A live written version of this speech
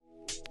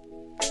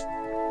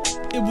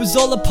It was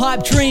all a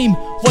pipe dream,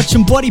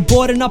 watching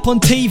bodyboarding up on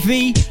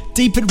TV.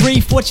 Deep at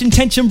reef, watching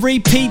tension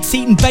repeats,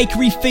 eating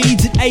bakery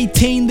feeds at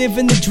 18,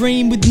 living the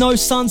dream with no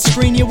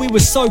sunscreen. Yeah, we were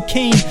so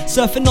keen,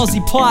 surfing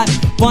Aussie pipe,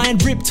 buying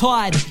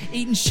Riptide,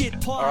 eating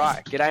shit pie.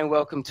 Alright, g'day and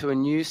welcome to a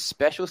new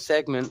special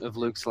segment of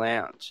Luke's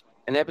Lounge.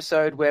 An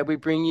episode where we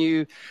bring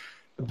you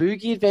a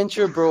boogie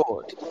adventure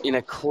abroad in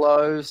a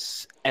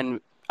close and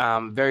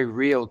very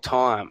real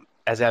time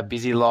as our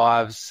busy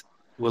lives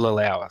will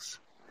allow us.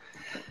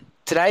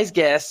 Today's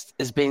guest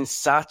has been on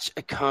such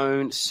a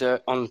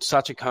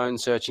cone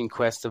searching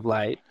quest of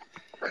late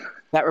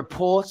that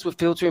reports were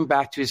filtering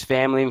back to his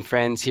family and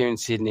friends here in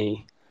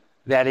Sydney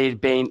that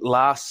he'd been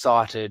last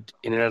sighted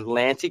in an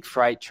Atlantic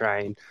freight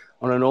train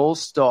on an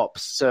all-stop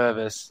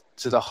service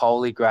to the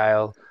holy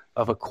grail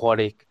of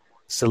aquatic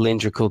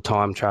cylindrical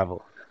time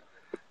travel.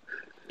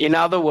 In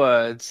other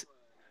words,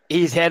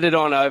 he's headed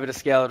on over to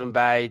Skeleton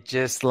Bay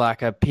just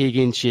like a pig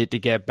in shit to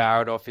get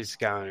barreled off his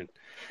scone.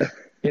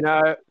 You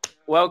know,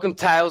 welcome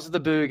Tales of the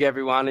Boog,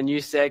 everyone, a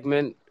new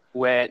segment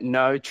where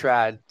no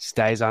trad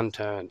stays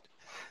unturned.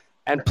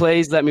 And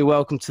please let me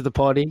welcome to the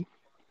poddy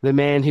the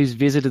man who's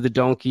visited the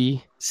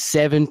donkey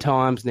 7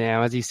 times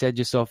now. As he said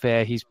just off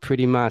air, he's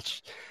pretty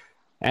much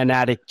an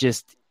addict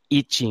just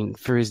itching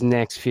for his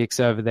next fix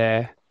over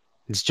there.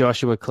 It's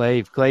Joshua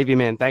Kleve. Kleve,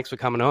 man, thanks for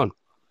coming on.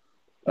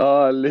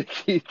 Oh,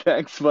 Licky,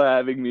 thanks for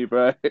having me,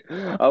 bro.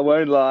 I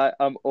won't lie,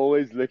 I'm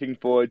always looking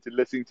forward to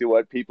listening to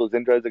what people's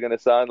intros are going to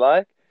sound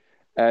like.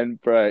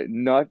 And, bro,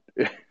 not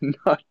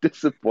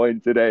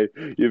disappointed today.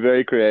 You're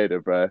very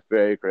creative, bro.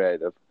 Very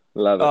creative.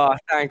 Love it. Oh,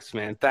 thanks,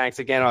 man. Thanks.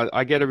 Again,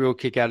 I get a real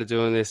kick out of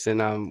doing this.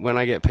 And when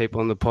I get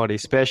people on the pod,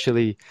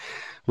 especially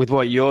with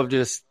what you've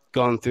just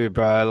gone through,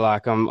 bro,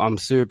 like I'm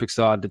super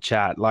excited to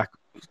chat. Like,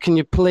 can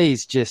you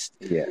please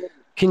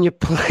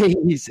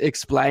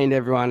explain to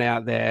everyone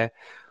out there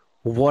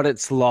what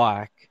it's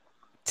like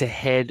to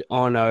head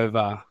on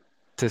over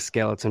to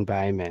Skeleton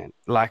Bay, man?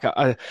 Like,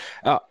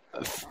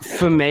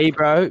 for me,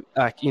 bro,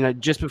 like, you know,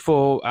 just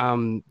before,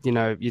 you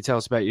know, you tell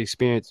us about your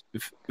experience,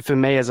 for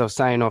me, as I was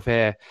saying off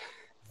air,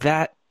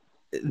 that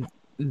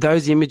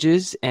those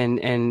images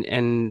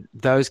and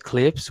those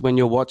clips, when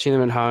you're watching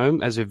them at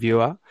home as a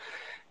viewer,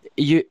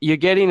 you're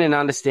getting an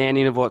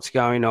understanding of what's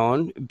going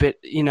on. But,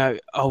 you know,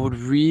 I would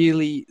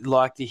really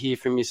like to hear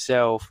from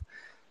yourself,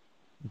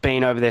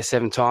 being over there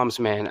 7 times,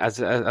 man,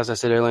 as I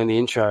said earlier in the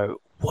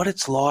intro, what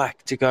it's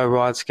like to go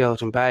ride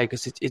Skeleton Bay,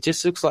 because it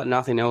just looks like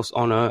nothing else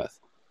on Earth.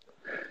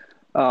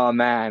 Oh,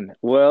 man.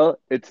 Well,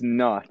 it's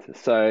not.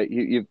 So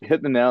you've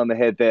hit the nail on the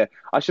head there.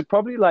 I'd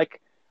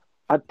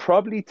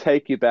probably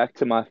take you back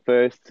to my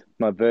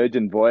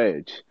virgin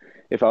voyage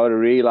if I were to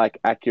really,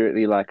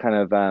 accurately, kind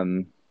of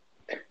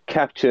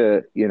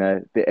capture, you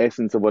know, the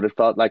essence of what it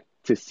felt like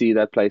to see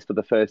that place for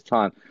the first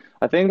time.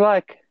 I think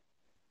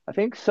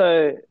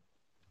so.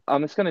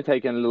 I'm just going to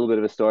take in a little bit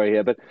of a story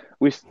here, but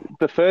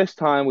the first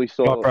time we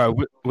saw... Oh, bro,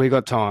 we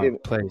got time,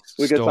 please.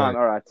 We got time.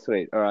 All right,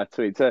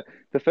 sweet. So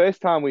the first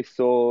time we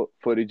saw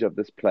footage of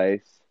this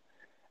place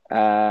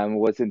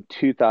was in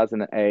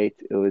 2008.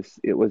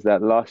 It was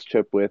that last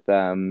trip with,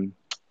 the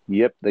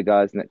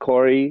guys,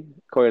 Corey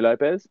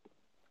Lopez.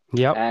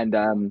 Yep. And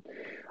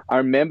I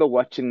remember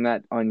watching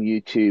that on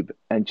YouTube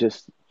and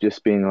just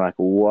being like,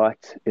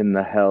 what in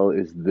the hell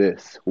is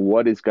this?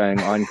 What is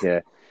going on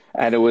here?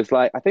 And it was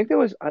like, I think there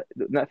was,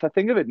 if I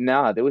think of it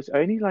now, there was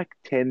only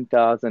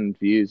 10,000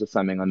 views or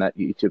something on that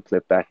YouTube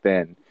clip back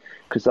then.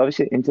 Because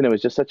obviously the internet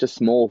was just such a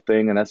small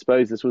thing. And I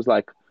suppose this was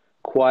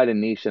quite a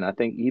niche. And I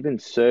think even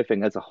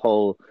surfing as a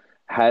whole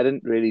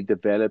hadn't really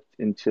developed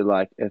into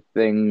a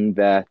thing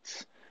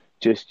that's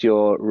just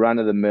your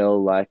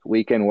run-of-the-mill,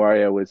 weekend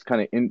warrior was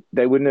kind of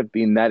they wouldn't have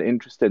been that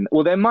interested.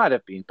 Well, they might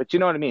have been, but you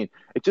know what I mean?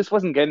 It just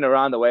wasn't getting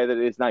around the way that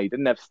it is now. You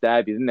didn't have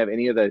stab, you didn't have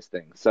any of those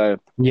things. So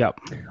yep.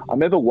 I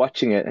remember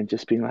watching it and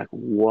just being like,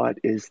 what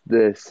is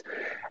this?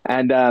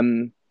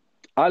 And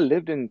I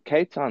lived in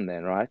Cape Town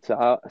then, right?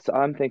 So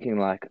I'm thinking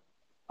I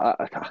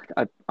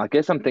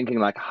guess I'm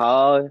thinking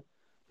how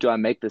do I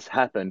make this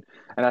happen?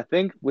 And I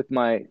think with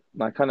my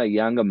kind of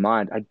younger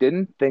mind, I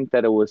didn't think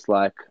that it was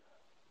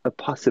a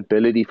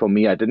possibility for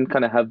me. I didn't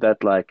kind of have that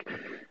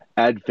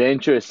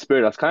adventurous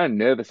spirit. I was kind of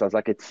nervous. I was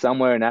like, it's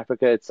somewhere in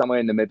Africa, it's somewhere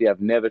in Namibia.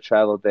 I've never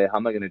traveled there. How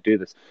am I going to do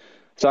this?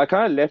 So I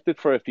kind of left it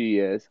for a few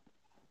years.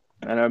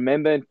 And I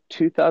remember in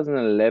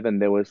 2011,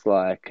 there was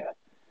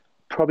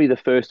probably the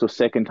first or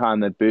second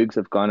time that Boogs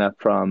have gone up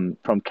from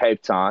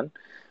Cape Town.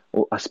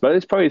 Well, I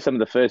suppose probably some of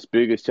the first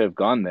Boogers to have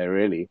gone there,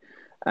 really.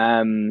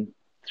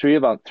 Three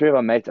of our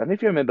mates. I don't know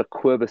if you remember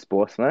Quibus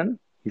Borsman.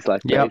 He's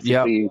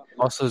basically...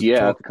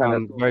 Yep. Kind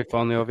of very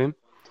fondly of him.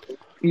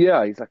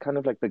 Yeah, he's kind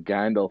of the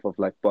Gandalf of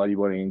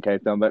bodyboarding in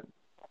Cape Town. But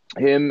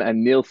him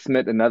and Neil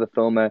Smith, another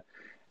filmer,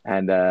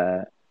 and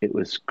it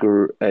was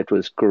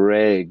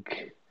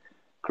Greg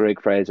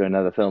Fraser,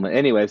 another filmer.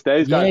 Anyways,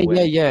 those guys.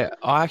 Yeah.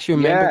 I actually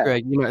remember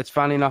Greg. You know, it's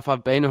funny enough.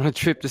 I've been on a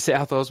trip to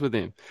South Oz with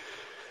him.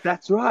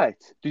 That's right.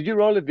 Did you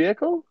roll a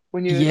vehicle?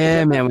 when you?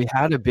 Yeah, man, we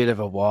had a bit of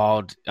a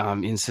wild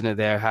incident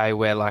there, hey,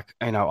 where like,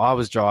 I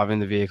was driving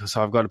the vehicle,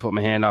 so I've got to put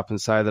my hand up and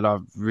say that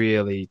I've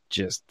really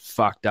just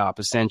fucked up,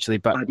 essentially.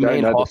 But I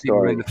don't know the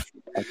story.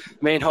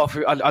 Me and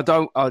Hoffy,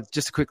 I'll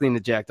just quickly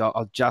interject.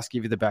 I'll just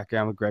give you the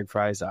background with Greg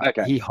Fraser.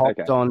 Okay. He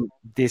hopped on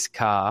this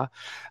car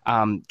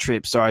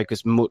trip,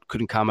 because Moot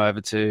couldn't come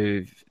over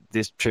to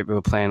this trip we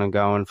were planning on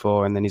going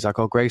for, and then he's like,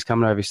 "Oh, Greg's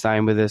coming over, he's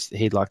staying with us.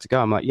 He'd like to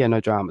go." I'm like, "Yeah, no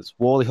dramas."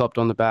 Wally hopped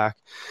on the back,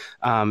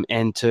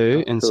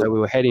 N2, and so we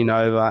were heading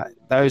over.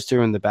 Those two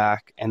were in the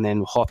back, and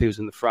then Hoppy was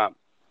in the front.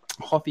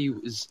 Hoppy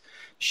was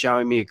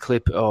showing me a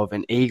clip of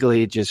an eagle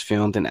he had just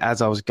filmed, and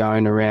as I was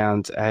going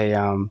around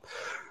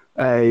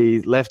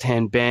a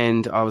left-hand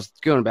bend, I was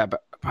going about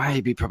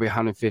maybe probably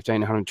 115,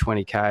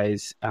 120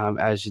 Ks,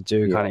 as you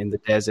do kind of in the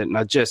desert, and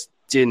I just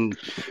didn't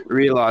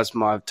realize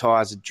my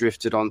tires had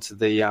drifted onto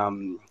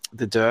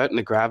the dirt and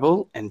the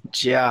gravel and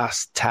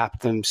just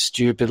tapped them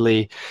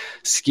stupidly,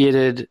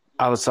 skidded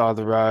other side of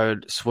the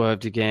road,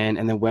 swerved again,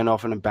 and then went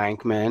off an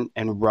embankment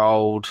and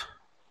rolled.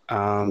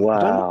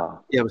 Wow.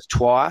 It was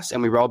twice,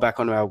 and we rolled back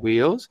onto our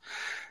wheels.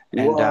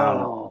 And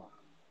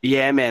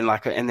yeah, man,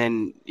 and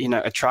then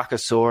a trucker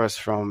saw us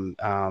from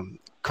kind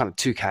of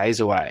 2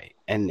 Ks away,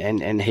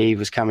 and he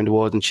was coming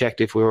towards and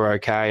checked if we were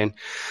okay, and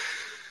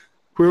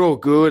we were all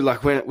good.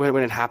 Like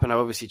when it happened, I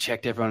obviously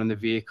checked everyone in the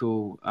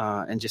vehicle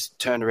and just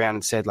turned around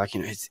and said, like,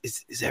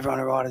 is everyone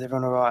all right? Is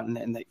everyone all right?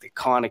 And they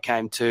kind of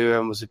came to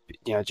and was,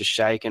 just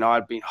shaking.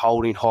 I'd been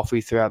holding Hoffy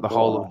throughout the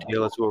whole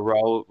ordeal as we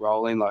were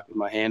rolling, like with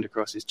my hand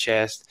across his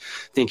chest,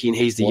 thinking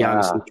he's the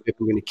youngest in the trip.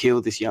 I'm going to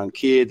kill this young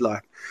kid.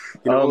 Like,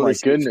 oh my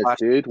goodness,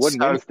 dude! What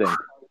an instinct.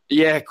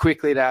 Yeah,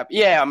 quickly that.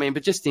 Yeah, I mean,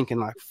 but just thinking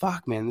like,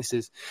 fuck, man, this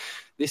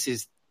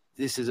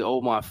is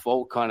all my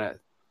fault, kind of.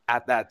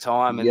 At that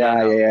time, and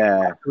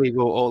we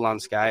were all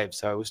unscathed.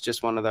 So it was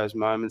just one of those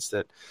moments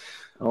that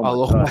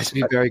I'll always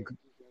be very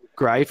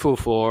grateful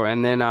for.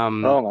 And then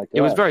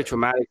it was very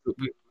traumatic.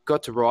 We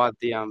got to ride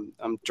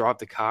drive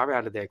the car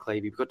out of there,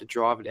 Kleve. We got to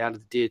drive it out of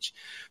the ditch,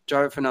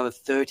 drove it for another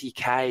 30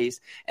 Ks,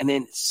 and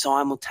then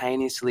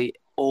simultaneously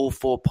all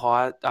 4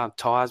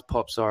 tires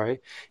popped.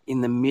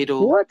 In the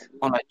middle,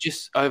 on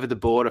just over the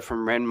border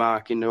from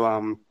Renmark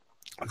into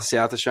the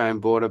South Australian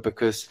border,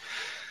 because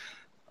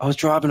I was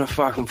driving a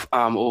fucking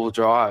all-wheel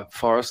drive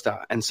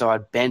Forester, and so I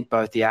bent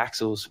both the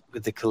axles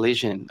with the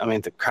collision. I mean,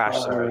 the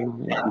crash,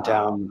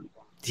 And,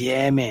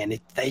 yeah, man,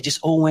 they just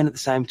all went at the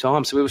same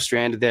time. So we were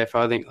stranded there for,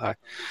 I think, like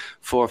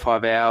 4 or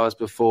 5 hours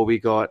before we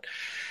got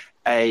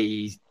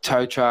a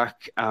tow truck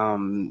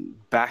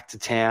back to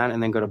town,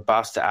 and then got a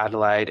bus to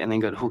Adelaide, and then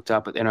got hooked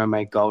up with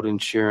NRMA Gold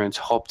Insurance,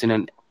 hopped in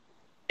an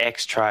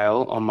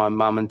X-Trail on my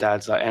mum and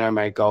dad's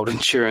NRMA Gold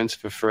Insurance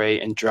for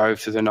free, and drove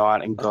through the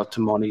night and got to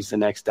Monty's the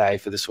next day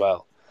for the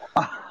swell.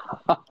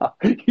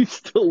 You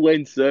still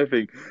went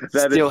surfing.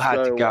 That still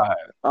had to go.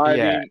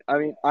 I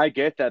mean, I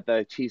get that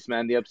though. Jeez,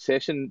 man, the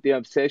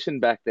obsession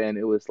back then.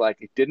 It was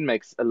like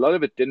a lot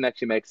of it didn't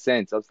actually make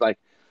sense. I was like,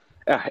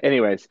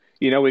 anyways,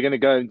 we're going to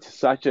go into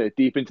such a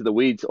deep into the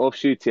weeds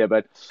offshoots here,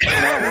 but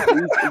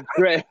man,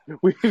 great.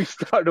 We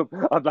started.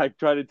 I'm like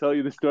trying to tell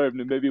you the story,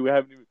 and maybe we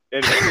haven't even.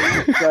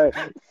 Anyway,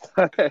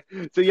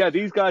 so yeah,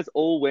 these guys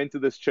all went to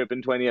this trip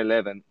in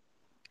 2011.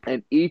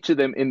 And each of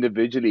them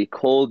individually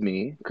called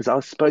me because I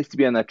was supposed to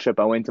be on that trip.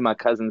 I went to my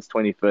cousin's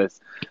 21st.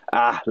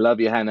 Love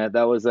you, Hannah.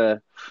 That was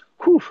a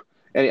whew.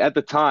 And at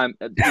the time,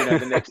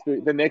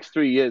 the next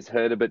 3 years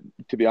hurt a bit,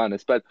 to be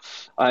honest. But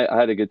I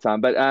had a good time.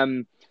 But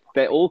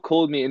they all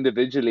called me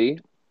individually,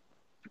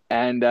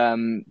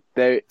 and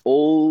they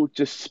all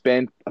just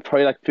spent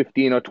probably like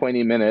 15 or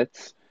 20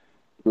 minutes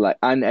like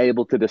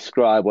unable to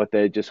describe what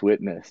they just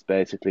witnessed,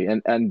 basically,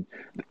 and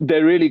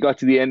they really got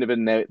to the end of it,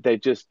 and they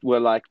just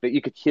were like that.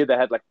 You could hear they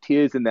had like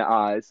tears in their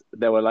eyes.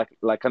 They were like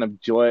kind of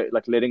joy,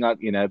 like letting out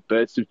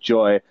bursts of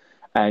joy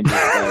and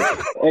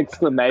just,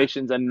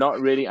 exclamations, and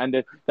not really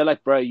under. They're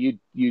like, bro, you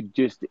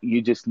just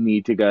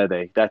need to go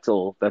there. That's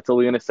all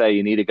we're gonna say.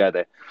 You need to go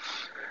there.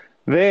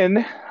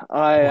 Then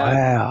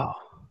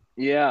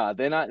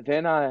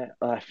then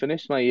I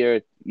finished my year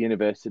at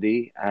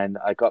university, and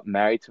I got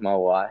married to my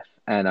wife.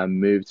 And I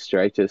moved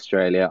straight to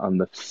Australia on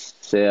the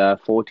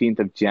 14th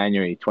of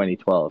January,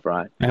 2012,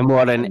 right? And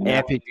what an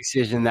epic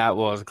decision that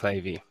was,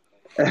 Kleve.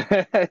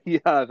 Yeah,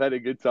 I've had a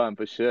good time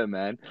for sure,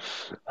 man.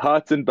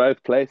 Hearts in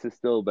both places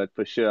still, but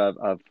for sure,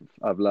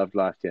 I've loved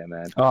life here,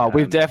 man. Oh,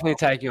 we've definitely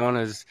taken you on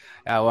as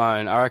our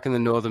own. I reckon the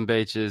Northern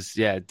Beaches,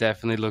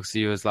 definitely looks to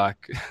you as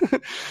like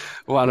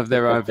one of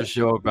their own for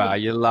sure, bro.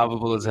 You're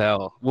lovable as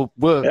hell.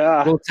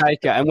 We'll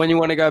take it. And when you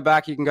want to go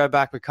back, you can go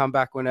back, but come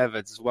back whenever.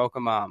 It's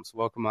welcome arms.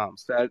 Welcome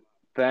arms.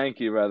 Thank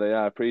you, brother.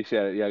 Yeah, I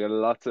appreciate it. Yeah, I got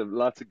lots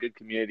of good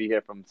community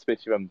here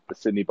especially from the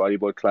Sydney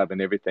Bodyboard Club and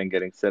everything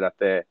getting set up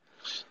there.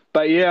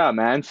 But yeah,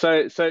 man.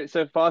 So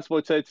fast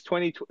forward. So it's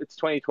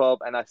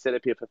 2012, and I set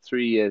up here for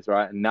 3 years,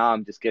 right? And now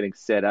I'm just getting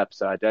set up,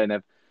 so I don't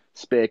have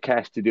spare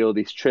cash to do all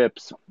these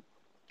trips.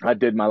 I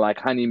did my like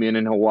honeymoon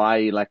in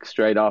Hawaii like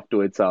straight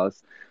afterwards. So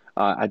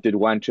I did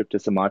one trip to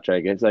Sumatra.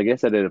 I guess I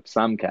did have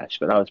some cash,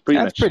 but I was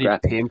pretty much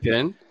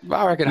pimping.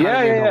 I reckon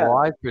honeymoon in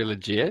Hawaii is pretty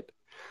legit.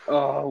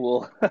 Oh,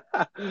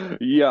 well,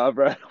 yeah,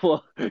 bro.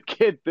 Well,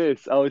 get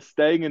this. I was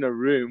staying in a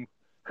room.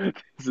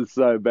 This is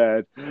so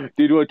bad.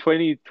 Dude,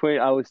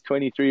 I was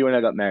 23 when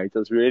I got married. So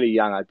I was really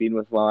young. I'd been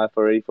with my wife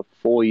already for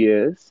 4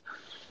 years.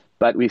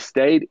 But we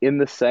stayed in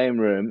the same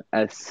room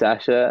as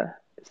Sasha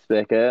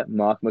Specker,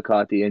 Mark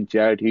McCarthy, and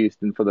Jared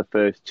Houston for the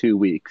first 2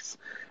 weeks.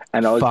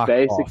 And I was Fuck off.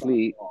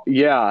 basically,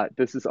 yeah,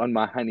 this is on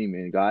my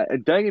honeymoon, guy.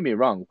 And don't get me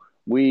wrong,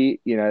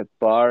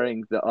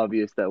 barring the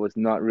obvious that was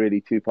not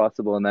really too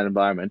possible in that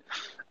environment,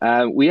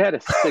 we had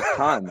a sick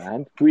time,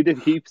 man. We did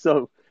heaps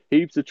of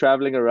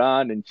traveling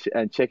around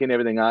and checking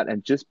everything out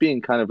and just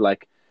being kind of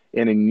like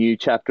in a new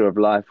chapter of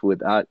life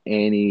without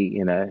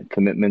any,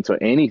 commitments or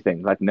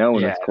anything. Like no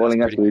one Yeah, was that's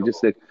calling us. pretty We were cool.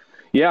 just like,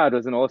 yeah, it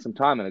was an awesome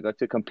time, and I got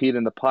to compete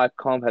in the pipe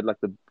comp. Had like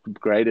the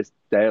greatest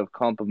day of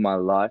comp of my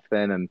life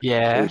then, and it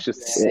Yeah, was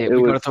just sick. it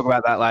We got to was talk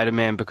about that later,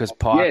 man, because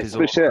Pipe yes, is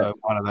for sure, also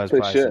one of those for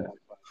places. sure,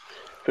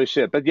 for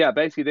sure. But yeah,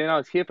 basically, then I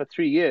was here for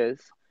 3 years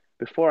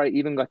before I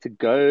even got to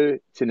go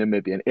to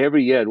Namibia. And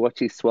every year, I'd watch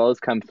these swells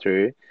come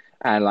through,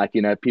 and like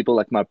people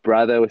like my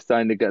brother was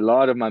starting to get. A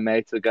lot of my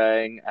mates were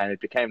going, and it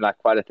became like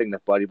quite a thing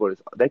that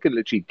bodyboarders they could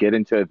literally get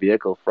into a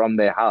vehicle from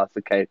their house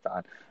at Cape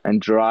Town and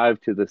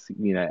drive to this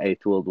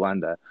eighth world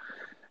wonder.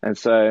 And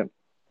so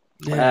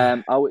Yeah.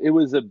 it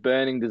was a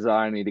burning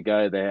desire in me to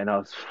go there, and I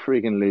was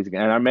freaking losing it.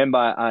 And I remember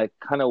I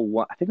kind of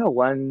won, I think I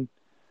won,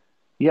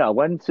 yeah, I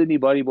won Sydney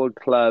Bodyboard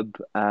Club,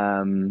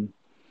 I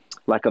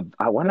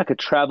won like a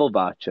travel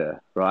voucher,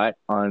 right?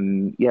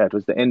 It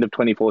was the end of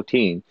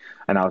 2014,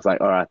 and I was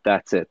like, all right,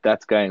 that's it,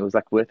 that's going. It was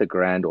like worth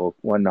 $1,000 or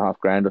 1.5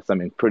 grand or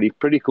something,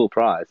 pretty cool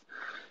prize.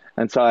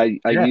 And so I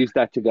Yeah. used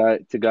that to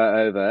go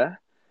over.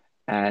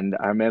 And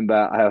I remember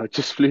I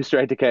just flew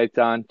straight to Cape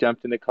Town,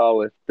 jumped in the car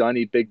with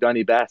Big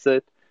Donny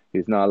Bassett,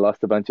 who's now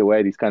lost a bunch of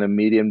weight. He's kind of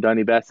medium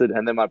Donny Bassett,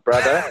 and then my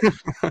brother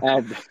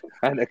and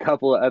a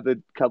couple other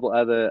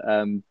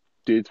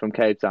dudes from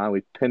Cape Town.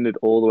 We pinned it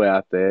all the way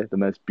up there. The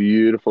most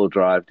beautiful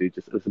drive, dude.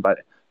 Just it was about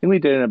I think we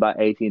did it in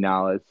about 18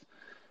 hours,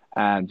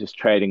 just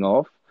trading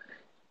off.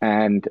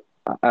 And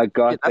I Yeah,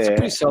 got that's a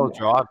pretty there. solid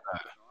drive,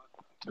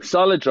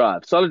 Solid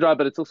drive,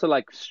 but it's also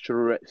like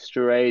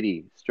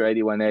straighty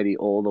 180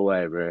 all the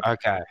way, bro. though.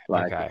 Okay.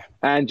 Like, Okay.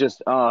 and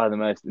just the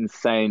most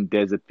insane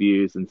desert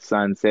views and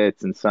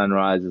sunsets and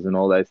sunrises and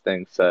all those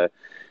things. So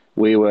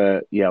we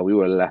were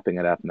lapping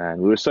it up,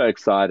 man. We were so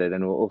excited,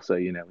 and we're also,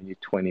 when you're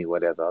 20,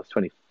 whatever, I was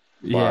 25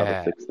 or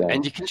Yeah. 16.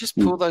 And you can just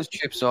You pull those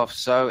trips off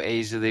so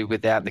easily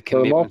without the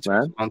pull them off, commitment to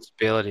man.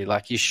 responsibility.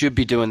 Like you should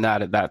be doing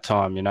that at that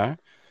time, you know?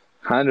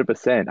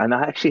 100%. And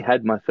I actually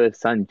had my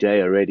first son,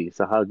 Jay, already.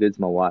 So how good's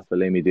my wife for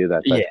letting me do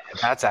that? But Yeah,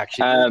 that's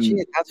actually um,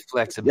 legit. That's yeah,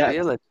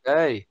 flexibility.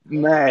 Hey.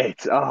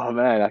 mate, oh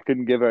man, I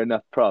couldn't give her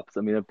enough props.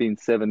 I mean, I've been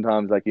 7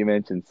 times, like you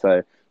mentioned,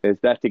 so there's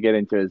that to get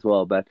into as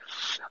well. But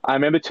I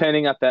remember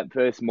turning up that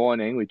first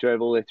morning. We drove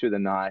all the way through the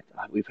night.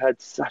 We've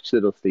had such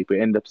little sleep.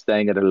 We ended up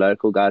staying at a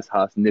local guy's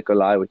house,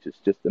 Nikolai, which is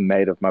just a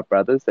mate of my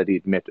brother's that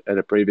he'd met at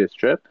a previous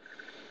trip.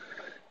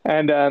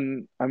 And I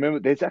remember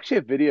there's actually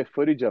a video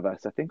footage of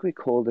us. I think we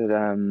called it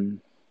that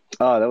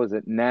was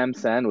it, Nam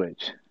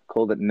Sandwich.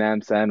 Called it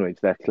Nam Sandwich.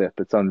 That clip.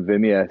 It's on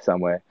Vimeo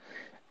somewhere.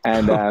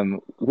 And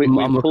we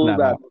I'm looking pulled that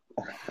up,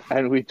 up.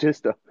 and we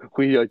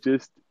are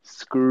just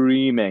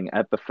screaming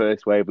at the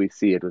first wave we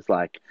see. It was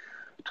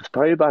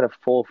probably about a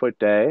 4 foot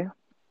day,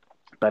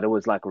 but it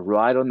was like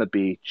right on the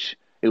beach.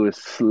 It was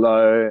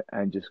slow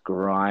and just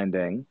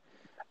grinding,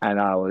 and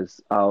I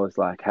was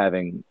like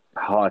having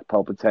heart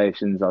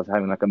palpitations. I was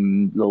having like a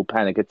little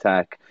panic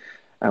attack,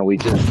 and we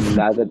just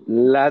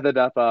lathered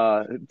up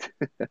our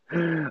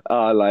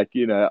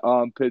our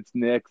armpits,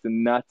 necks,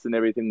 and nuts and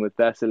everything with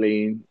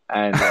Vaseline,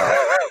 and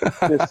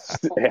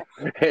just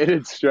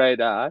headed straight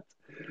out.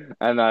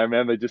 And I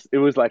remember just it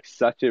was like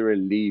such a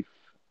relief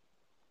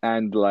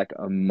and like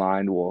a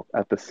mind warp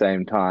at the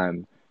same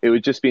time. It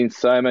was just been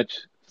such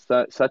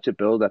a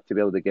build up to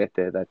be able to get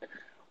there that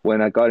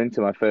when I got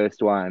into my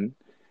first one,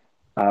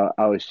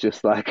 I was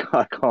just like,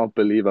 I can't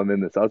believe I'm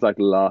in this. I was like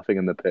laughing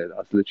in the pit. I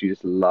was literally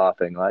just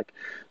laughing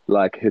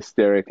like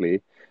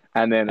hysterically.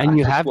 And then I And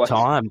you just have watched.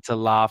 time to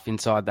laugh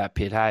inside that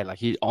pit, hey?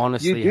 Like you You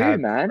honestly do, have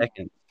man.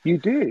 seconds. You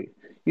do.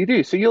 You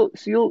do. So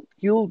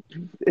you'll.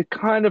 It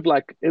kind of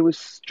like it was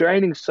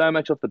straining so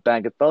much off the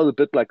bank. It felt a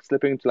bit like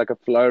slipping into like a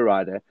flow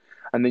rider,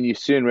 and then you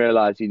soon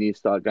realize you need to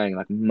start going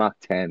like Mach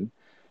 10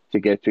 to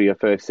get through your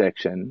first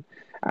section.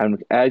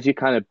 And as you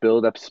kind of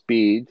build up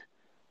speed,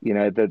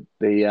 the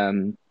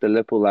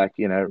lip will like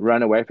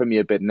run away from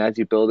you a bit. And as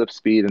you build up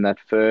speed in that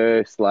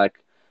first like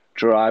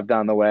drive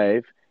down the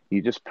wave,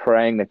 you're just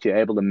praying that you're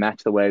able to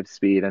match the wave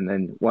speed. And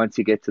then once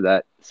you get to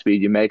that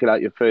speed, you make it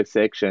out your first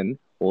section,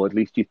 or at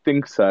least you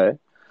think so.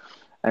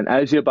 And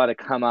as you're about to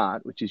come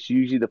out, which is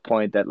usually the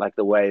point that like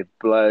the wave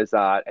blows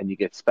out and you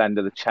get spun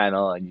to the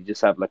channel and you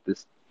just have like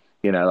this,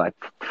 like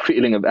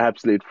feeling of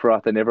absolute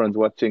froth and everyone's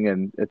watching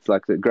and it's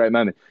like a great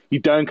moment. You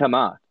don't come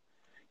out.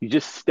 You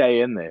just stay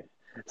in there.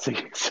 So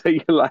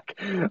you're like,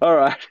 all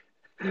right,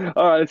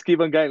 let's keep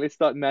on going. Let's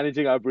start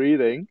managing our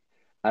breathing.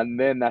 And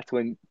then that's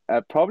when,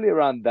 probably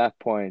around that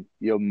point,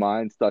 your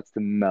mind starts to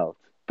melt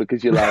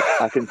because you're like,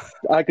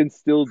 I can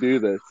still do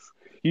this.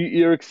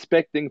 You're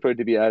expecting for it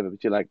to be over,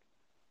 but you're like,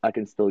 I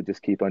can still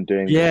just keep on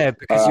doing this. Yeah,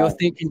 because you're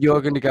thinking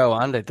you're going to go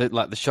under. That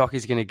like the shock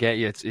is going to get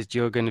you. It's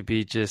you're going to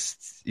be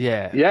just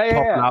popping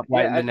up,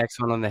 waiting the next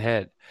one on the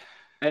head.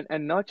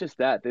 And not just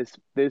that,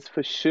 there's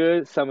for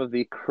sure some of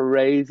the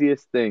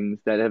craziest things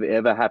that have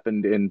ever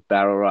happened in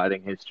barrel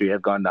riding history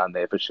have gone down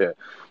there for sure.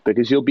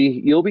 Because you'll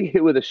be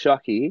hit with a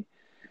shocky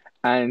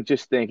and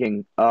just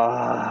thinking,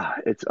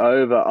 it's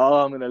over.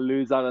 Oh, I'm gonna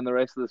lose out on the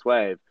rest of this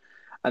wave.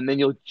 And then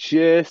you'll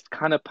just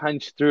kind of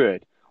punch through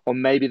it. Or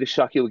maybe the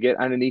shocky will get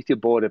underneath your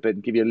board a bit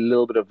and give you a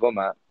little bit of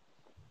vuma.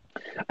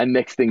 And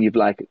next thing you've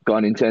like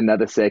gone into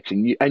another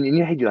section, and in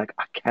your head you're like,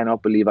 I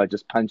cannot believe I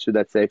just punched through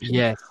that section.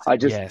 Yes, I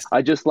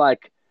just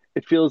like,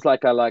 it feels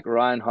like I like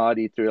Ryan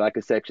Hardy through like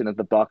a section of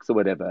the box or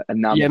whatever.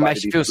 And now it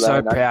makes you feel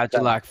so proud.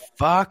 You're like,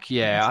 fuck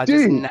yeah, I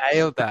just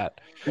nailed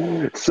that.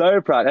 So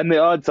proud. And the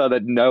odds are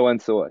that no one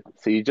saw it.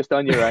 So you're just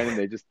on your own and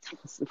they're just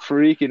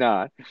freaking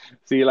out.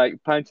 So you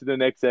like punch to the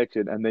next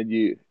section, and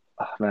then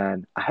oh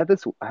man, I had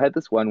this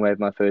one wave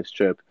my first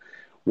trip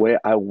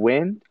where I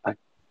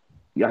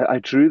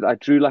drew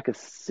like a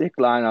sick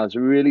line. I was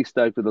really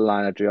stoked with the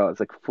line I drew. I was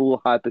like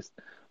full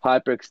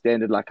hyper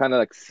extended, like kind of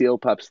like seal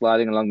pup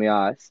sliding along the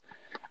ice.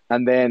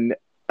 And then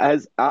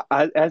as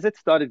it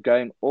started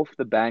going off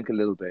the bank a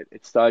little bit,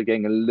 it started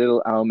getting a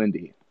little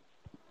almondy.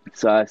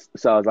 So I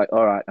was like,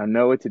 all right, I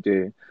know what to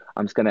do.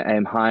 I'm just going to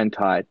aim high and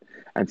tight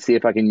and see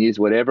if I can use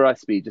whatever I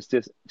speed.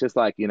 Just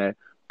like,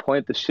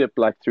 point the ship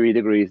like 3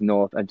 degrees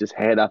north and just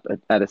head up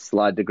at a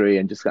slight degree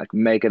and just like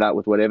make it out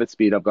with whatever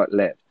speed I've got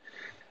left.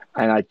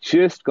 And I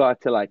just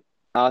got to like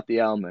out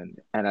the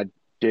almond, and I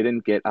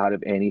didn't get out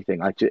of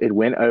anything. It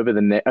went over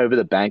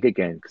the bank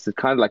again because it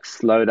kind of like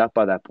slowed up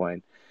by that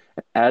point.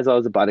 As I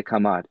was about to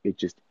come out, I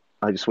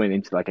just went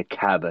into like a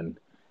cabin,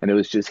 and it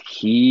was just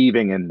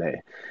heaving in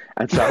there.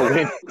 And so I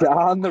went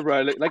down the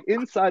road, like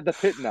inside the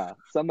pit now.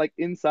 So I'm like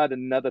inside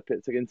another pit.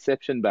 It's like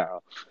Inception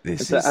barrel.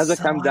 As I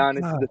come down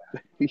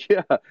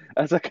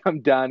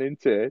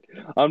into it,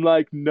 I'm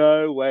like,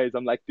 no ways.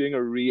 I'm like doing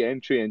a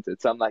re-entry into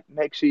it. So I'm like,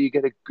 make sure you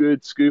get a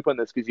good scoop on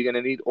this because you're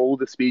going to need all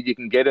the speed you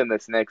can get in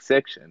this next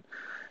section.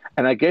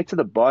 And I get to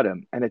the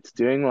bottom, and it's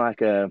doing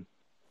like a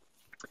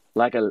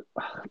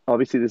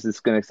obviously this is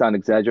going to sound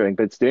exaggerating,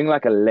 but it's doing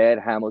like a Laird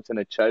Hamilton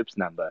or Chopes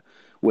number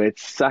where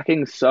it's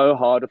sucking so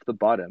hard off the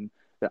bottom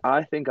that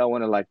I think I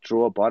want to like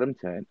draw a bottom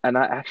turn, and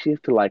I actually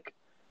have to like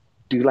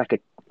do like a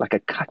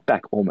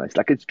cutback almost.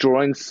 Like it's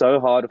drawing so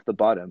hard off the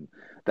bottom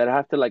that I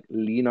have to like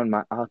lean on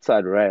my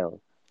outside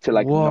rail to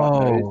like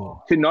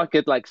not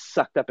get like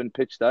sucked up and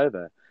pitched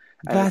over.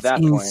 And that's at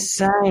that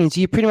insane. Point, so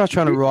you're pretty much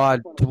trying to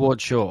ride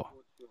towards shore.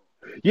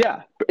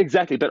 Yeah,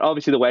 exactly. But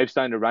obviously the wave's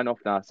starting to run off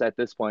now. So at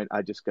this point,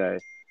 I just go,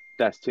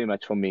 that's too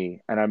much for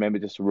me. And I remember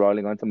just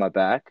rolling onto my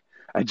back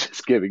and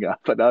just giving up.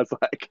 And I was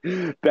like,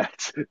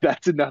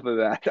 that's enough of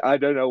that. I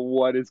don't know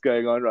what is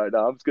going on right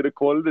now. I'm just going to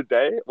call it a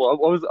day. Well,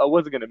 I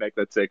wasn't going to make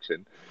that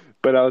section.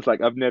 But I was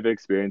like, I've never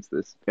experienced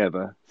this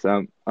ever.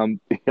 So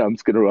I'm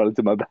just going to roll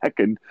into my back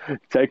and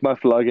take my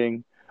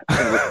flogging.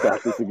 And we'll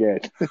start this again.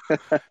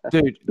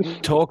 Dude,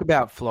 talk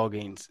about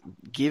floggings.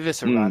 Give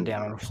us a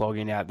rundown on a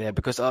flogging out there,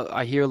 because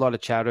I hear a lot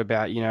of chatter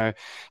about,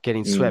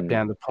 getting swept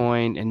down the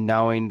point and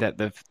knowing that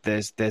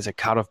there's a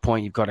cutoff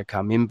point you've got to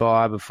come in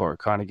by before it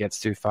kind of gets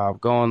too far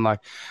gone. Like,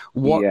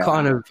 what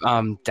kind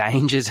of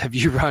dangers have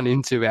you run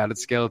into out at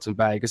Skeleton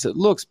Bay? Because it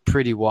looks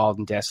pretty wild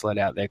and desolate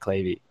out there,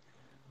 Kleve.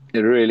 It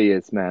really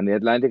is, man. The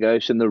Atlantic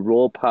Ocean, the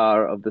raw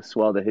power of the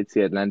swell that hits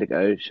the Atlantic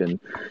Ocean,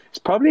 it's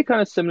probably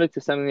kind of similar to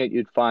something that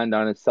you'd find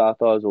down in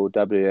South Oz or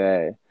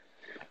WA.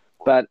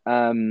 But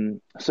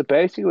so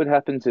basically what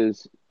happens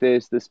is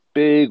there's this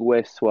big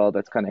west swell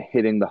that's kind of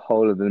hitting the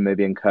whole of the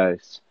Namibian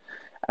coast.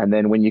 And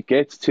then when you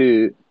get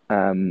to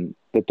the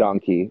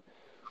Donkey,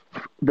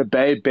 the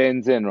bay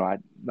bends in, right?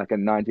 Like a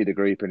 90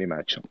 degree pretty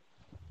much.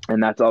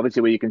 And that's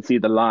obviously where you can see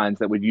the lines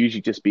that would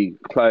usually just be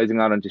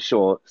closing out onto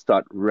shore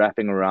start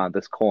wrapping around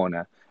this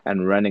corner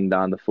and running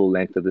down the full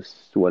length of this,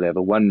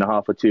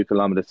 1.5 or 2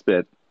 kilometer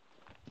spit.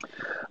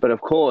 But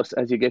of course,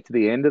 as you get to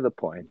the end of the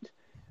point,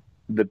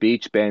 the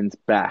beach bends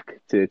back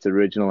to its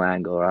original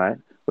angle, right?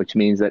 Which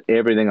means that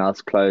everything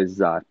else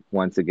closes out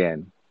once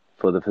again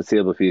for the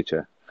foreseeable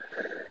future.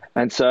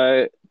 And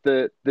so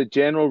the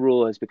general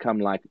rule has become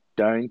like,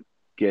 don't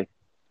get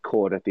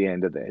caught at the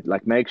end of it.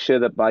 Like, make sure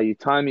that by your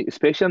time,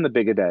 especially on the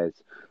bigger days,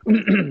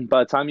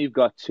 by the time you've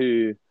got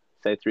to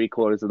say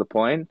 3/4 of the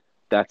point,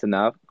 that's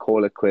enough.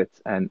 Call it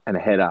quits and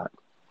head out.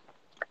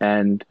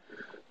 And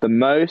the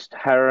most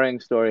harrowing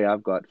story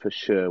I've got for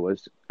sure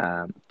was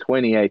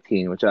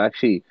 2018, which I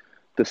actually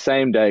the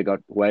same day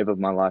got wave of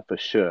my life for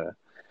sure.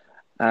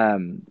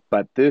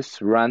 But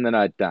this run that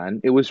I'd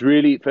done, it was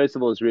really, first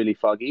of all, it was really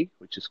foggy,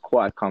 which is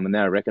quite common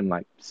there. I reckon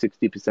like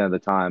 60% of the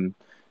time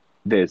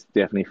there's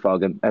definitely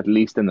fog, at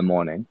least in the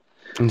morning.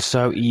 And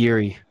so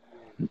eerie.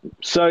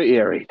 So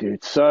eerie,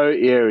 dude. So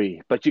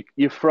eerie. But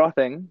you're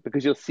frothing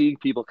because you'll see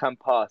people come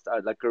past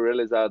like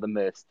gorillas out of the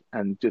mist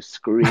and just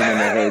screaming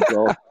their heads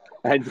off.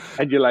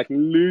 And you're like,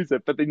 lose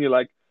it. But then you're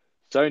like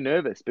so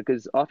nervous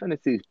because often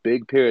it's these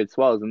big period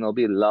swells and there'll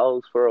be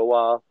lulls for a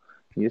while.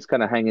 You're just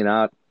kind of hanging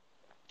out,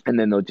 and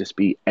then there'll just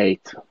be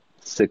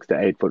 6 to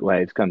 8 foot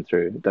waves come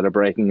through that are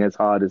breaking as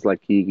hard as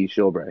like Kiki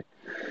shore break.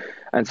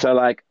 And so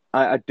like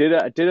I did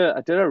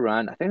a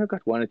run. I think I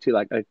got one or two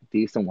like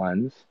decent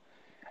ones,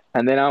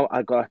 and then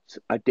I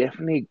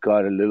definitely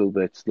got a little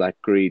bit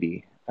like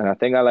greedy, and I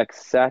think I like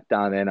sat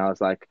down there and I was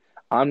like,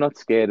 I'm not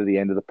scared of the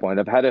end of the point.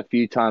 I've had a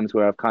few times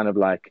where I've kind of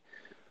like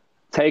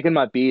taken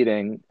my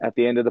beating at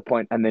the end of the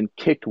point and then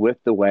kicked with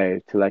the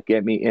wave to like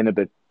get me in a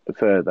bit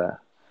further.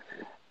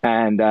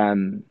 And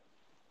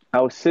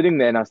I was sitting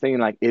there and I was thinking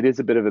like, it is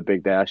a bit of a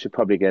big day. I should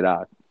probably get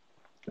out.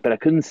 But I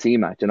couldn't see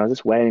much. And I was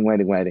just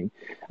waiting.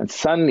 And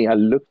suddenly I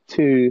looked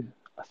I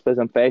suppose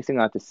I'm facing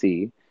out to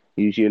sea.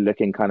 Usually you're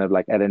looking kind of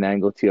like at an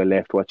angle to your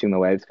left, watching the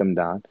waves come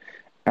down.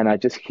 And I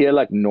just hear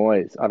like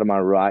noise out of my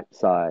right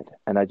side.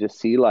 And I just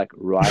see like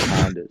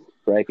right-handers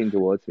breaking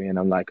towards me. And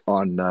I'm like,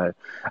 oh no.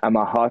 And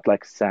my heart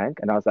like sank.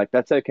 And I was like,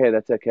 that's okay,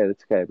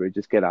 bro.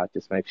 Just get out.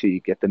 Just make sure you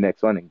get the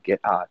next one and get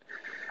out.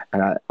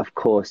 And of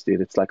course,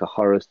 dude, it's like a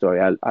horror story.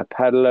 I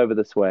paddle over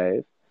this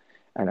wave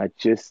and I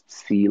just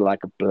see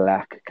like a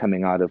black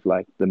coming out of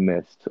like the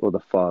mist or the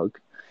fog.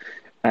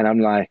 And I'm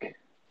like,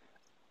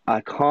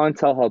 I can't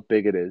tell how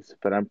big it is,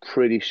 but I'm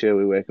pretty sure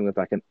we're working with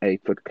like an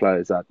 8-foot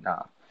closeout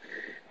now.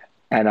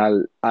 And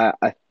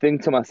I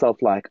think to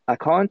myself, like, I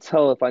can't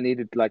tell if I need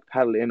to like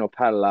paddle in or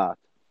paddle out.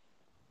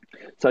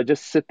 So I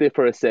just sit there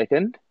for a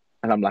second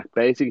and I'm like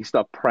basically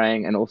start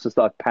praying and also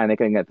start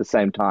panicking at the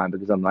same time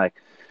because I'm like,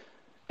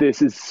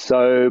 this is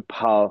so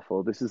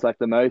powerful. This is like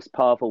the most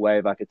powerful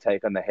wave I could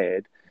take on the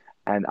head.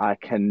 And I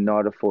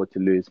cannot afford to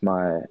lose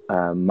my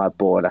my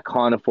board. I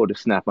can't afford to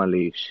snap my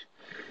leash.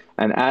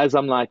 And as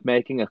I'm like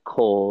making a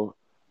call,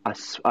 I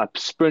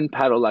sprint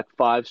paddle like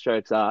 5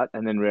 strokes out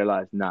and then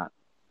realize, nah,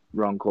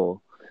 wrong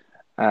call.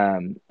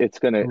 It's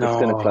gonna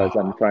close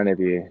out in front of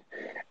you.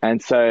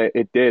 And so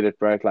it did. It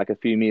broke like a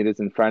few meters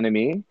in front of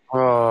me,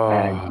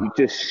 and you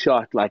just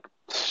shot like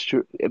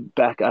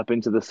back up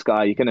into the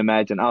sky. You can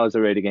imagine. I was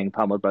already getting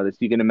pummeled by this.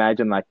 You can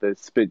imagine like the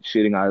spit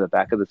shooting out of the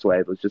back of this wave.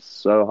 It was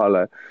just so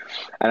hollow.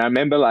 And I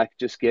remember like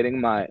just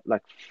getting my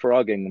like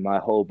frogging my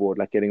whole board,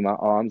 like getting my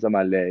arms and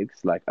my legs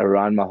like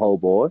around my whole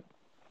board.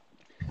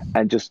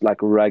 And just like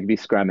rugby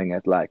scrumming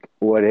it, like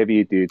whatever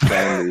you do, try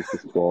and lose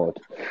this board.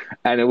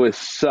 And it was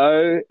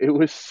so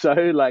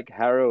like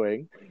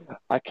harrowing.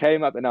 I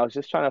came up and I was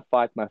just trying to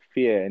fight my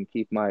fear and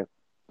keep my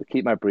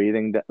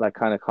breathing like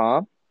kind of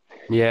calm.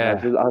 Yeah.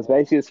 I was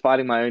basically just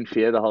fighting my own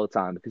fear the whole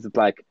time because it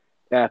like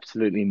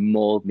absolutely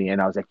mauled me.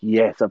 And I was like,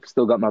 yes, I've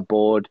still got my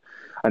board.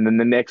 And then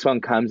the next one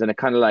comes and it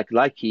kind of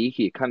like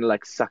Kiki, it kind of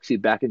like sucks you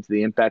back into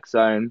the impact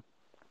zone.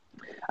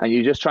 And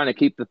you're just trying to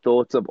keep the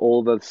thoughts of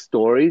all the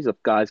stories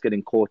of guys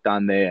getting caught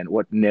down there and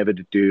what never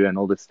to do and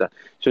all this stuff.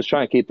 Just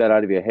trying to keep that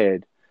out of your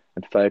head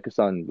and focus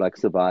on like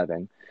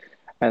surviving.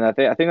 And I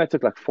think I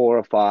took like 4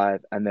 or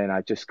 5, and then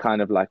I just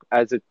kind of like,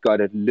 as it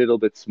got a little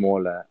bit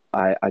smaller,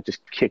 I just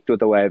kicked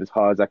with the wave as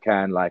hard as I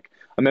can. Like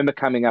I remember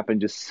coming up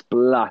and just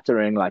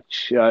spluttering, like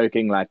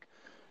choking, like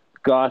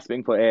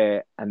gasping for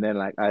air. And then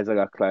like as I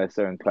got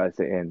closer and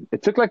closer in,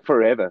 it took like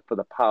forever for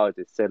the power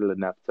to settle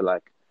enough to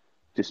like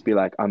just be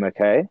like, I'm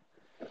okay.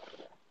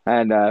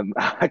 And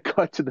I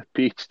got to the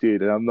beach,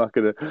 dude, and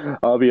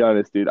I'll be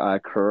honest, dude, I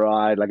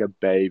cried like a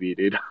baby,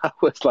 dude. I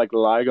was like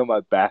lying on my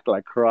back,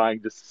 like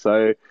crying, just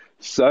so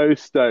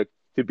stoked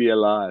to be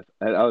alive.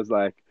 And I was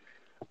like,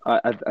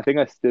 I think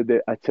I stood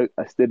there,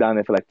 I stood down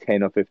there for like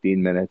 10 or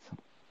 15 minutes.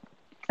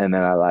 And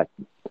then I like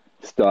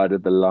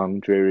started the long,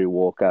 dreary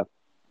walk up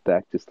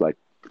back, just like,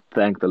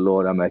 thank the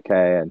Lord I'm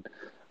okay. And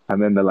I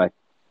remember like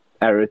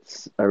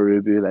Aritz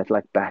Arubu, that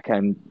like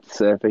backhand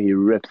surfer,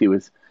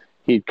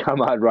 he'd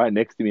come out right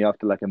next to me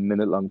after like a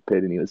minute-long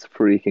pit, and he was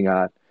freaking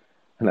out,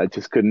 and I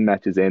just couldn't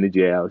match his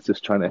energy. I was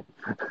just I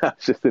was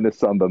just in a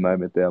somber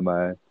moment there on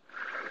my own.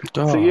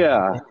 So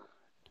yeah,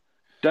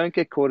 don't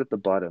get caught at the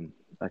bottom.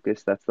 I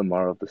guess that's the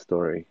moral of the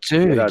story.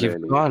 Dude,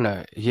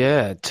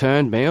 it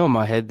turned me on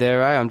my head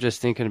there, eh? I'm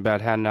just thinking about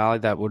how gnarly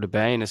that would have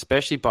been,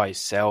 especially by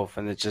yourself,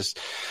 and it's just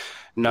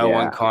no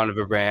one kind of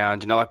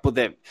around, you know, like, well,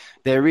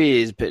 there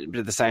is, but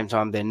at the same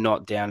time, they're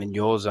not down in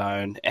your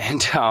zone.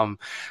 And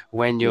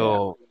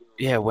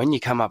when you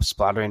come up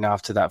spluttering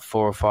after that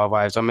 4 or 5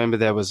 waves, I remember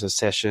there was a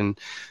session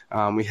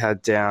we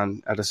had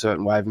down at a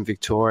certain wave in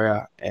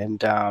Victoria, and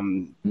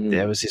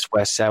there was this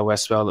west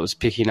southwest swell that was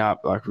picking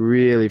up like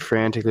really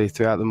frantically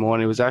throughout the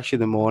morning. It was actually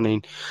the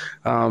morning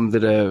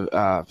that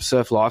a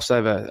surf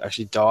lifesaver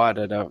actually died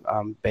at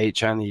a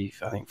beach only,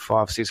 I think,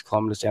 5-6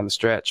 kilometers down the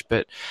stretch.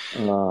 But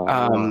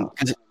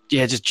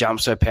it just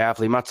jumped so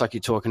powerfully, much like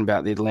you're talking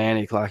about the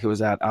Atlantic, like it was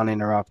that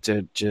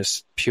uninterrupted,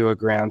 just pure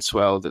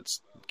groundswell that's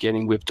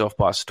getting whipped off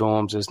by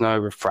storms. There's no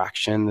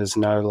refraction. There's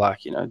no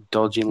like, you know,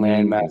 dodging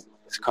landmass.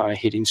 It's kind of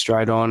hitting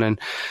straight on. And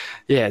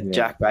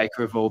Jack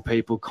Baker of all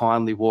people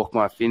kindly walked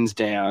my fins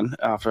down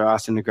after I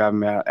asked him to grab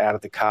them out of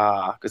the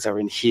car because they were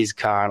in his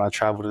car and I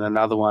travelled in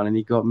another one, and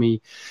he got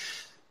me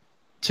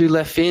 2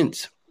 left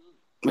fins.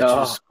 which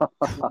was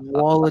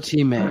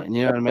quality, man.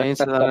 You know what I mean?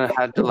 So then I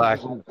had to like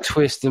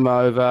twist them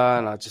over,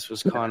 and I just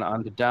was kind of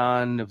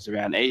underdone. It was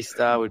around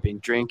Easter. We'd been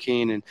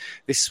drinking, and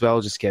this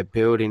swell just kept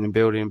building and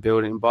building and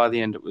building. And by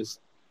the end, it was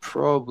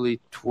probably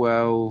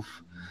 12,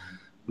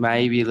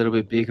 maybe a little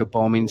bit bigger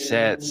bombing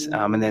sets.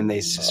 And then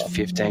these just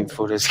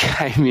 15-footers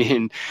came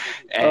in,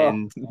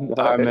 and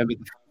I remember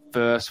the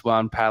first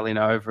one paddling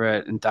over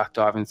it and duck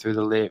diving through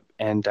the lip,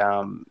 and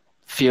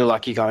feel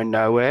like you're going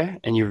nowhere,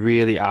 and you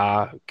really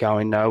are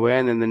going nowhere.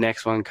 And then the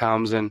next one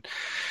comes and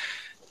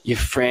you're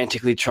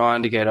frantically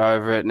trying to get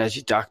over it, and as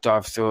you duck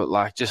dive through it,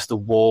 like just the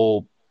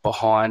wall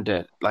behind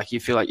it, like you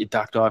feel like you're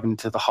duck diving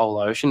into the whole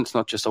ocean. It's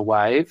not just a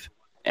wave.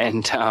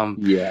 And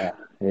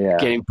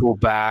getting pulled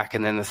back.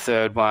 And then the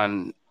third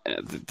one,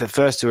 the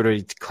first two had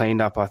already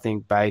cleaned up, I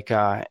think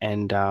Baker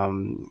and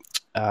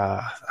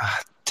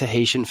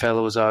Tahitian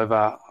fella was over.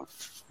 I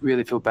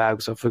really feel bad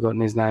because I've forgotten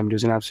his name. It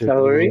was an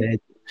absolute...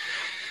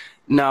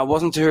 No, it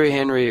wasn't Tahuri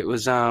Henry. It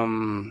was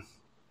anyway,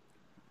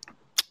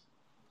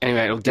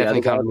 it'll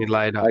definitely come to me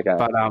later. Okay.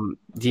 But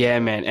yeah,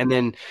 man. And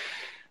then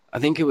I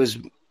think it was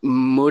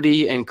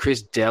Moody and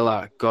Chris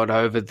Della got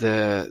over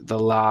the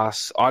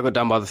last. I got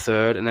done by the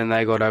third, and then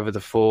they got over the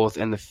fourth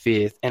and the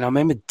fifth. And I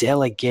remember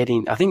Della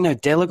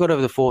Della got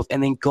over the fourth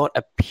and then got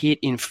a pit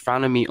in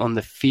front of me on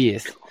the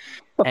fifth.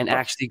 And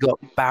actually got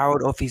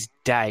barreled off his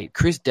date.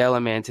 Chris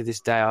Della, man, to this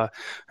day, I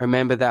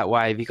remember that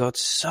wave. He got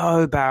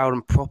so barreled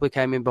and properly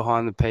came in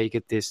behind the peak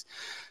at this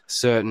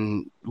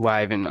certain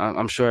wave. And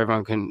I'm sure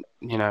everyone can,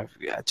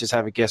 just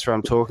have a guess what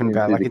I'm talking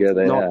about.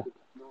 Like,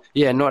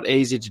 not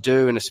easy to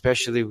do, and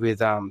especially with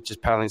just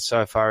paddling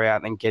so far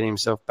out and getting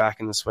himself back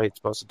in the sweet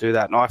spots to do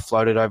that. And I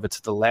floated over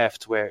to the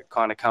left where it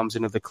kind of comes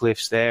into the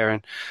cliffs there.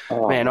 And,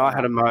 I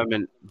had a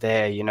moment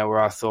there, where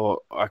I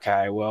thought,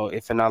 okay, well,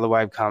 if another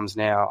wave comes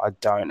now, I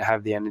don't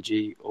have the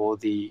energy or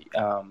the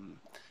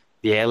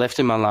air left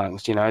in my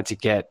lungs, to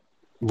get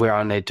where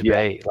I need to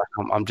be. Like,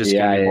 I'm just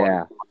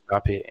getting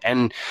up here.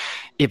 And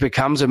it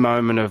becomes a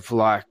moment of,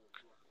 like,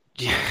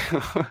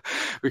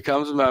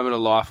 becomes a moment of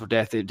life or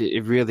death.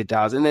 It really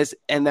does.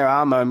 And there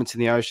are moments in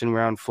the ocean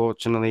where,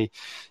 unfortunately,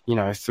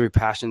 through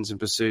passions and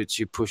pursuits,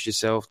 you push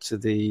yourself to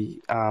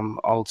the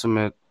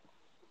ultimate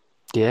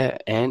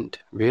end,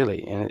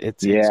 really. And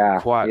it's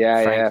quite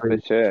frankly,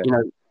 for sure.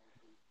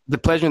 The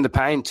pleasure and the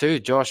pain too,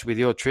 Josh, with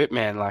your trip,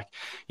 man. Like,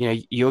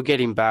 you're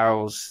getting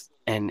barrels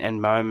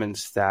and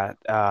moments that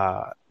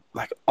are,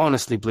 like,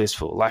 honestly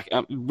blissful. Like,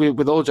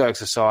 with all jokes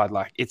aside,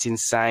 like, it's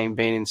insane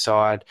being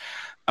inside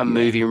a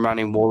movie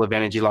running wall of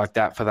energy like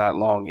that for that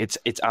long. It's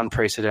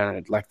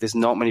unprecedented. Like, there's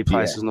not many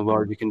places in the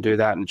world you can do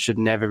that, and it should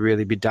never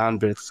really be done,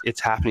 but it's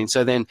happening.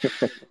 So then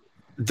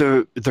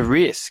the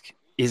risk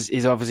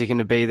is obviously going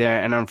to be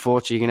there, and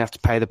unfortunately you're going to have to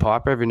pay the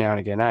piper every now and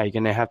again. You're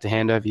going to have to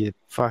hand over your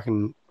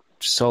fucking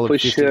solid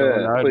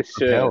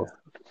 $50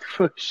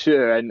 for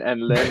sure, and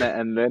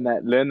learn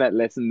that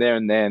lesson there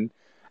and then,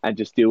 and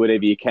just do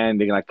whatever you can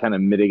to, like, kind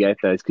of mitigate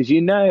those, because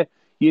that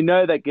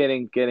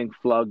getting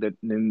flogged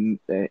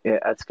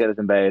at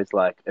Skeleton Bay is,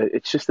 like,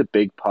 it's just a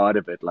big part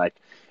of it. Like,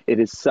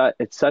 it's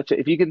such a,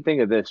 if you can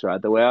think of this,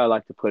 right, the way I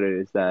like to put it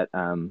is that,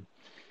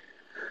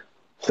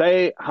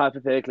 say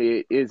hypothetically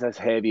it is as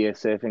heavy as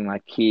surfing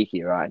like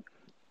Kiki, right?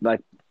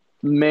 Like,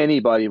 many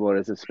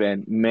bodyboarders have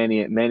spent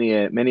many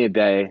a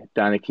day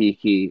down a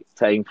Kiki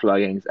taking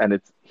floggings, and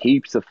it's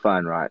heaps of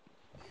fun, right?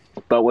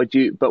 But what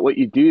you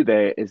do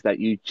there is that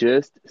you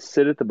just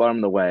sit at the bottom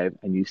of the wave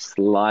and you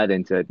slide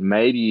into it.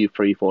 Maybe you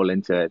free fall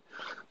into it,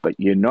 but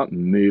you're not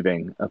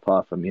moving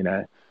apart from,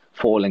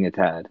 falling a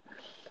tad.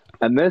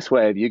 And this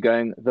wave, you're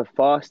going the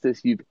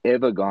fastest you've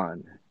ever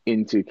gone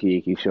into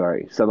Kiki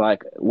Shori. So,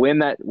 like, when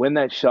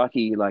that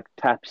shocky, like,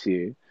 taps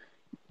you,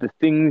 the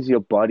things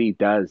your body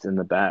does in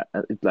the back,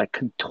 it, like,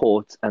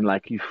 contorts, and,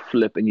 like, you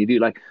flip and you do,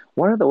 like,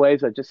 one of the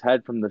waves I just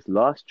had from this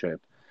last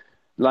trip,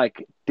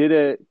 like, did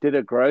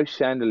a gross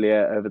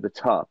chandelier over the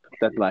top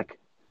that, like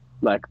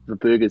the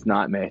Burger's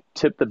nightmare,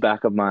 tipped the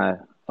back of my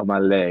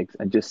legs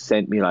and just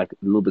sent me, like, a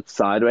little bit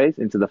sideways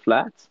into the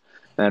flats,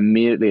 and I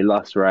immediately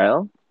lost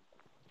rail.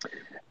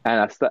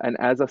 And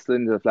as I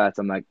slid into the flats,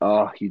 I'm like,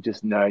 oh, you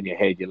just know in your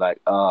head, you're like,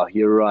 oh,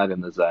 you're right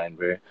in the zone,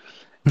 bro.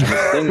 And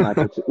the thing, like,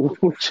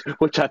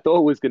 which I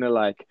thought was gonna,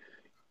 like,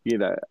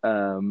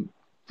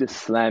 just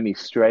slam me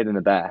straight in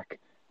the back,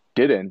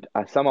 didn't.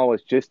 I somehow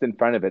was just in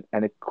front of it,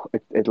 and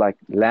it like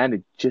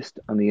landed just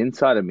on the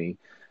inside of me,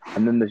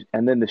 and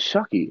then the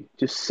shocky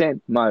just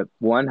sent my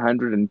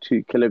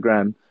 102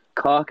 kilogram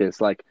carcass,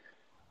 like,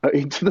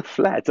 into the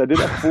flats. I did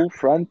a full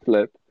front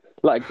flip,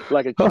 like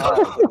a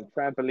child on a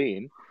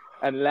trampoline,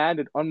 and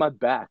landed on my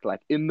back,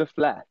 like, in the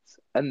flats,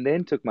 and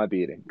then took my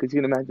beating, because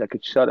you can imagine I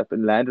could shut up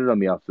and landed on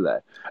me after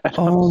that. And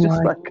I was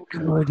just my like,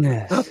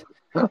 goodness!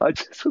 I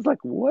just was like,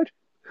 what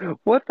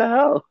the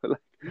hell? Like,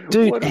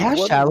 dude, how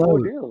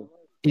shallow?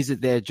 is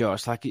it there,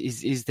 Josh? Like,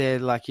 is there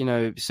like,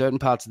 certain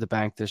parts of the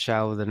bank that are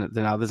shallower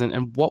than others?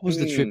 And what was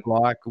the trip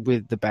like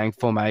with the bank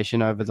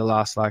formation over the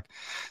last like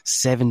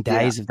 7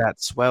 days of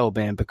that swell,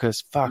 man?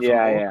 Because fuck, from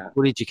all the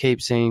footage you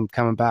keep seeing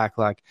coming back,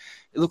 like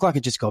it looked like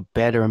it just got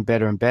better and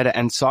better and better.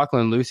 And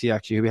Cyclone Lucy,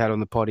 actually, who we had on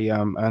the poddy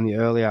only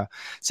earlier,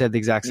 said the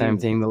exact same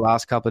thing. The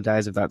last couple of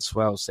days of that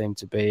swell seemed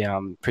to be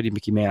pretty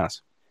Mickey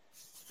Mouse.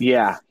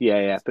 Yeah,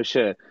 for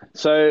sure.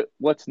 So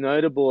what's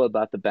notable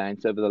about the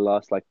banks over the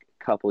last like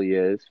couple of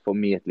years, for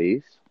me at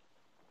least,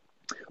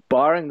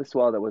 barring the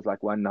swell that was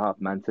like 1.5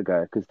 months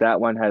ago, because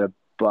that one had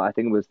I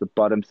think it was the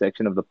bottom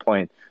section of the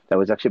point that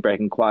was actually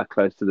breaking quite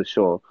close to the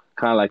shore,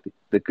 kind of like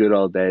the good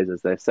old days,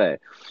 as they say.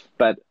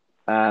 But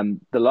the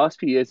last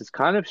few years, it's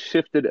kind of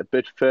shifted a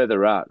bit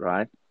further out,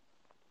 right?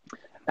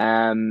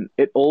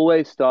 It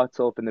always starts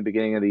off in the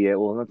beginning of the year.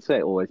 Well, not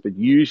say always, but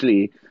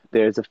usually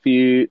there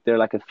are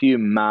like a few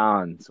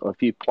mounds or a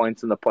few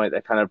points in the point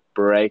that kind of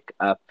break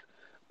up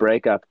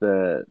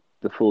the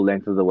full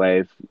length of the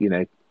wave,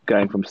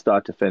 going from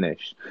start to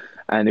finish.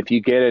 And if you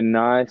get a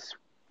nice,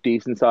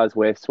 decent sized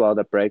wave swell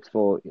that breaks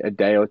for a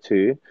day or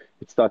two,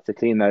 it starts to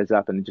clean those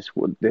up, and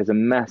there's a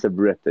massive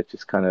rip that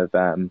just kind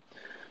of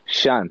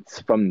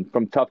shunts from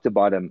top to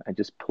bottom and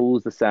just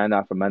pulls the sand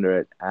out from under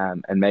it,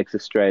 and makes a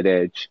straight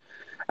edge.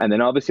 And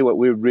then obviously what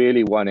we're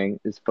really wanting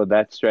is for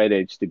that straight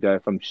edge to go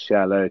from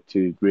shallow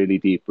to really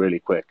deep really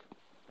quick.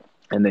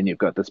 And then you've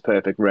got this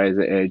perfect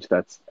razor edge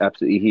that's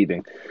absolutely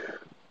heaving.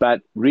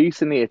 But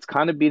recently it's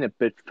kind of been a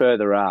bit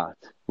further out,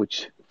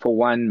 which for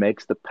one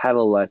makes the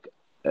paddle like,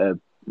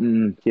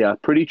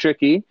 pretty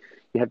tricky.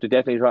 You have to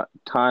definitely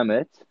time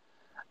it.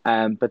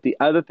 But the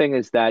other thing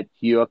is that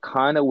you're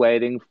kind of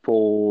waiting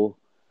for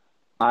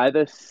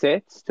either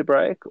sets to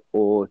break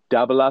or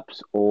double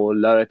ups or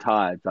lower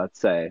tides, I'd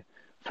say,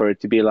 for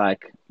it to be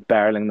like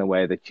barreling the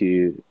way that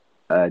you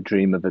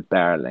dream of it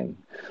barreling.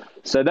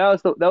 So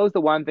that was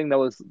the one thing that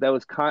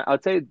was kind.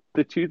 I'd say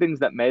the two things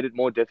that made it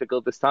more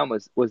difficult this time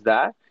was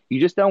that you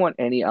just don't want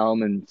anything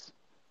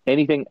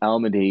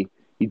almondy.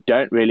 You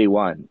don't really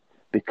want,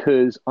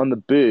 because on the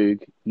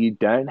Boog you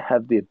don't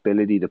have the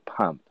ability to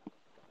pump,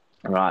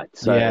 right?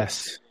 So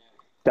yes,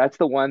 that's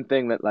the one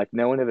thing that like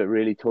no one ever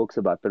really talks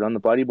about. But on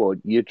the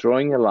bodyboard, you're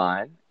drawing your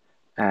line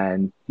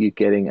and you're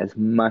getting as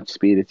much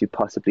speed as you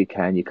possibly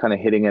can. You're kind of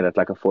hitting it at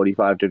like a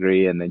 45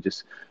 degree and then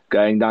just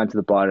going down to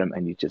the bottom,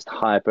 and you're just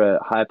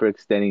hyper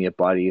extending your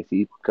body. So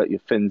you've got your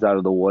fins out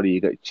of the water, you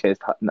got your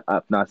chest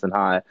up nice and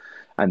high,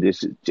 and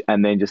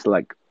then just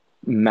like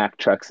Mack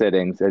truck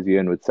settings, as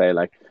Ewan would say,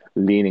 like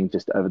leaning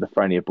just over the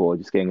front of your board,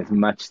 just getting as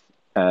much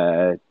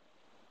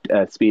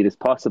speed as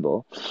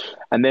possible.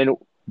 And then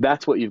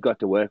that's what you've got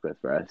to work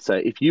with, bro. So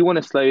if you want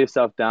to slow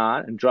yourself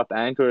down and drop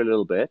anchor a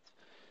little bit,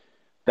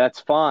 that's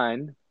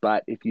fine.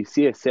 But if you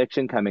see a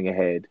section coming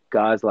ahead,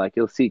 guys like,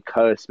 you'll see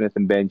Coe Smith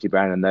and Benji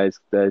Brown and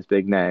those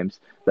big names,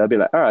 they'll be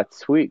like, all right,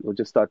 sweet, we'll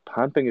just start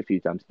pumping a few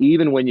times.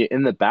 Even when you're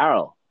in the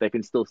barrel, they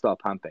can still start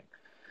pumping.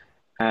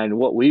 And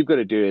what we've got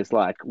to do is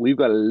like, we've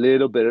got a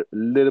little bit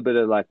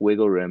of like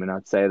wiggle room. And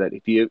I'd say that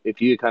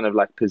if you kind of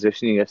like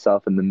positioning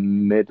yourself in the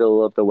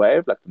middle of the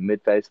wave, like the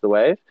mid face of the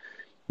wave,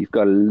 you've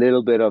got a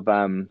little bit of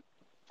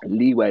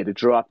leeway to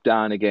drop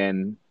down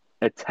again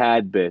a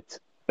tad bit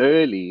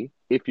early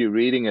if you're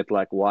reading it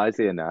like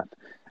wisely enough,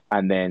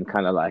 and then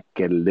kind of like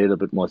get a little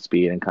bit more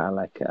speed and kind of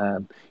like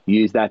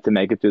use that to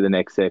make it through the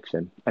next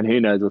section. And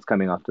who knows what's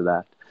coming after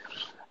that.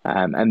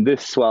 And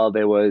this swell,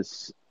 there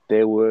was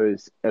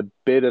a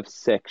bit of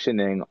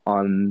sectioning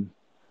on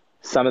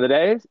some of the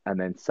days, and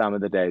then some of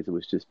the days it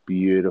was just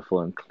beautiful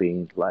and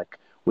clean. Like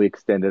we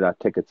extended our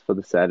tickets for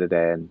the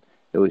Saturday, and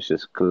it was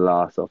just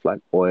glass off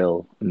like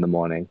oil in the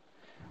morning.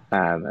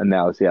 And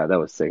that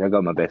was sick. I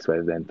got my best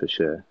wave then for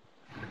sure.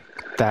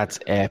 That's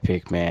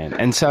epic, man.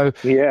 And so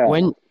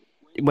when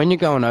you're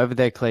going over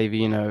there,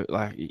 Kleve,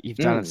 like you've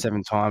done it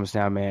 7 times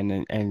now,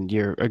 man, and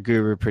you're a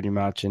guru pretty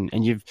much, and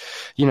you've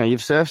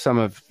surfed some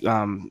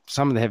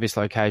of the heaviest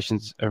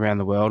locations around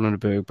the world on a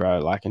Boog, bro.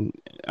 Like, and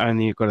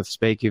only you've got to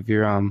speak of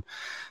your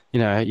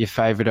your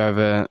favorite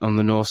over on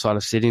the north side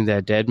of Sydney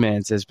there,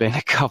 Deadman's. There's been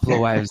a couple of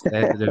waves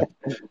there that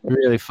have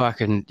really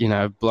fucking,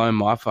 blown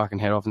my fucking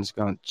head off and just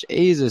gone,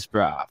 Jesus,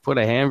 bro, put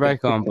a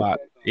handbrake on. But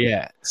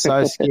yeah,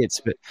 so skits.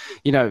 But,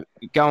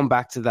 going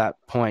back to that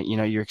point,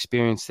 your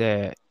experience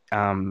there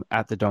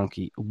at the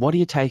Donkey, what are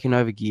you taking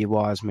over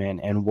gear-wise,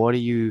 man? And what are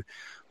you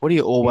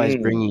always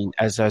bringing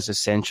as those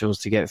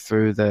essentials to get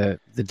through the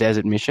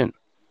desert mission?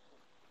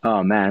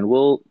 Oh, man.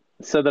 Well,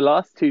 so the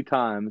last 2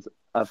 times,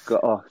 I've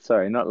got,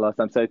 not last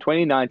time. So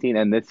 2019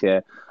 and this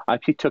year, I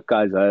actually took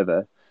guys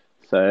over.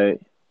 So,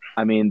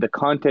 I mean, the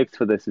context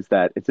for this is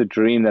that it's a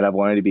dream that I've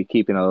wanted to be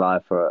keeping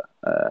alive for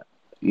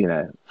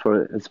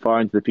as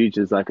far into the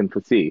future as I can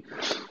foresee.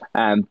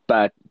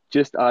 But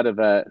just out of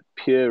a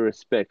pure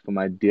respect for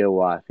my dear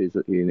wife, who's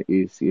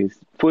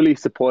fully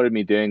supported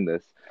me doing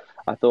this,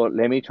 I thought,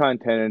 let me try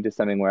and turn it into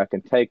something where I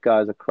can take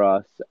guys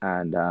across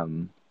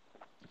and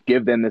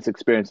give them this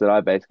experience that I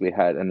basically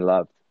had and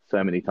loved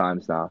so many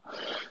times now.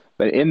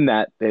 But in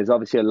that, there's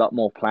obviously a lot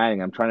more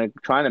planning. I'm trying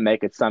to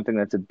make it something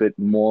that's a bit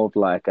more of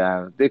like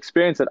the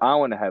experience that I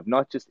want to have,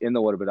 not just in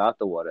the water, but out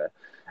the water.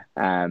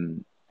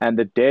 And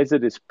the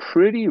desert is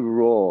pretty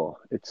raw.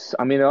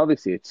 I mean,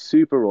 obviously it's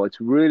super raw.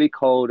 It's really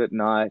cold at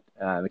night.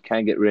 It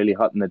can get really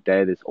hot in the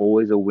day. There's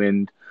always a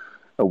wind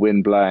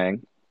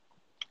blowing.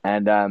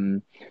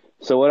 And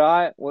so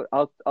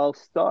I'll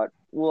start.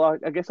 Well,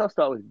 I guess I'll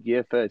start with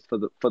gear first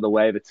for the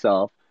wave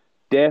itself.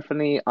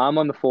 Definitely, I'm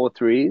on the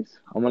 4.3s.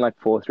 I'm on like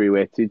 4.3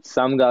 wetsuits.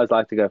 Some guys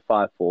like to go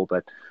 5.4,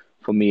 but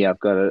for me,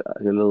 I've got a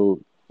little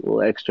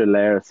extra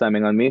layer of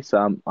something on me, so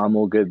I'm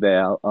all good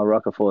there. I'll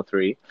rock a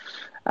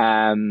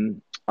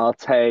 4.3. I'll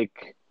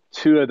take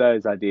 2 of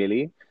those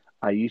ideally.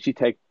 I usually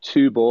take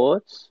 2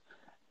 boards,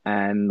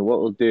 and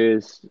what we'll do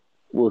is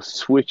we'll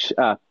switch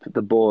up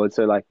the board.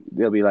 So like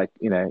there'll be like,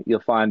 you'll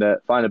find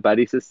a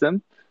buddy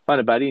system, find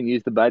a buddy and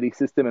use the buddy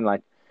system, and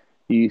like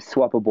you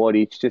swap a board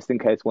each just in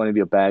case one of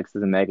your bags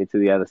doesn't make it to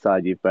the other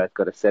side. You've both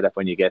got to set up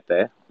when you get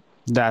there.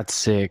 That's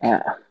sick.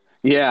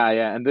 Yeah.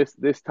 And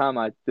this time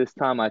I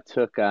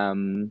took I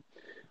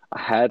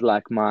had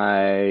like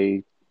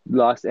my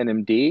last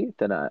NMD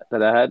that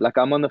I had. Like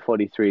I'm on the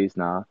 43s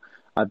now.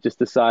 I've just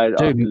decided.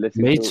 Dude,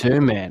 me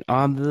too, man.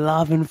 I'm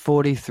loving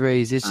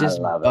 43s. It's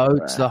just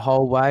boats the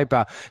whole way,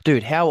 bro.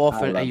 Dude, how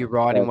often are you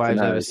riding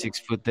waves over 6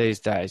 foot these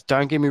days?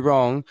 Don't get me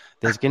wrong.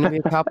 There's going to be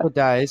a couple of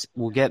days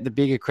we'll get the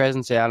bigger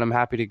crescents out. I'm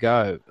happy to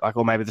go. Like,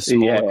 or maybe the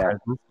smaller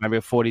crescents, maybe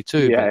a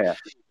 42. Yeah.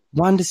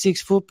 1 to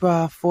 6 foot,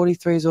 bro.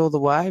 43s all the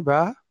way,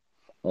 bro.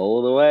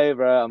 All the way,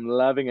 bro. I'm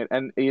loving it.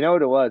 And you know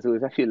what it was? It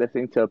was actually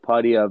listening to a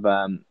poddy of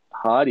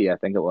Hardy, I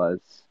think it was.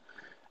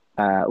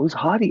 It was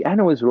Hardy and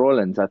it was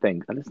Rawlins, I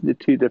think. I listened to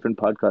 2 different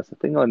podcasts, I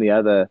think on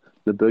the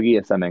Boogie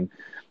or something.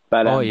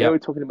 But they were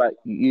talking about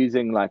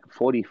using like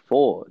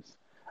 44s.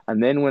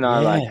 And then when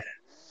I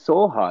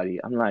saw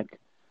Hardy, I'm like,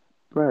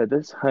 bro,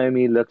 this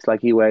homie looks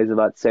like he weighs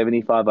about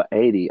 75 or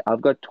 80.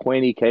 I've got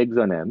 20 kegs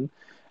on him.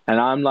 And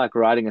I'm like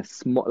riding a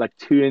small, like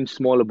 2-inch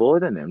smaller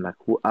board than him. Like,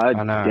 I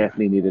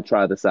definitely need to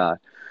try this out.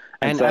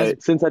 And so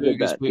since I did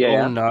that, we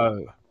all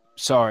know.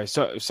 Sorry,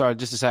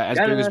 just to say, as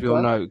big as we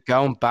all know,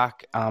 going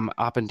back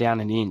up and down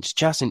an inch,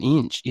 just an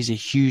inch is a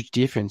huge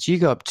difference. You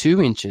go up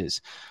 2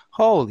 inches,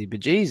 holy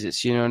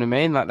bejesus, you know what I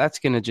mean? Like, that's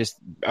going to just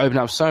open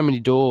up so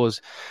many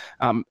doors,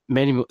 so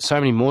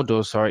many more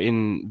doors,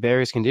 in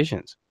various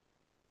conditions.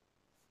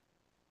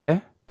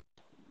 Yeah?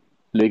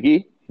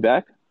 Liggy,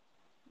 back?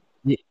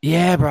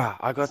 Yeah, bro,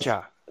 I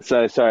gotcha.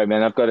 So, sorry,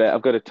 man, I've got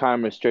a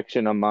time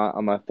restriction on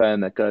my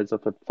phone that goes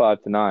off at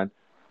 5 to 9.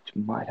 Which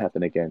might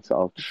happen again, so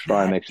I'll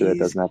try and make sure that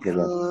doesn't happen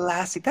again.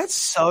 Classic. That's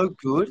so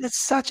good. It's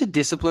such a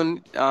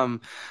discipline to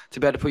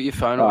be able to put your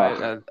phone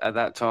away at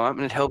that time,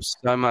 and it helps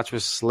so much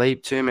with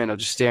sleep too, man. Or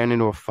just staring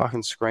into a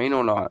fucking screen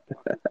all night.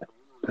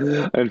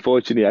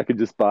 Unfortunately, I could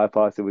just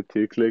bypass it with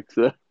 2 clicks.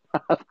 So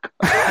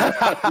I've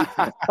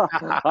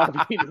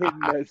been hitting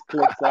those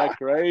clicks like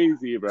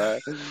crazy, bro.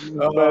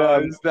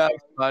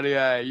 That's funny,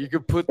 eh? You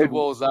could put the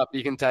walls up,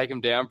 you can take them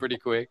down pretty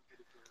quick.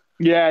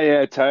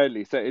 Yeah,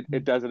 totally. So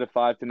it does it at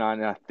 5 to 9,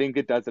 and I think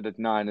it does it at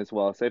 9 as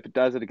well. So if it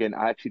does it again,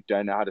 I actually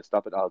don't know how to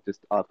stop it.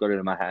 I've got it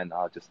in my hand.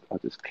 I'll just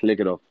click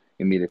it off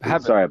immediately.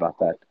 Sorry about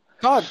that.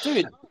 God,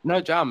 dude,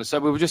 no drama. So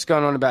we were just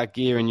going on about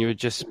gear, and you were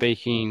just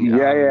speaking.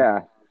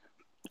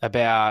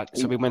 About,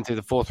 so we went through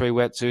the 4.3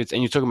 wetsuits,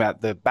 and you're talking about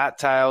the bat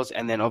tails,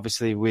 and then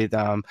obviously with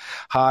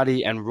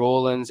Hardy and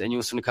Rawlins, and you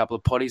listened to a couple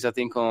of poddies, I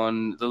think,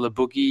 on the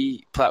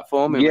Boogie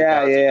platform.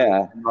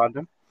 Yeah.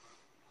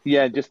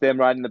 Yeah, just them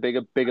riding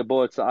the bigger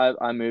board. So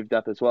I moved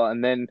up as well,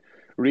 and then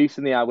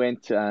recently I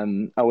went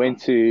to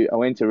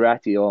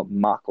Ratty or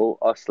Michael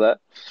Osler,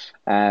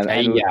 and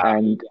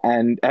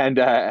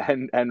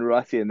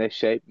Rossi, and they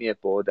shaped me a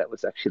board that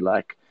was actually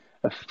like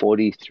a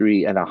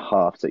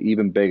 43.5, so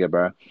even bigger,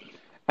 bro.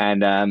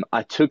 And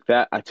I took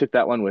that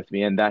one with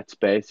me, and that's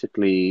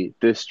basically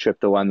this trip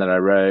the one that I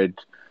rode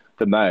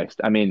the most.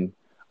 I mean,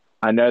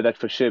 I know that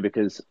for sure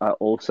because I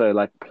also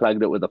like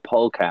plugged it with a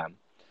pole cam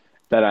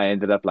that I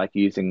ended up like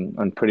using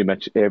on pretty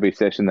much every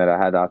session that I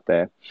had out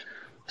there.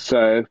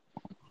 So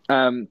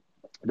that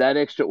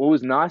extra, what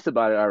was nice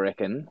about it, I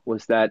reckon,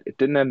 was that it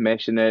didn't have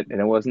mesh in it,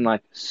 and it wasn't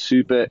like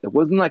super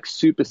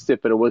stiff,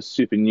 but it was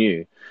super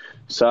new.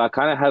 So I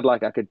kind of had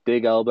like, I could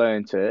dig elbow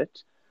into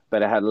it,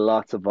 but it had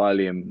lots of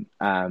volume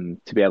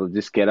to be able to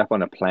just get up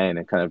on a plane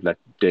and kind of like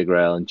dig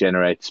rail and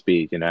generate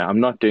speed. You know, I'm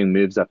not doing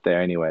moves up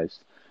there anyways.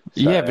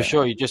 So, yeah, for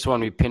sure. You just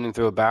want to be pinning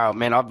through a barrel.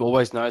 Man, I've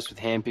always noticed with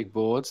hand-picked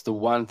boards, the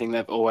one thing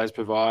they've always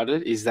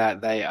provided is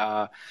that they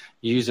are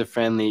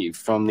user-friendly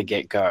from the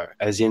get-go,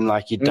 as in,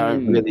 like, you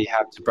don't really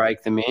have to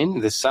break them in.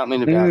 There's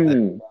something about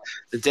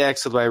the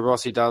decks, the way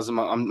Rossi does them.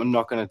 I'm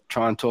not going to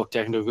try and talk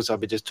technical because I'll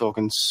be just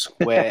talking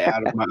square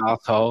out of my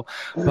asshole.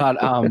 But,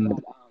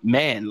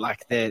 man,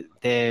 like,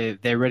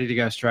 they're ready to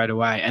go straight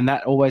away. And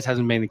that always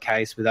hasn't been the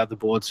case with other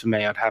boards for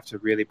me. I'd have to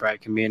really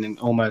break them in and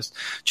almost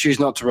choose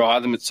not to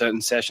ride them at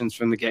certain sessions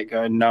from the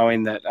get-go,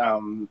 knowing that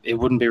it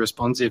wouldn't be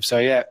responsive. So,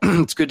 yeah,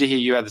 it's good to hear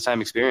you had the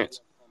same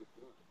experience.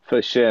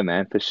 For sure,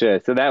 man, for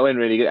sure. So that went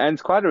really good. And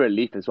it's quite a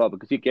relief as well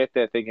because you get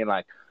there thinking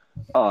like,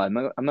 oh, I'm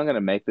not going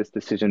to make this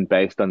decision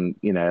based on,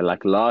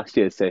 like last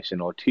year's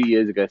session or 2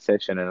 years ago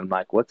session. And I'm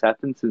like, what's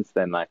happened since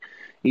then? Like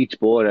each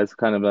board has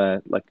kind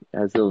of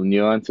has little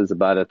nuances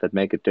about it that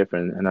make it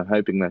different. And I'm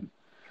hoping that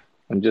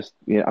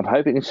I'm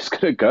hoping it's just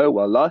going to go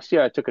well. Last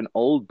year I took an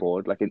old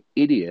board like an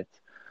idiot,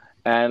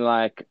 and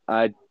like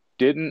I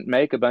didn't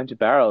make a bunch of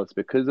barrels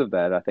because of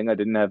that. I think I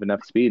didn't have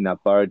enough speed, and I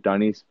borrowed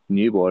Donny's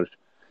new board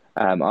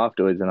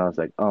afterwards, and I was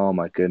like, oh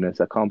my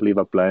goodness, I can't believe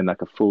I've blown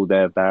like a full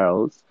day of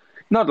barrels.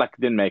 Not like I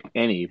didn't make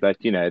any, but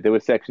there were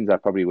sections I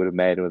probably would have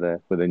made with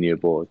a new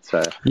board.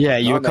 So Yeah,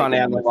 you were not kind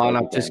of making out the the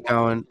lineup mistake just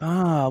again.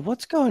 going,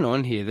 what's going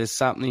on here? There's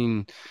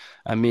something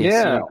amiss.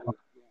 Yeah.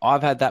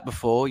 I've had that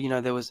before.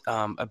 There was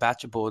a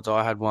batch of boards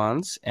I had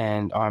once,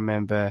 and I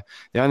remember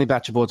the only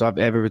batch of boards I've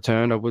ever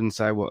returned, I wouldn't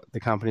say what the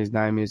company's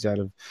name is out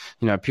of,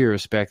 pure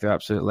respect. They're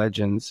absolute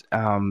legends.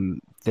 I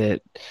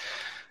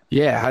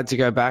had to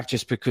go back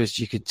just because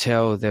you could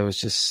tell there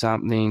was just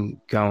something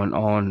going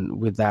on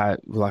with that,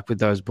 like with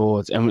those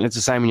boards. And it's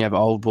the same when you have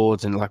old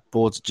boards and like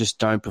boards just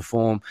don't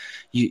perform.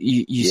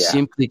 You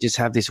simply just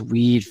have this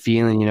weird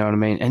feeling, you know what I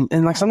mean?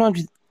 And like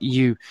sometimes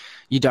you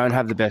don't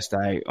have the best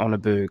day on a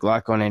Boog,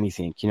 like on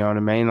anything, you know what I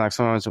mean? Like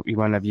sometimes you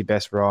won't have your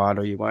best ride,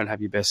 or you won't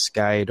have your best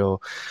skate, or,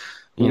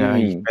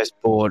 your best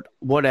board,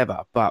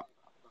 whatever. But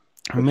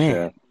man,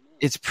 sure.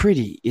 it's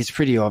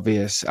pretty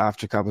obvious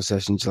after a couple of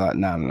sessions. You're like,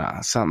 no,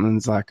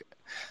 something's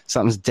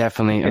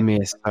definitely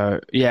amiss.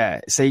 So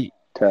yeah, see,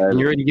 Totally.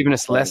 you're already giving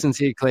us lessons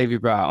here,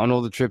 Clevey, bro. On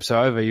all the trips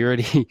over, you're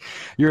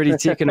already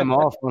ticking them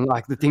off on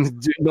like the things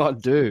do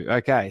not do.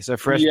 Okay, so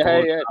fresh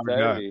board.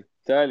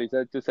 Totally.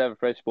 So just have a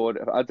fresh board.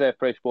 I'd say a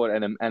fresh board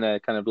and a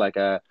kind of like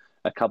a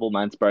couple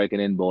months broken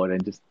in board,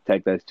 and just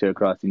take those two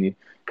across, and you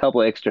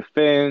couple extra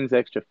fins,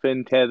 extra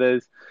fin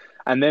tethers.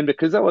 And then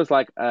because I was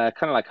like kind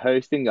of like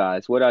hosting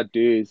guys, what I'd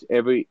do is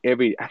every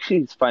actually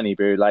it's funny,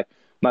 bro. Like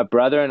my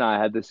brother and I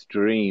had this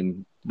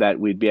dream that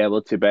we'd be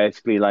able to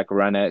basically like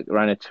run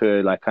a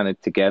tour like kind of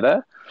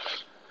together.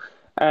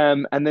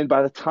 And then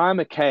by the time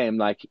it came,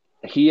 like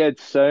he had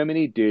so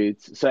many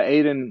dudes. So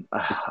Aiden,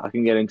 I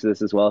can get into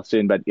this as well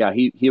soon, but yeah,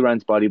 he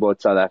runs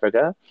Bodyboard South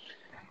Africa.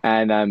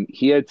 And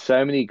he had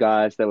so many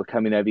guys that were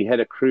coming over. He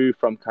had a crew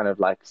from kind of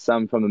like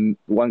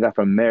one guy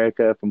from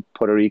America, from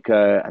Puerto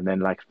Rico, and then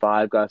like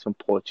 5 guys from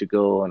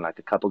Portugal, and like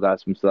a couple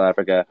guys from South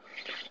Africa.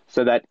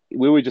 So that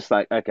we were just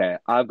like, okay,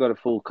 I've got a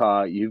full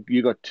car.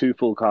 You got 2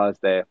 full cars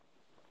there.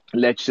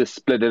 Let's just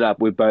split it up.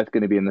 We're both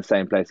going to be in the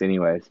same place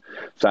anyways.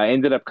 So I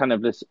ended up kind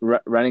of just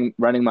running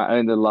my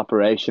own little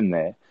operation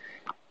there.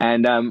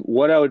 And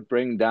what I would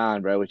bring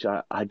down, bro, which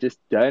I just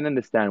don't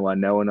understand why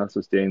no one else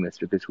was doing this,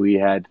 because we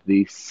had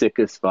the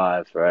sickest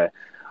vibes, bro.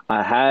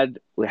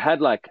 We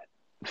had like,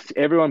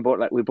 everyone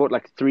we bought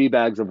like 3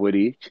 bags of wood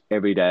each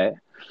every day.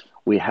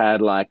 We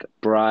had like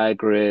Bry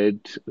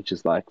Grid, which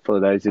is like, for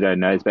those who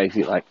don't know, is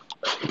basically like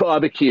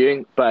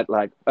barbecuing, but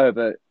like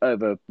over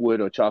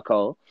wood or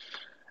charcoal.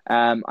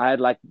 I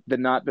had like the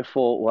night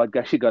before, well, I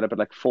actually got up at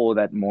like 4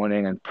 that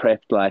morning and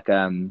prepped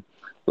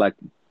like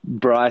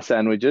Bry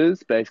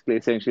sandwiches, basically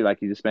essentially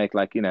like you just make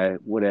like,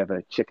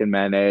 whatever, chicken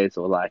mayonnaise,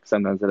 or like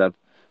sometimes they'll have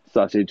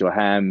sausage or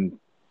ham,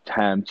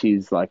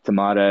 cheese, like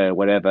tomato,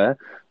 whatever,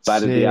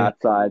 buttered the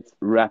outsides,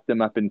 wrapped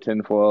them up in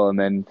tinfoil, and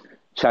then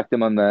chucked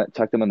them on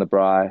the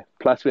Bry.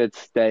 Plus we had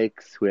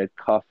steaks, we had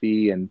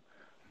coffee and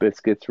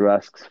biscuits,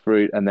 rusks,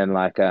 fruit, and then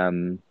like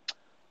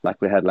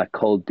we had like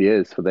cold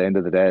beers for the end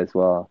of the day as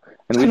well.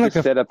 And we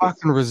just set up a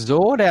fucking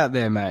resort out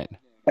there, mate.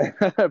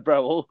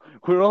 Bro,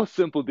 we're all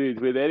simple dudes.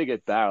 We're there to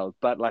get barrels.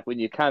 But like when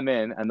you come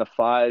in and the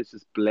fire's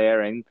just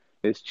blaring,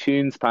 there's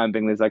tunes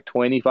pumping, there's like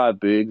 25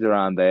 Boogs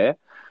around there.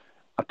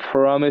 I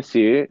promise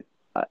you,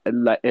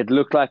 like it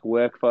looked like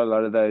work for a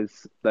lot of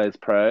those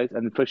pros,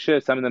 and for sure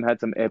some of them had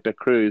some epic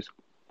crews.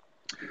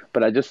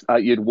 But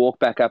you'd walk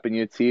back up and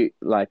you'd see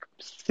like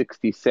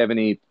 60,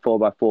 70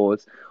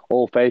 4x4s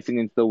all facing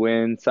into the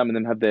wind. Some of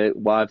them have their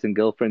wives and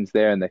girlfriends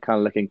there, and they're kind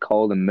of looking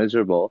cold and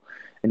miserable.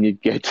 And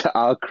you'd get to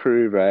our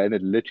crew, bro, and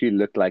it literally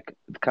looked like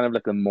kind of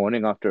like the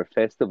morning after a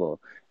festival.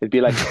 It'd be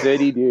like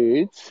 30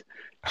 dudes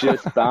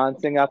just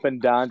bouncing up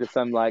and down to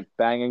some like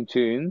banging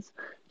tunes,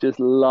 just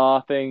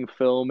laughing,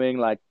 filming,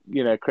 like,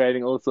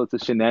 creating all sorts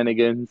of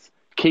shenanigans.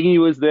 Kingy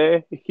was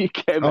there. He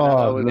came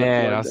out. Oh,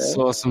 man, I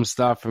saw some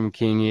stuff from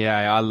Kingy.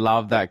 I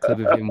love that clip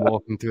of him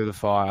walking through the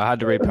fire. I had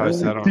to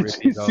repost that on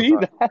Riptide. Did you see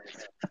that?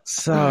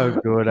 So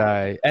good,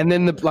 eh? And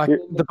then the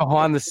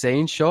behind the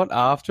scenes shot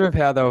after of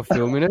how they were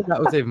filming it,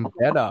 that was even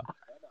better.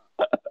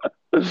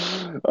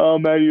 Oh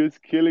man, he was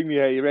killing me.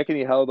 Hey, you reckon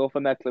he held off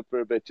on that clip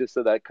for a bit just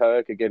so that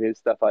Koa could get his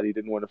stuff out? He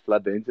didn't want to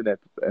flood the internet,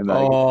 and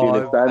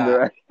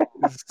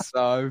it's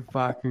so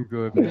fucking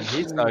good, man.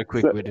 He's so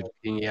quick-witted,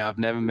 Kingy. I've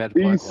never met a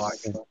bloke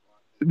like him.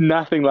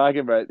 Nothing like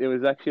him, bro. It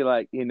was actually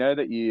like,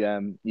 that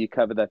you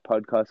covered that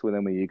podcast with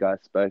him where you guys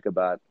spoke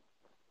about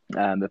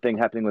the thing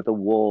happening with the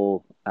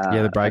wall.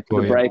 The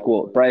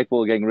break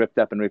wall getting ripped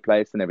up and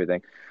replaced and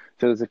everything.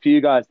 So there's a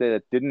few guys there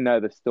that didn't know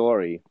the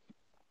story,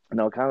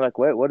 and I was kind of like,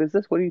 wait, what is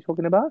this? What are you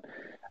talking about?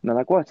 And they're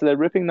like, what? So they're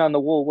ripping down the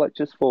wall, what,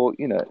 just for,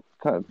 kind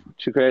of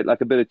to create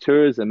like a bit of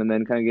tourism and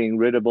then kind of getting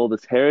rid of all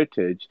this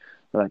heritage.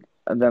 Like,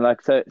 and they're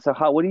like, so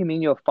how, what do you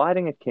mean you're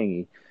fighting it, Kingy?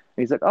 And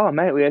he's like, oh,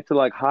 mate, we had to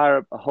like hire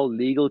up a whole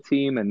legal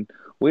team and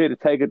we had to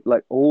take it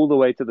like all the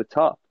way to the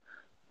top.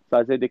 So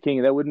I said to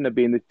Kingy, that wouldn't have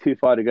been too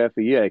far to go for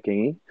you,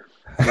 Kingy.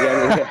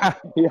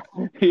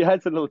 He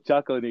has a little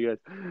chuckle and he goes,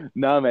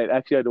 no, mate,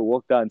 actually I had to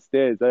walk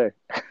downstairs, eh?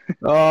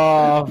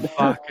 Oh,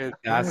 fuck it.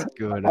 That's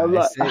good. I'm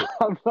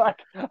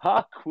like,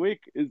 how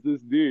quick is this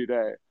dude,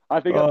 eh?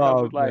 I think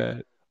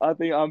I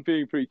think I'm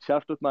being pretty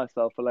chuffed with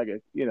myself for like a,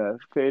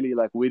 fairly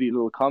like witty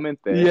little comment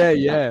there.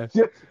 Yeah.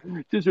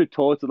 Just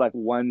retorts with like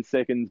 1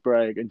 second's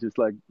break and just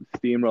like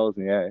steamrolls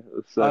me. Yeah,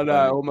 so I know,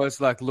 funny.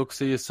 almost like looks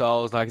through your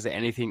souls. Like, is there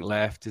anything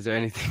left? Is there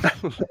anything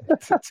left?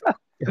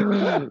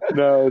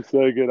 No, it's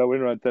so good. I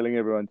went around telling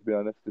everyone, to be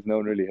honest, because no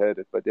one really heard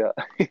it. But yeah,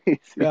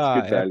 it's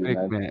good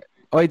value, man.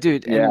 Oh,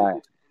 dude. Yeah.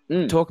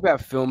 Talk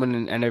about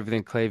filming and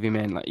everything, Kleve,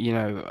 man. Like,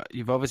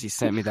 you've obviously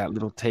sent me that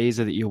little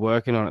teaser that you're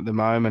working on at the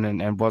moment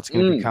and what's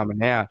going to be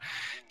coming out.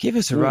 Give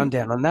us a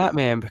rundown on that,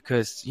 man,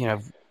 because,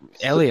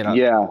 Elliot,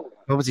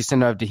 obviously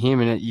sent it over to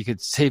him and you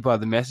could see by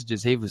the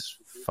messages he was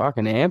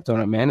fucking amped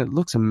on it, man. It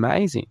looks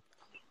amazing.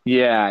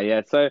 Yeah.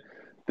 So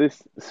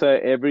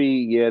every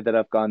year that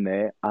I've gone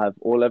there,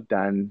 all I've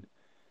done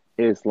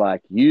is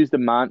like use the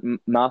mouth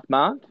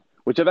mount,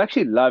 which I've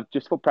actually loved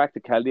just for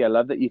practicality. I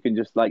love that you can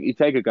just like, you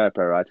take a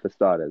GoPro, right, for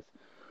starters,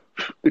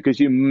 because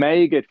you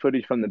may get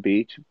footage from the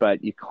beach,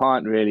 but you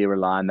can't really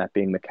rely on that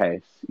being the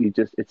case.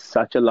 It's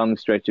such a long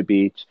stretch of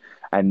beach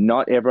and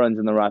not everyone's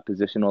in the right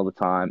position all the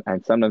time.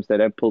 And sometimes they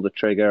don't pull the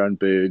trigger on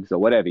boogs or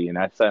whatever,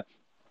 So,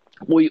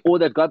 or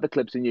they've got the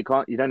clips and you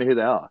don't know who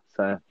they are.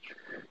 So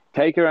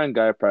take your own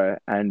GoPro.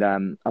 And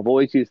I've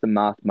always used the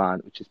mouth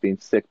mount, which has been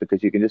sick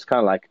because you can just kind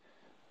of like,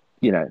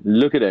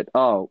 look at it.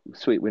 Oh,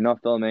 sweet. We're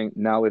not filming.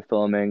 Now we're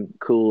filming.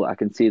 Cool. I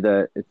can see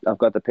I've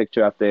got the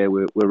picture up there.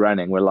 We're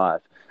running. We're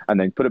live. And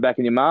then put it back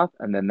in your mouth.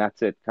 And then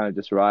that's it. Kind of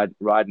just ride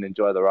and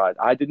enjoy the ride.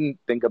 I didn't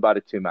think about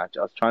it too much.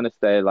 I was trying to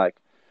stay like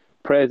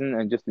present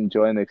and just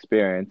enjoying the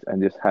experience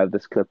and just have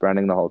this clip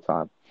running the whole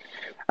time.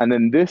 And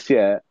then this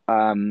year,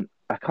 I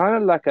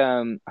kind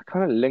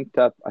of linked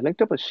up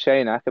with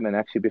Shane Ackerman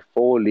actually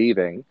before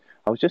leaving.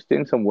 I was just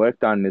doing some work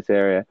down in this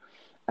area.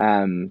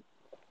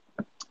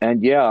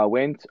 And yeah, I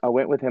went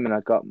with him and I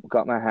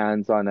got my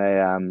hands on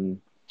a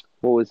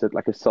what was it,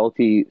 like a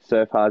salty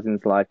surf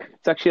housings. Like,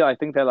 it's actually, I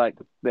think they're like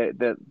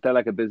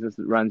a business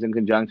that runs in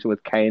conjunction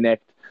with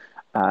K-Next.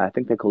 I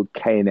think they're called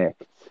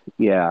K-Next.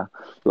 Yeah,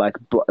 like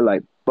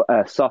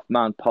soft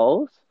mount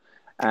poles.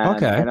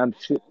 Okay. And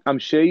I'm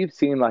sure you've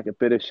seen like a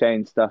bit of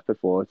Shane's stuff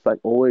before. It's like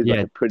always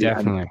like a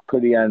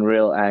pretty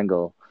unreal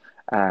angle.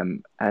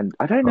 And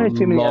I don't know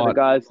too many other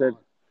guys that.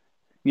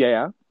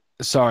 Yeah.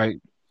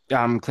 Sorry.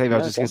 Kleve, I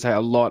was just going to say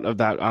a lot of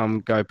that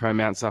GoPro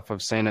mount stuff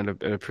I've seen at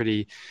a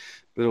pretty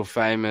little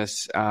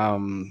famous,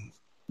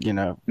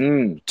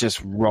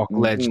 just rock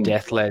ledge,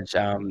 death ledge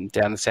down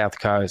the south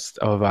coast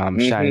of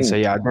Shane. So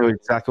yeah, I know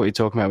exactly what you're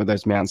talking about with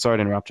those mounts. Sorry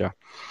to interrupt you.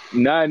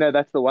 No,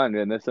 that's the one.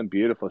 And there's some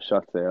beautiful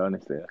shots there,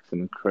 honestly. Like some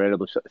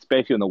incredible shots,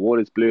 especially when the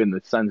water's blue and the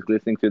sun's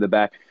glistening through the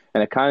back.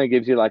 And it kind of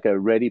gives you like a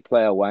Ready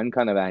Player One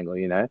kind of angle,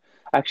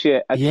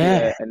 Actually,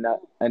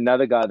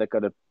 another guy that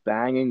got a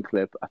banging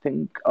clip, I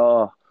think,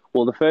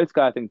 the first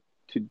guy, I think,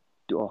 the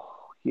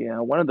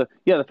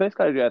first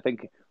guy to do, I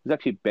think, was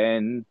actually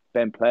Ben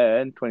Player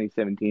in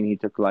 2017. He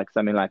took like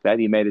something like that.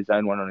 He made his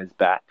own one on his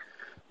back.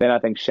 Then I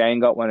think Shane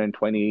got one in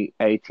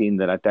 2018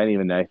 that I don't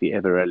even know if he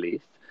ever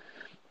released.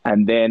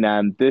 And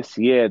then this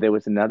year there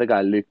was another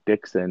guy, Luke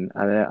Dixon.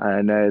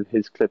 I know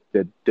his clip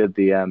did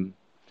the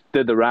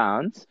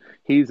rounds.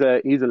 He's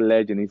a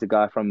legend. He's a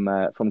guy from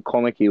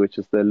Komaki, which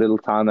is the little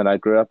town that I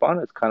grew up on.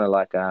 It's kind of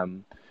like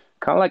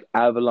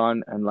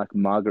Avalon and like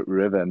Margaret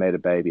River made a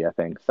baby, I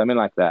think. Something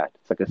like that.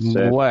 It's like a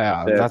surf.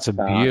 Wow, that's a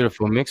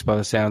beautiful mix by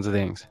the sounds of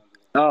things.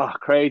 Oh,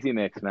 crazy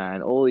mix,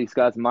 man. All these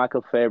guys,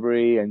 Michael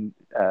February and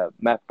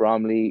Matt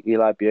Bromley,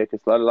 Eli Bierkes,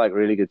 a lot of like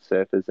really good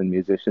surfers and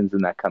musicians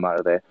and that come out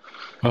of there.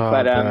 Oh,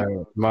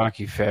 but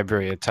Mikey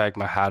February, I take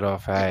my hat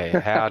off, hey.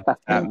 How did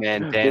that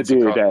man dance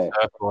across the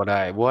surfboard,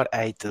 eh? What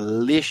a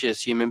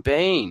delicious human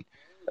being.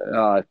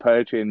 Oh,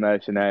 poetry in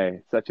motion, eh?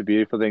 Such a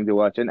beautiful thing to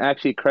watch. And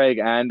actually, Craig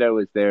Ando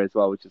was there as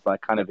well, which is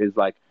like kind of his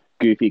like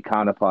goofy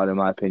counterpart, in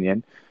my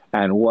opinion.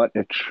 And what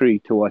a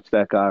treat to watch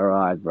that guy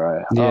ride,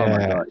 bro. Yeah. Oh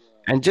my gosh.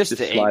 And just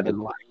to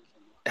even like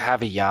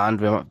have a yarn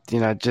with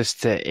him,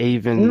 just to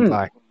even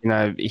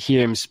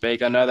hear him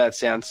speak. I know that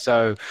sounds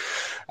so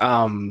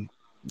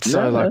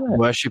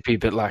worshipy,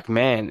 but like,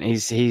 man,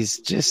 he's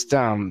just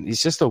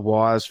a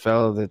wise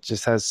fellow that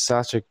just has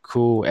such a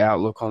cool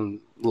outlook on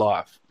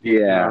life.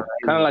 Yeah,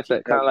 kind of like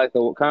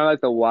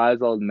the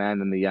wise old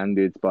man in the young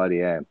dude's body.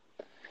 Yeah.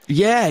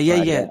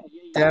 Yeah.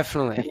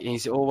 Definitely.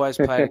 He's always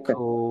played it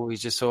cool.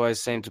 He's just always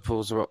seemed to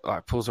pulls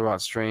the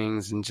right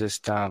strings and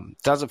just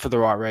does it for the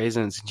right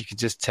reasons. And you can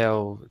just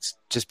tell it's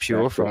just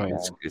pure That's from it, him.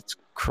 man. It's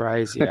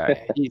crazy.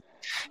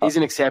 He's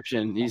an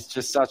exception. He's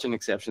just such an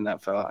exception,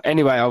 that fella.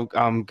 Anyway, I'll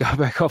go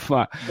back off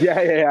my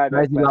Yeah.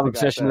 crazy love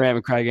obsession rant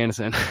with Craig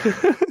Anderson.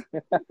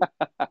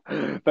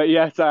 But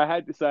yeah, so I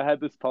had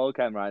this pole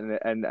cam, right,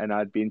 and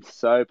I'd been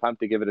so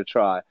pumped to give it a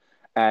try,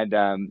 and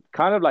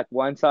kind of like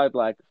once I'd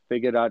like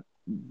figured out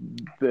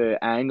the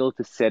angle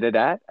to set it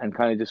at, and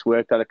kind of just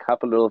worked out a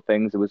couple little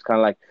things. It was kind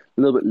of like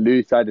a little bit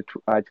loose. I had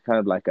to kind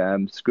of like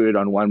screw it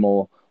on one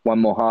more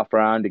half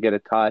round to get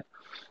it tight,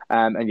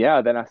 and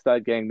yeah, then I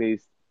started getting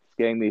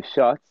these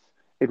shots.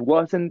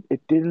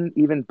 It didn't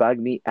even bug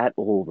me at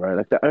all, bro.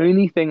 Like the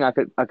only thing I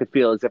could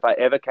feel is if I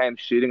ever came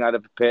shooting out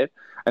of a pit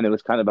and there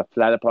was kind of a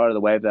flatter part of the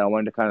wave that I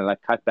wanted to kind of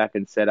like cut back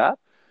and set up,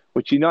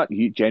 which you're not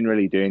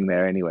generally doing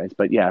there anyways.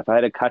 But yeah, if I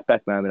had a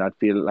cutback moment, I'd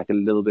feel like a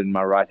little bit in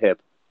my right hip.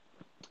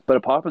 But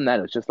apart from that,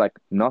 it's just like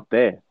not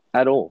there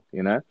at all,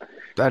 you know?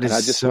 That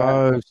is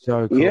so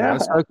cool. Yeah.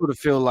 It's so cool to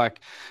feel like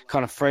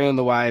kind of free on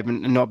the wave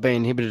and not be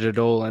inhibited at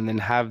all, and then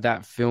have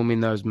that film in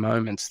those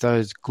moments,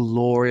 those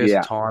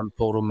glorious time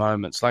portal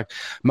moments, like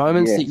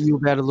moments that you'll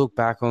be able to look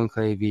back on,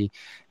 Clevey,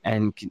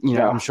 and, you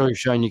know, I'm sure you've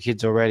shown your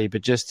kids already,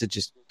 but just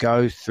to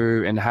go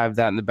through and have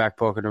that in the back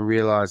pocket and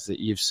realize that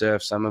you've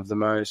surfed some of the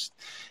most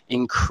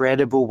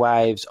incredible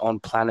waves on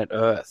planet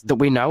Earth that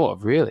we know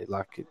of, really.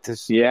 Like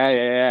this.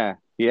 Yeah.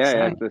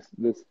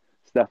 This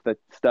stuff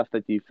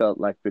that you felt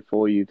like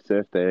before you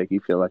surfed there, like you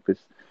feel like this.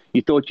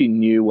 You thought you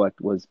knew what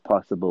was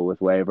possible with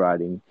wave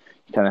riding.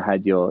 You kind of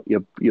had your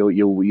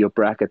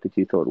bracket that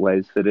you thought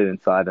waves fitted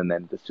inside, and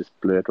then this just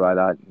blew it right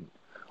out.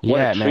 What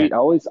a treat! Man. I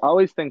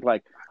always think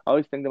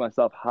to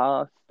myself,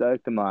 how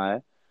stoked am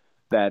I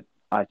that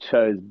I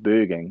chose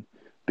booging,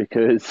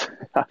 because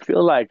I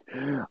feel like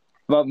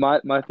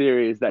my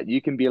theory is that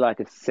you can be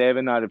like a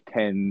 7 out of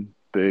 10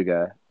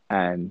 booger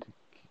and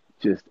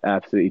just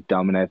absolutely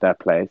dominate that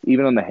place,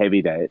 even on the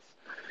heavy days,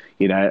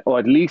 you know, or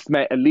at least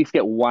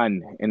get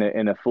one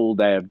in a full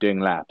day of doing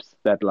laps.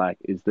 That like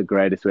is the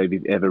greatest wave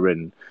you've ever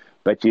ridden.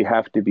 But you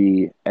have to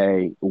be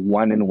a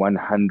 1 in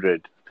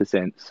 100%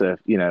 surf,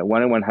 you know,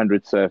 1 in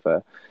 100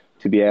 surfer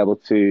to be able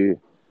to,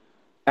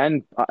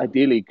 and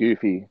ideally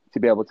goofy,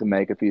 to be able to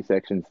make a few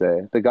sections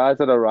there. The guys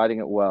that are riding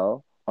it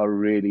well are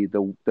really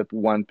the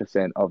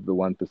 1% of the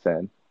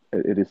 1%.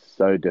 It is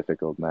so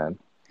difficult, man.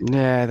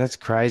 Yeah, that's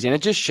crazy, and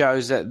it just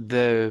shows that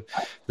the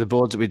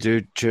boards that we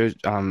do chose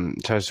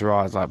to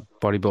ride, like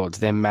bodyboards,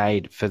 they're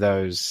made for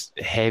those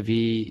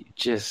heavy,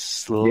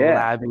 just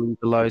slabbing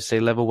below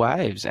sea level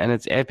waves, and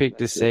it's epic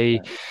to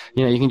see.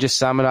 You know, you can just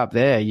sum it up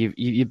there.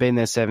 You've been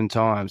there 7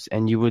 times,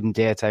 and you wouldn't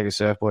dare take a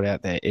surfboard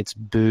out there. It's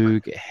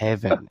boog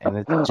heaven, and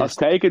it's just.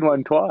 I've taken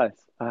one twice.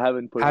 I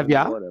haven't put it in the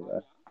water,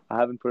 bro. I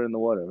haven't put it in the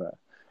water, bro.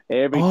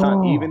 Every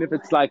time, even if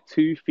it's like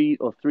 2 feet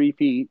or 3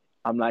 feet,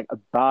 I'm like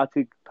about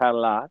to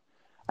paddle out.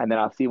 And then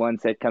I'll see one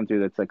set come through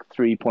that's like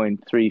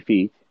 3.3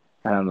 feet.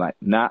 And I'm like,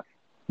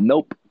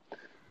 nope.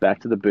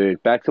 Back to the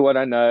Boog. Back to what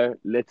I know.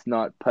 Let's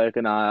not poke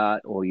an eye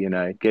out or, you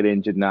know, get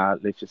injured now.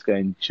 Let's just go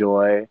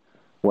enjoy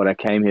what I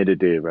came here to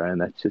do, bro.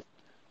 And that's just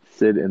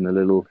sit in the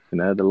little, you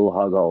know, the little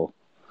hog hole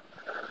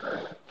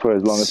for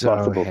as long as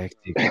possible.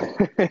 Hectic.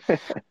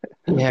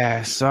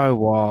 Yeah, so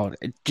wild.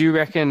 Do you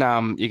reckon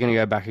you're going to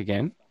go back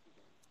again?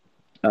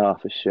 Oh,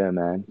 for sure,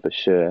 man. For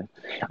sure.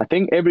 I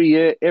think every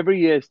year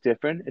is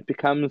different. It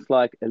becomes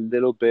like a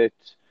little bit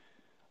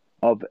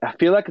of, I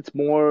feel like it's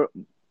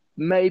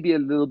maybe a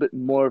little bit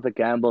more of a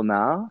gamble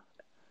now.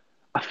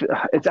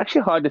 It's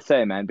actually hard to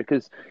say, man,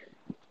 because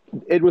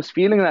it was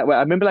feeling that way.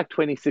 I remember like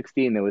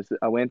 2016,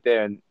 I went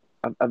there and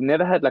I've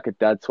never had like a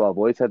dud swell. I've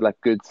always had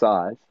like good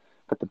size,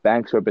 but the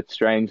banks were a bit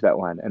strange that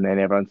one. And then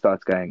everyone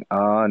starts going,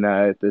 oh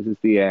no, this is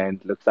the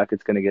end. Looks like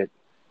it's going to get,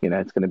 you know,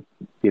 it's going to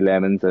be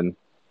lemons, and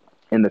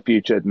in the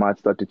future it might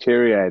start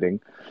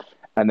deteriorating.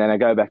 And then I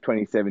go back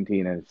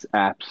 2017 and it's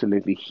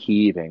absolutely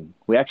heaving.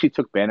 We actually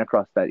took Ben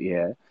across that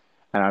year,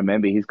 and I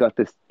remember I've got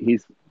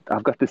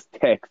this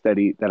text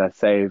that I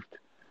saved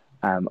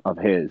of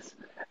his,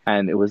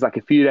 and it was like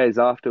a few days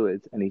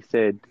afterwards, and he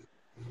said,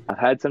 I've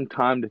had some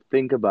time to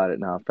think about it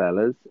now,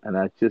 fellas, and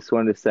I just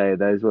want to say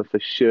those were for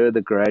sure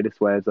the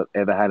greatest waves I've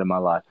ever had in my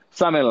life.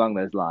 Something along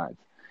those lines.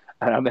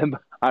 And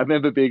I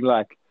remember being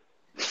like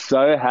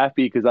so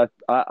happy, because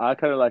I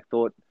kind of like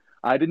thought,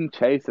 I didn't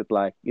chase it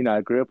like, you know,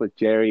 I grew up with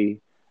Jerry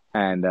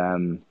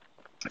and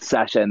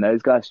Sasha, and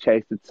those guys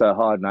chased it so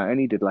hard, and I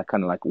only did like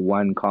kind of like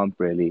one comp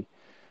really,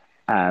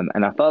 and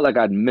I felt like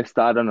I'd missed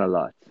out on a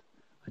lot.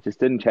 I just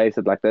didn't chase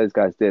it like those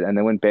guys did. And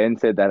then when Ben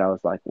said that, I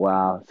was like,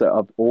 wow. So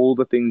of all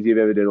the things you've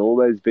ever did, all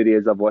those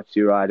videos I've watched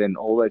you ride, and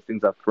all those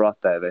things I've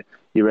frothed over,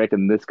 you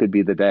reckon this could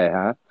be the day,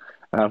 huh?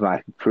 And I'm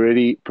like,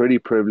 pretty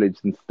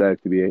privileged and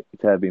stoked to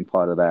have been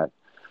part of that.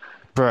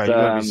 Bro, you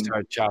gotta be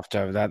so chuffed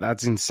over that.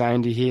 That's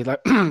insane to hear. Like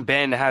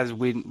Ben has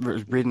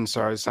ridden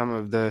some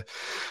of the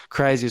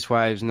craziest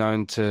waves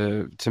known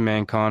to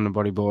mankind on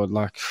bodyboard.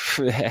 Like,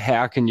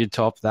 how can you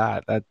top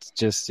that? That's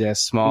just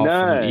smile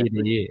from ear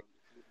to ear.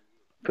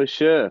 For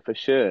sure, for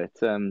sure.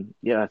 It's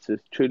yeah,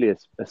 it's truly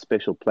a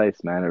special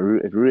place, man.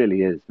 It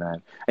really is,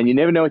 man. And you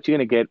never know what you're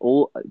gonna get.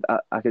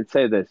 I could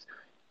say this: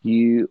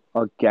 you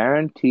are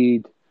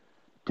guaranteed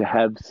to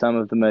have some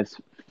of the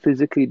most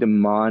physically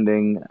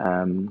demanding.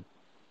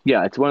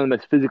 Yeah, it's one of the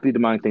most physically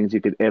demanding things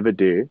you could ever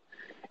do.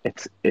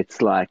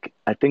 It's like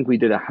I think we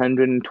did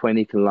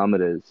 120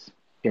 kilometers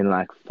in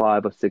like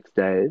 5 or 6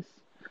 days.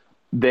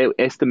 They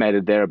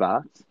estimated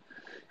thereabouts.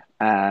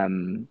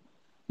 Um,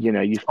 you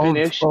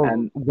finish Of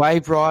and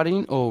wave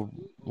riding or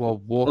Or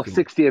walking?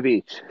 60 of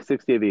each,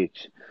 60 of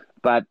each.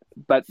 But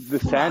the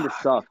sand is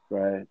Fuck. soft,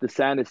 bro. The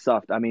sand is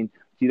soft. I mean,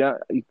 you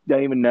don't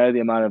even know the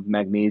amount of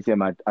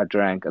magnesium I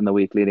drank in the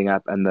week leading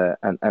up and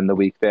the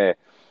week there.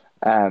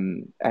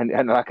 And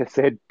like I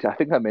said, I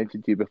think I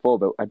mentioned to you before,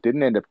 but I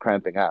didn't end up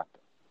cramping up,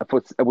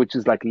 which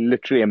is like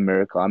literally a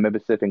miracle. I remember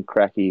sitting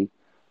cracky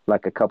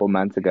like a couple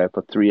months ago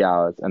for 3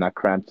 hours, and I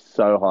cramped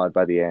so hard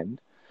by the end.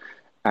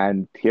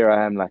 And here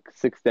I am, like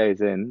 6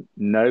 days in,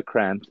 no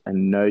cramps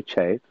and no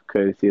chafe,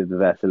 courtesy of the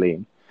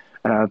Vaseline.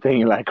 And I'm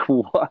thinking, like,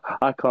 what?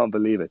 I can't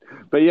believe it.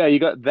 But yeah, you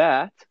got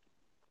that.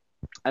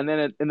 And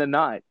then in the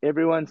night,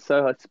 everyone's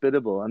so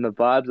hospitable and the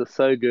vibes are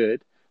so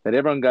good that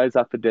everyone goes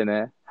up for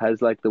dinner,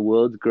 has like the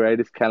world's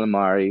greatest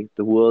calamari,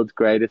 the world's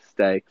greatest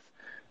steaks,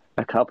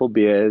 a couple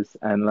beers,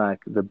 and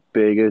like the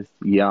biggest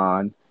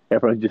yarn.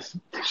 Everyone just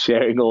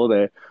sharing all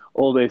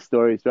their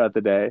stories throughout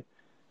the day.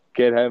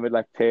 Get home at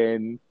like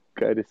 10,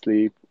 go to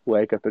sleep,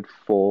 wake up at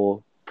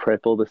 4,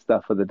 prep all the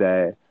stuff for the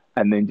day,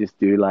 and then just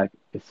do like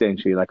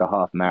essentially like a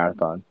half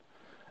marathon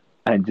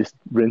and just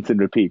rinse and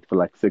repeat for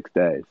like 6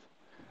 days.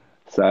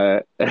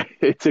 So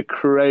it's a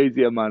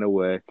crazy amount of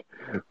work,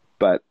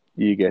 but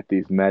you get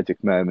these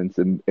magic moments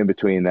in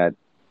between that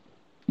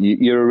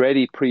you're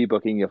already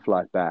pre-booking your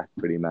flight back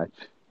pretty much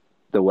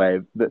the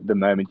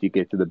moment you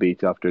get to the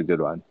beach after a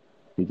good one.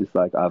 You're just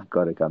like, I've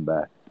got to come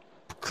back.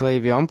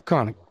 Clevie, I'm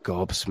kind of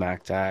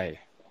gobsmacked, eh?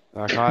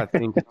 Like, I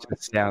think it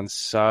just sounds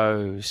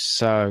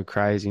so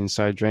crazy and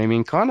so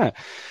dreamy. Kind of,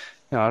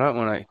 I don't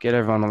want to get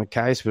everyone on the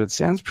case, but it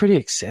sounds pretty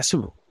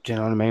accessible. Do you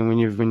know what I mean? When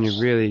you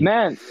really,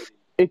 Man,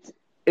 it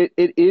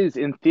is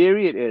in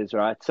theory it is,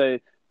 right? So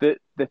the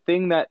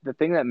thing that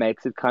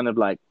makes it kind of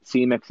like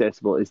seem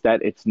accessible is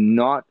that it's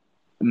not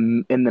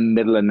in the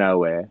middle of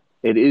nowhere.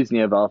 It is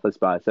near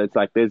Valparaiso, so it's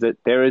like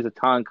there is a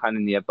town kind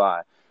of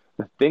nearby.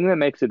 The thing that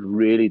makes it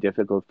really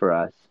difficult for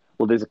us,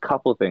 well, there's a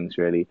couple things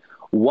really.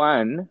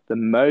 One, the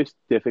most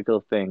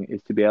difficult thing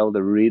is to be able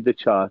to read the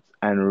charts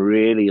and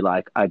really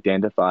like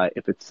identify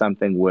if it's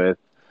something worth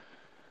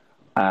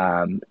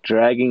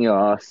dragging your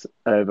ass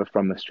over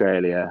from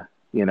Australia.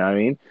 You know what I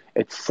mean?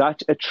 It's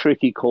such a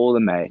tricky call to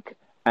make.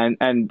 And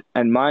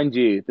mind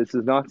you, this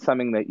is not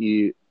something that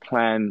you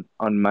plan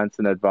on months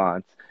in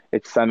advance.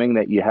 It's something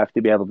that you have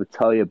to be able to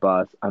tell your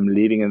boss, I'm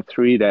leaving in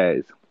 3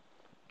 days.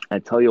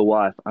 And tell your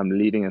wife, I'm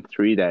leaving in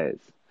 3 days.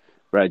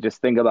 Right?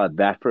 Just think about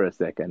that for a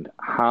second.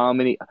 How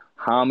many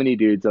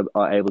dudes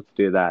are able to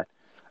do that?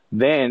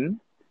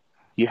 Then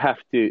you have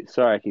to,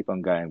 sorry, I keep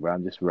on going, bro.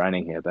 I'm just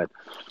running here, but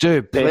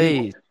dude, then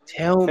please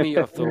tell me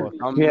your thoughts.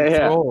 I'm yeah,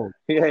 yeah, enthralled.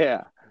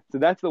 yeah. So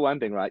that's the one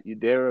thing, right?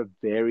 There are a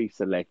very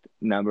select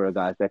number of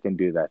guys that can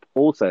do that.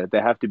 Also,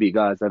 there have to be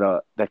guys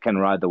that can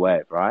ride the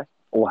wave, right?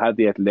 Or have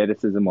the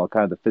athleticism or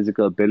kind of the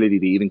physical ability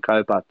to even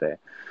cope out there.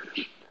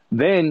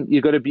 Then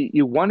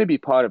you want to be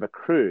part of a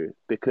crew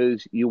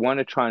because you want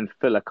to try and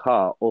fill a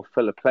car or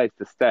fill a place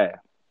to stay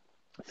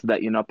so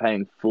that you're not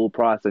paying full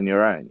price on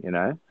your own, you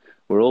know?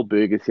 We're all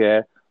boogers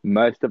here.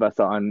 Most of us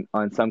are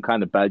on some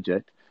kind of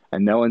budget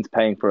and no one's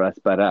paying for us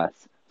but us.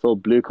 It's all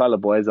blue collar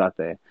boys out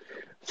there.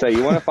 So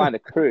you want to find a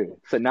crew.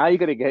 So now you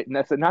got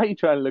to so now you're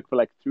trying to look for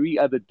like 3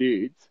 other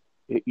dudes,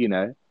 you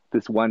know,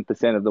 this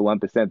 1% of the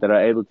 1% that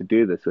are able to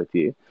do this with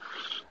you.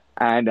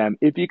 And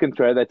if you can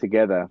throw that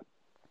together,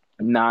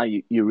 now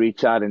you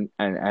reach out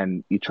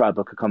and you try to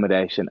book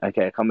accommodation.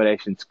 Okay,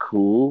 accommodation's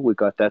cool. We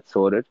got that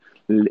sorted.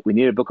 We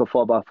need to book a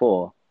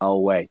 4x4. Oh,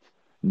 wait.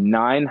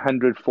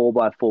 900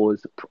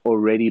 4x4s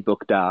already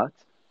booked out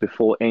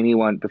before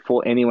anyone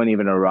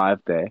even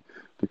arrived there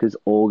because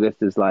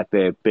August is like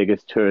their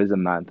biggest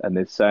tourism month and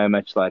there's so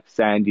much like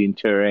sand dune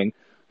touring,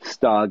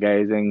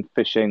 stargazing,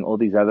 fishing, all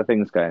these other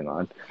things going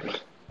on.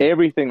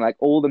 Everything, like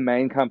all the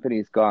main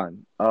companies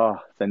gone. Oh,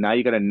 so now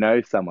you got to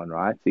know someone,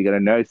 right? So you got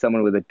to know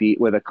someone with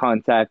a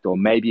contact, or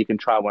maybe you can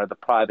try one of the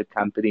private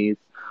companies,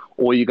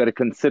 or you got to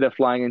consider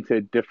flying into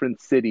a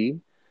different city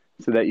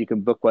so that you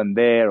can book one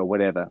there or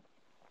whatever.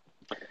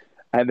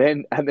 And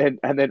then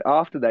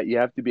after that, you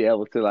have to be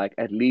able to like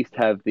at least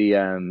have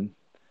the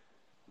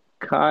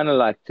kind of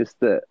like just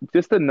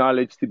the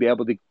knowledge to be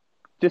able to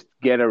just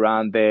get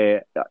around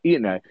there. You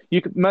know,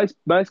 you could most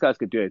guys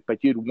could do it,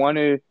 but you'd want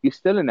to. You're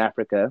still in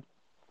Africa.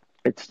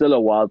 It's still a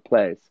wild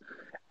place,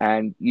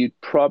 and you'd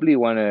probably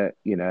want to,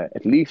 you know,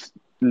 at least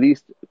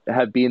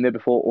have been there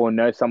before or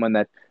know someone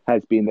that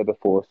has been there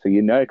before, so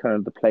you know kind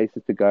of the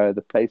places to go,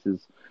 the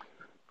places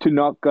to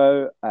not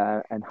go,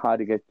 and how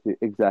to get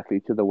exactly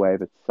to the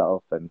wave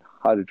itself, and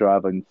how to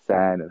drive on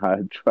sand, and how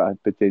to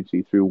drive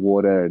potentially through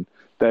water, and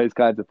those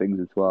kinds of things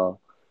as well.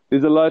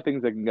 there's a lot of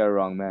things that can go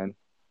wrong, man.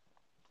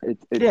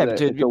 Yeah, but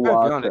dude, It's a you've got to be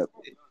wild honest.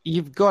 trip.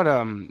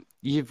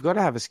 You've got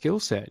to have a skill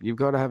set. You've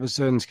got to have a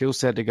certain skill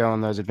set to go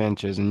on those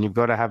adventures, and you've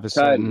got to have a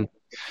certain,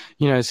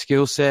 Totally.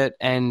 skill set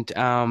and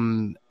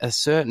a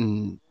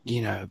certain,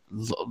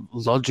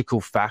 logical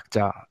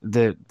factor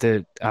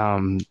that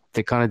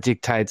kind of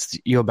dictates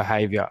your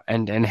behavior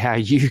and how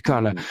you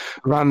kind of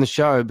run the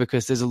show.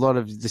 Because there's a lot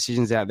of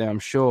decisions out there, I'm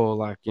sure,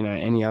 like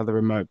any other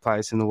remote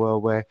place in the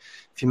world, where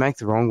if you make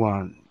the wrong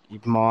one, you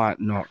might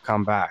not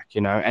come back,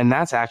 and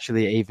that's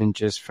actually even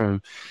just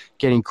from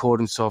getting caught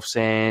in soft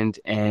sand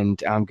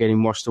and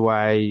getting washed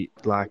away,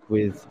 like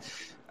with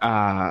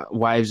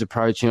waves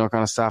approaching, all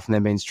kind of stuff, and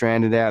then being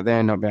stranded out there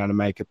and not being able to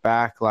make it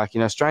back. Like,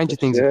 stranger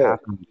things have Sure.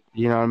 happened,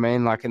 you know what I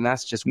mean? Like, and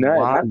that's just No, it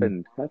one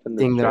happened this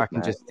thing that I trip, can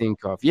man. just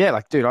think of. Yeah,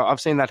 like, dude,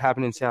 I've seen that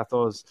happen in South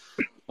Oz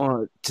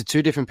to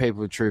two different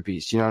people with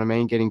troopies, you know what I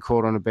mean? Getting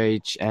caught on a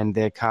beach and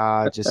their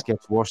car just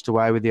gets washed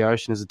away with the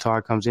ocean as the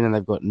tide comes in, and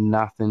they've got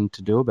nothing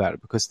to do about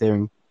it because they're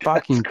in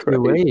fucking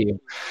QE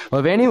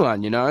of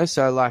anyone,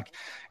 So, like,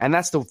 and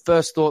that's the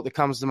first thought that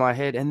comes to my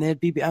head. And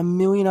there'd be a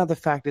million other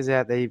factors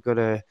out there you've got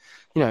to,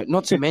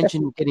 not to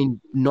mention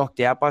getting knocked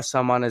out by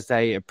someone as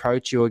they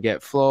approach you or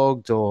get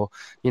flogged or,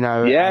 as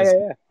Yeah,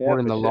 in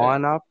for the sure.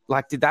 lineup.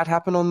 Like, did that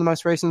happen on the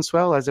most recent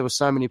swell as there were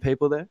so many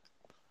people there?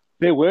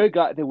 There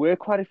were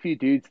quite a few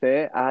dudes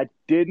there. I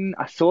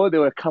saw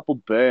there were a couple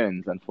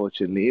burns,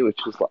 unfortunately, which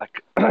was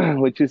like,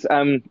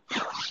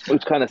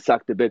 which kind of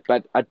sucked a bit.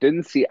 But I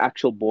didn't see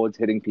actual boards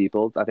hitting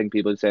people. I think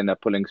people just end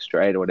up pulling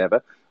straight or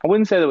whatever. I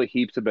wouldn't say there were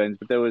heaps of burns,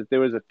 but there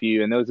was a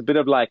few, and there was a bit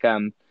of like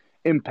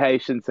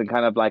impatience and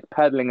kind of like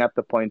paddling up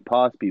the point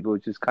past people,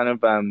 which is kind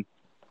of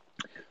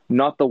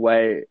not the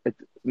way. It's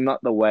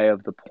not the way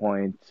of the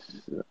point,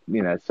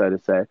 so to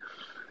say.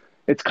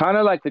 It's kind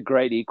of like the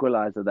great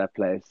equalizer, that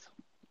place.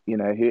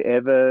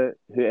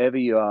 Whoever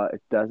you are,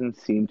 it doesn't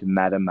seem to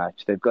matter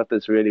much. They've got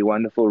this really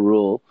wonderful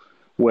rule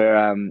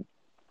where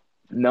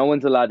no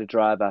one's allowed to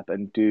drive up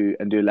and do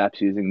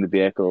laps using the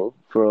vehicle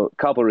for a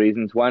couple of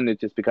reasons. One, it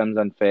just becomes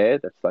unfair.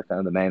 That's like kind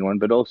of the main one.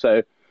 But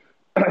also,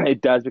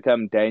 it does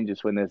become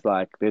dangerous when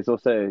there's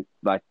also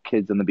like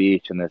kids on the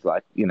beach and there's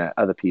like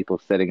other people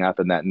setting up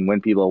and that. And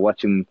when people are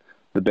watching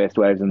the best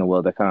waves in the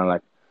world, they kind of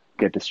like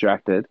get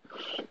distracted.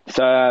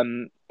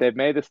 So they've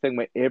made this thing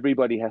where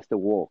everybody has to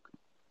walk.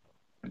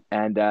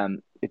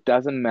 And it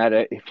doesn't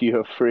matter if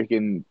you're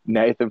freaking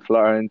Nathan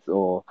Florence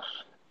or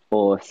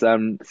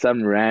some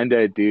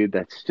rando dude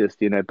that's just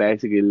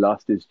basically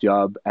lost his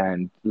job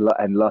and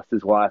lost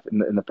his wife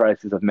in the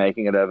process of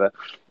making it over.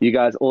 You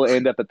guys all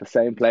end up at the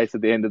same place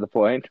at the end of the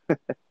point,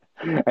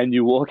 and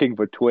you're walking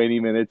for 20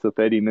 minutes or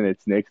 30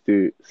 minutes next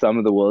to some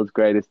of the world's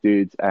greatest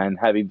dudes and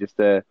having just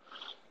a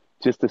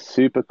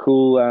super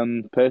cool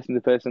person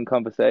to person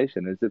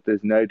conversation, as if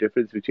there's no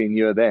difference between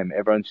you or them.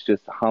 Everyone's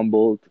just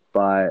humbled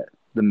by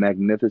the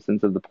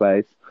magnificence of the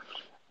place,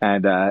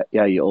 and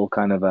you're all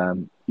kind of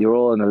you're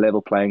all in a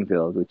level playing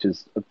field, which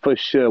is for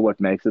sure what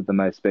makes it the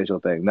most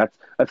special thing.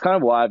 That's kind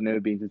of why I've never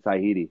been to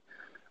Tahiti,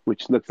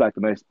 which looks like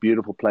the most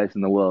beautiful place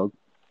in the world.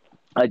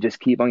 I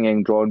just keep on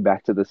getting drawn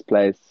back to this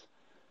place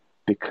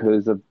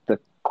because of the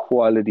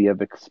quality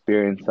of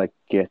experience I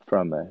get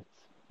from it.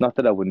 Not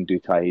that I wouldn't do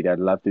Tahiti. I'd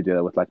love to do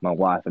it with like my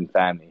wife and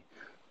family,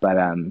 but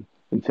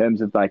in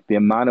terms of like the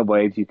amount of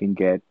waves you can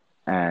get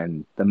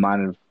and the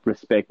amount of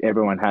respect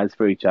everyone has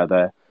for each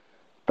other,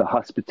 the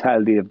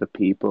hospitality of the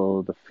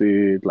people, the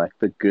food, like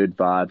the good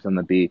vibes on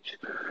the beach.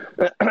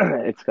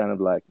 It's kind of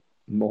like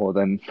more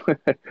than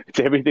it's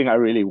everything I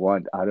really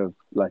want out of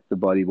like the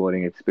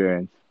bodyboarding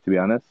experience, to be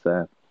honest.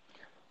 So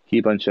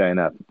keep on showing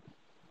up.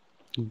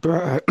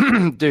 Bro,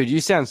 dude, you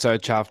sound so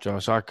chuffed,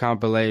 Josh. I can't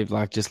believe,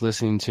 like, just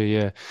listening to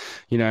you,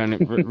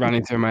 and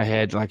running through my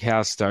head, like,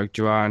 how stoked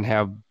you are and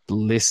how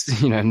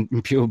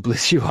in pure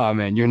bliss you are,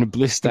 man. You're in a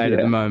bliss state at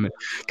the moment.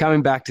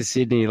 Coming back to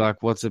Sydney,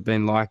 like, what's it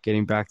been like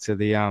getting back to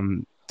the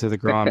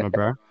grind, my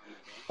bro?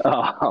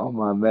 Oh,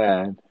 my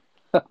man.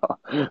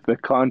 The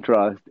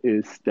contrast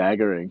is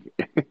staggering.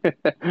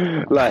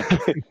 Like,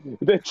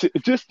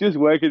 just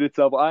working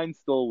itself. I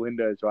install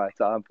windows, right?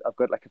 So I've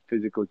got like a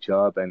physical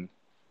job, and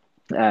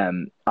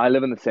I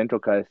live in the Central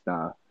Coast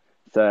now.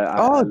 So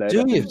I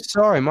do you?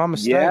 Sorry, my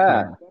mistake.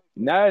 Yeah. Man.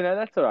 No,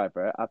 that's all right,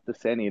 bro. Up the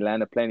Seni,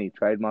 land of plenty.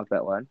 Trademark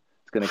that one.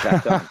 It's gonna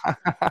catch on.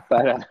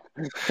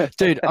 But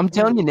dude, I'm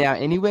telling you now,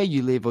 anywhere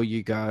you live or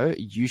you go,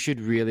 you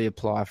should really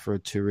apply for a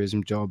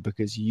tourism job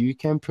because you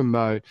can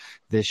promote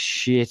the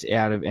shit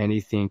out of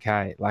anything.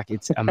 Hey, like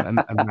it's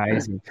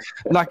amazing.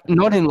 Like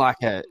not in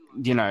like a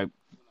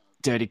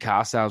dirty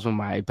car salesman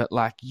way, but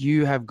like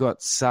you have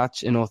got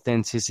such an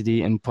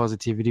authenticity and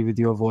positivity with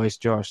your voice,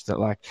 Josh, that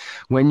like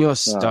when you're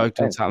stoked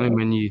on something,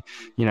 when you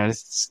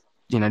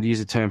to use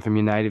a term from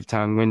your native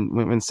tongue,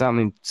 when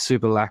something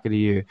super lacquer to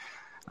you,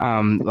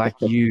 like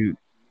you're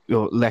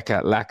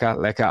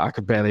lekker, I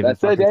could barely even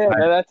that's it,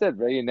 that's it,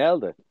 bro. You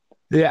nailed it.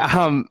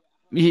 Yeah,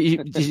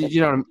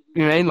 you know what I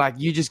mean? Like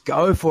you just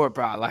go for it,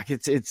 bro. Like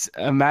it's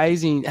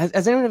amazing.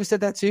 Has anyone ever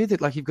said that to you, that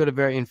like you've got a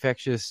very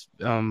infectious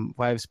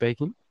way of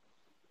speaking?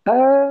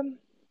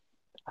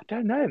 I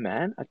don't know,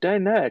 man. I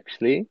don't know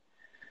actually.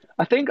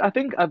 I think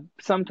I've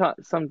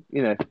sometimes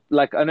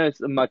like I know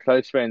my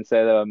close friends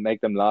say that I make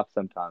them laugh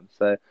sometimes.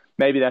 So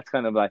maybe that's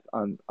kind of like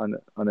on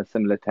a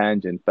similar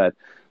tangent. But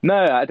no,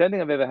 I don't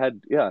think I've ever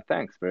had. Yeah,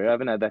 thanks, bro. I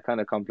haven't had that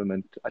kind of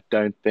compliment. I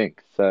don't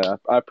think so.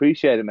 I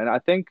appreciate it, man.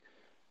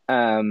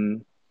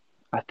 Um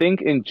I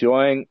think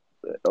enjoying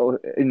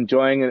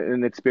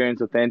an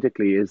experience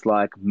authentically is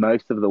like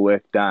most of the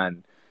work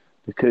done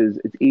because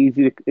it's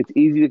easy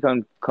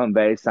to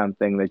convey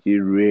something that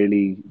you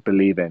really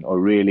believe in or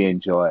really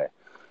enjoy.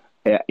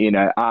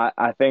 Yeah,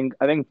 I think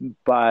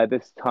by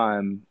this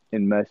time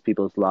in most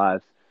people's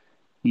lives,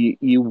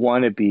 you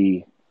want to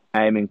be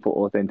aiming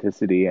for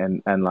authenticity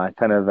and like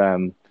kind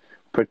of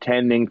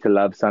pretending to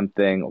love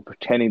something or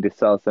pretending to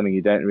sell something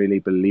you don't really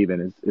believe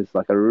in is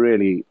like I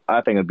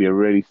think it'd be a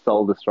really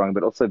soul destroying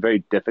but also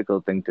very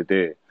difficult thing to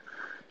do.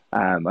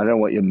 I don't know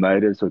what your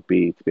motives would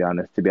be, to be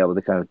honest, to be able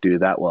to kind of do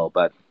that well,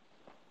 but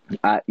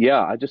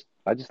yeah, I just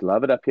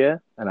love it up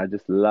here, and I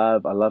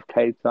love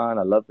Cape Town.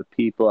 I love the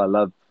people. I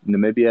love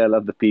Namibia. I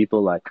love the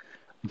people. Like,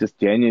 I just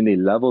genuinely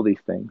love all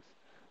these things.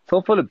 It's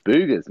all full of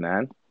boogers,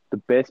 man. The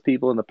best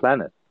people on the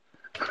planet.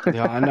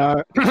 Yeah, I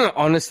know.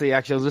 Honestly,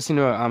 actually, I was listening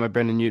to a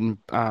Brendan Newton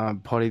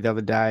poddy the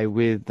other day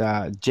with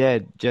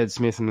Jed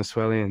Smith and the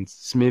Swellians,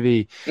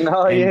 Smithy,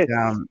 Oh and yes.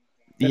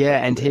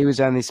 yeah, and he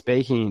was only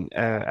speaking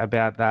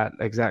about that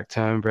exact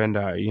term,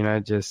 Brendo. You know,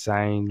 just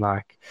saying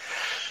like,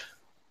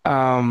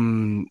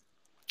 oh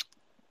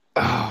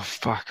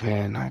fuck,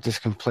 man, I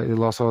just completely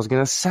lost what I was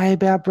gonna say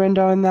about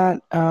Brendo and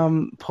that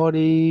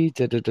poddy.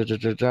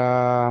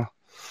 Oh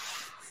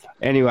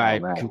Anyway,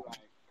 man, I know what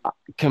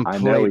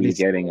completely. you're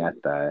getting at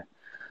though.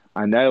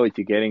 I know what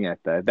you're getting at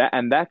though.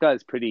 That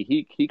guy's pretty.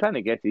 He kind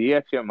of gets it. He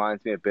actually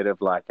reminds me a bit of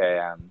like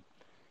a.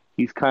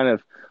 He's kind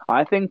of.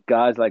 I think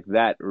guys like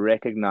that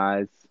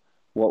recognize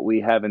what we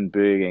have in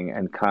booging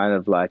and kind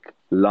of like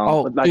long.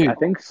 Oh, Like dude, I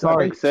think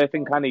sorry.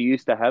 surfing kind of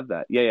used to have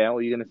that. Yeah, yeah. What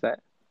are you gonna say?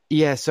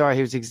 Yeah, sorry.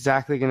 He was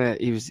exactly gonna.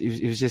 He was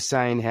just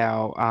saying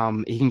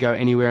how he can go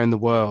anywhere in the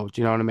world.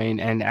 You know what I mean?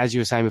 And as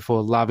you were saying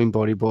before, loving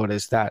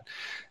bodyboarders, that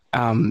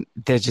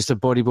there's just a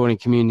bodyboarding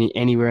community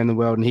anywhere in the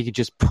world, and he could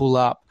just pull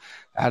up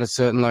at a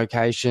certain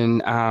location,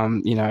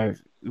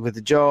 with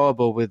a job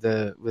or with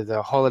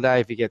a holiday.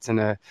 If he gets in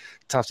a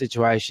tough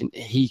situation,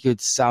 he could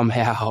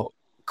somehow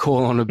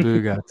call on a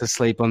booger to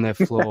sleep on their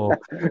floor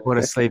or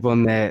to sleep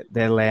on their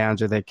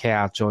lounge or their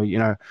couch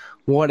or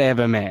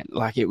whatever, man.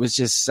 Like, it was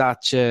just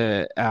such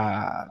a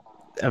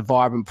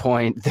vibrant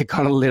point that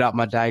kind of lit up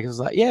my day. 'Cause I was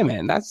like, yeah,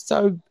 man, that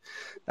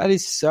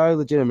is so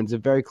legitimate. It's a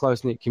very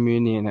close knit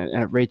community, and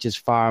it reaches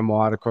far and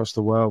wide across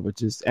the world,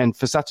 and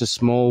for such a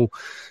small,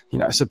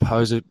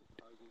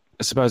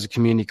 supposed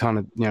community, kind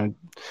of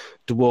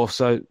dwarfed,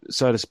 so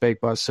to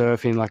speak, by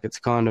surfing. Like, it's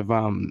kind of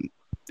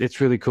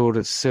it's really cool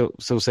to still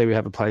see we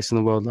have a place in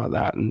the world like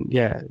that. And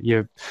yeah,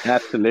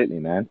 Absolutely,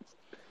 man.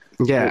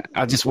 yeah,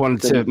 I just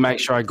wanted to make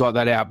sure I got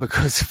that out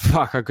because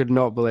fuck, I could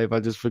not believe I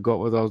just forgot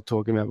what I was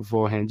talking about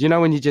beforehand. You know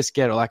when you just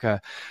get like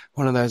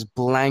one of those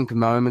blank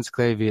moments,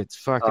 Clevey? It's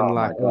fucking Oh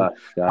my like gosh,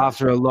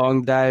 after a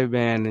long day,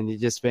 man, and you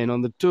just been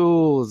on the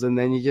tools, and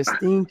then you're just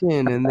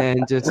thinking, and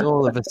then just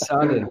all of a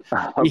sudden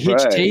oh, your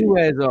bro. HT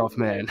wears off,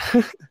 man.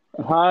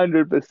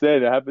 100%.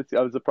 It happens.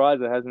 I was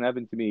surprised it hasn't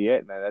happened to me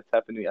yet, man. That's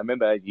happened to me. I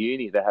remember at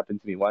uni that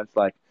happened to me once.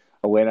 Like,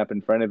 I went up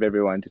in front of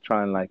everyone to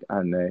try and, like, I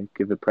don't know,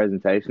 give a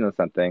presentation or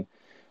something.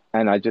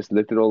 And I just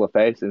looked at all the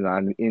faces and I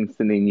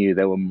instantly knew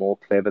they were more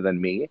clever than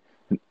me.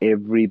 And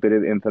every bit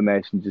of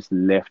information just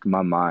left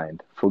my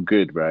mind for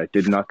good, bro. It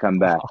did not come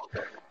back.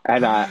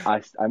 And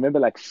I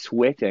remember like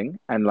sweating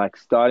and like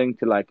starting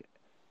to like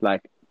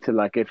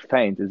get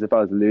faint as if I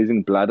was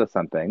losing blood or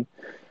something.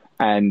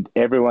 And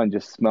everyone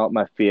just smelt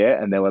my fear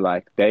and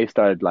they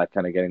started like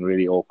kind of getting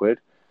really awkward.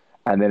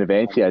 And then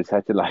eventually I just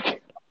had to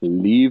like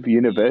leave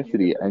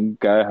university and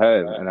go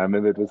home. And I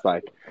remember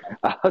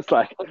I was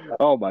like,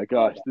 oh my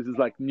gosh, this is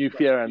like new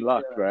fear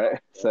unlocked, right?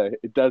 So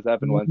it does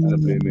happen once in a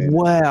blue moon.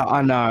 Wow,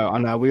 I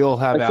know. We all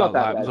have It's our not that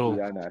like bad, little.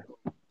 dude, I know.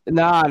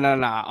 No.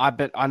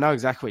 I know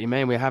exactly what you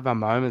mean. We have our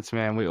moments,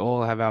 man. We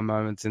all have our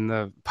moments in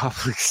the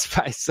public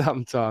space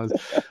sometimes.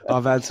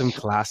 I've had some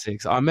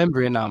classics. I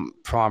remember in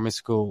primary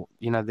school,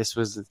 I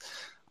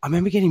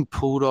remember getting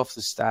pulled off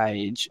the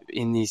stage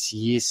in this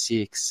year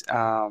 6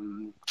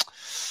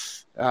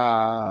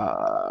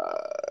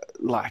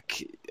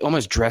 like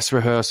almost dress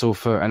rehearsal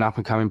for an up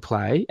and coming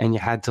play, and you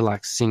had to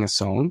like sing a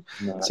song.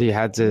 So you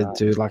had to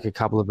do like a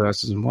couple of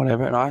verses and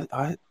whatever. And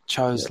I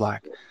chose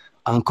like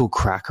Uncle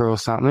Cracker or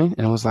something,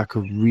 and it was like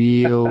a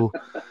real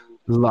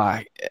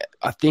like,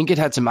 I think it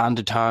had some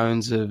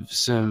undertones of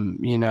some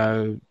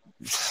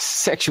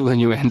sexual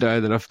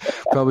innuendo that I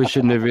probably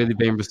shouldn't have really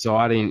been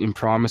reciting in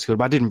primary school,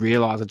 but I didn't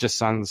realize I just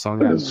sung the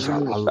song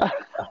out.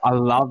 I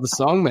love the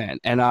song, man,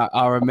 and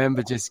I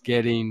remember just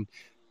getting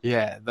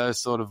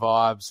those sort of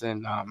vibes,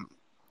 and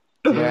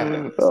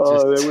Yeah.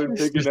 Oh, they weren't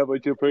picking up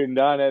what you're putting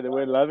down there. They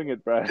weren't loving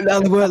it, bro. No,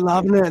 they weren't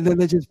loving it, and then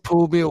they just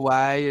pulled me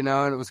away, and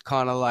it was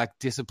kind of like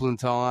discipline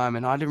time,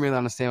 and I didn't really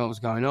understand what was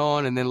going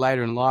on. And then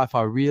later in life,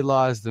 I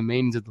realized the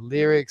meanings of the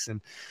lyrics, and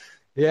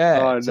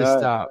Oh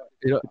just no,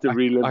 to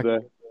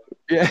relive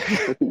yeah,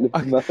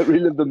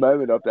 relive the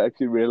moment after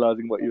actually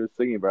realizing what you were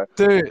singing, bro.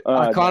 dude, Oh,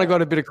 I kind of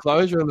got a bit of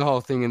closure on the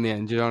whole thing in the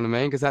end. You know what I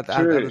mean? Because at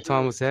the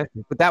time it was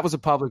hectic, but that was a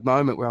public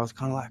moment where I was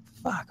kind of like,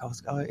 "Fuck," I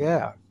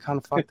kind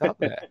of fucked up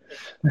there.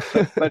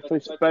 but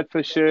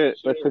for sure,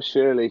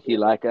 Licky,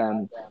 like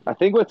I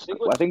think what's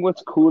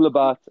cool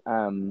about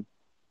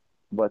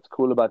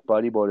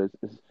bodyboarders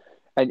is,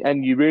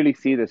 and you really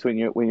see this when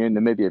you're in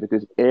Namibia,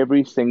 because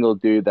every single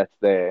dude that's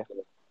there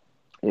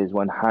is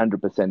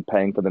 100%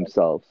 paying for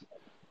themselves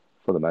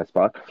for the most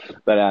part.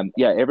 But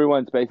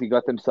everyone's basically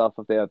got themselves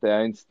off their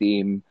own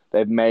steam.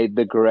 They've made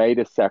the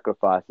greatest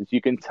sacrifices. You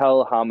can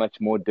tell how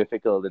much more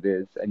difficult it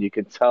is, and you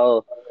can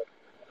tell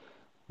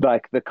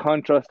like the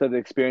contrast of the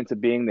experience of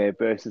being there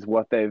versus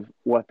what they've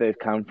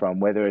come from,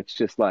 whether it's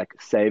just like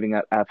saving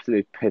up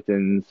absolute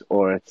pittance,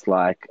 or it's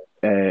like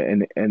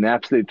an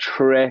absolute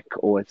trek,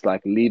 or it's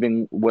like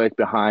leaving work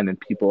behind and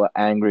people are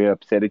angry or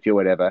upset at you or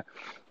whatever,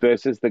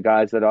 versus the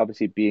guys that are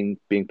obviously being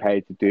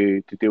paid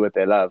to do what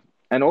they love.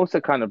 And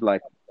also kind of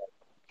like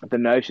the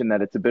notion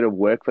that it's a bit of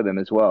work for them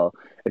as well.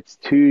 It's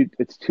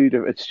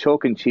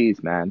chalk and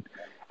cheese, man.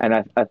 And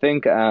I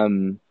think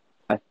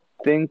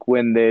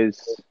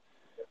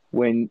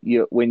when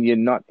you're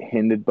not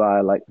hindered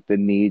by like the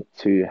need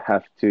to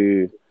have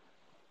to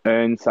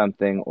earn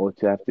something, or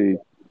to have to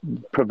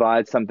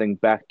provide something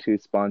back to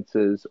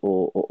sponsors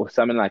or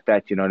something like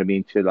that, you know what I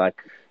mean, to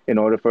like, in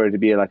order for it to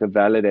be like a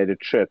validated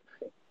trip,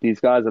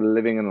 these guys are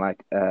living in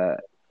like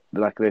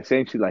they're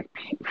essentially like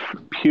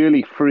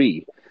purely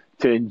free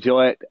to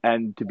enjoy it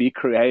and to be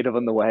creative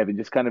on the wave and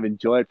just kind of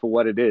enjoy it for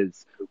what it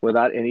is,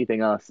 without anything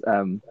else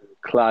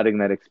clouding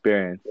that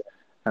experience.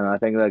 And I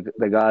think like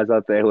the guys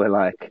out there were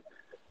like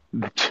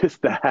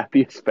just the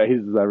happiest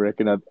faces I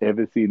reckon I've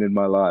ever seen in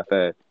my life.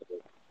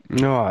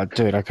 No,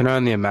 dude, I can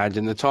only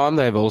imagine. The time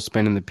they've all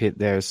spent in the pit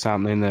there is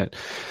something that,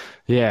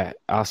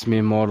 us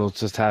mere mortals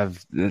just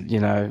have,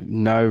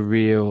 no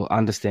real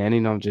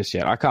understanding of just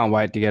yet. I can't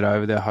wait to get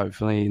over there,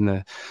 hopefully,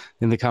 in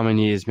the coming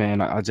years,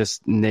 man. I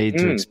just need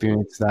to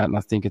experience that, and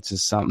I think it's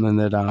just something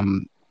that,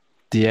 will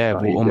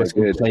almost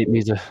complete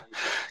me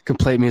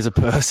as a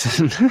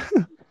person.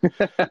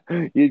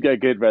 You'd go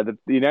good, brother.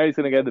 You know who's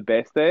going to go the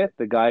best there?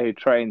 The guy who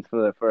trains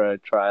for a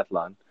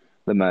triathlon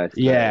the most.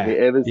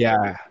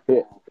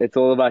 It's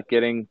all about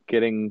getting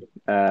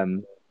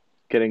the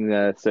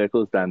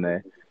circles done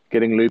there,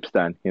 getting loops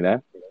done.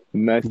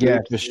 Most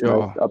loops, for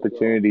sure. Most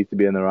opportunities to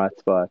be in the right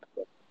spot,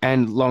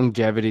 and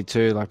longevity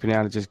too. Like being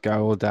able to just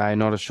go all day,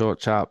 not a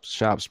short, sharp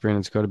sprint.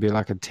 It's got to be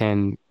like a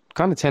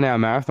 10-hour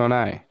marathon,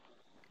 eh?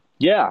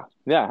 Yeah,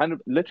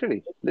 100.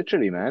 Literally,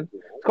 man.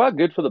 It's quite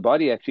good for the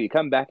body actually. You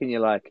come back and you're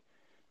like,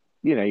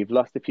 you've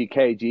lost a few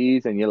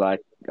kgs, and you're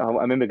like, I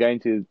remember going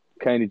to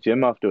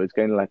gym afterwards,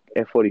 going to like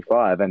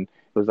F45, and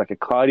it was like a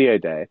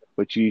cardio day,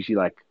 which usually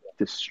like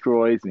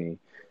destroys me.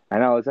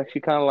 And I was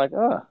actually kind of like,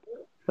 oh,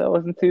 that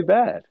wasn't too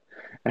bad.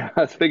 And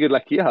I was figured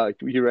like, yeah,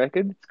 you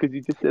reckon? It's because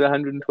you just did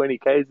 120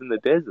 Ks in the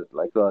desert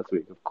like last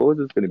week. Of course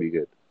it's going to be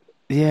good.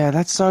 Yeah,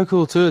 that's so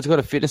cool too. It's got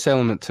a fitness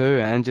element too,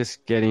 and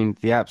just getting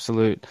the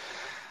absolute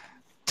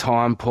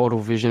time portal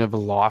vision of a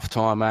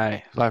lifetime,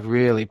 eh? Like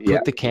really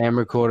put the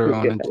camera recorder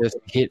on and just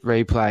hit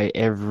replay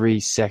every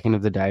second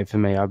of the day for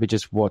me. I'll be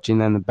just watching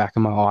them in the back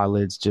of my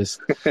eyelids, just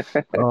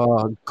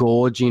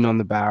gorging on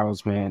the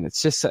barrels, man.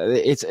 It's just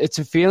it's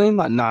a feeling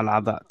like none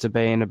other to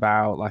be in a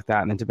barrel like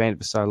that, and then to be in it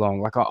for so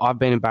long. Like I've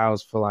been in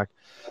barrels for like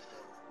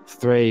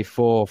 3,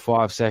 4,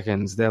 5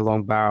 seconds. They're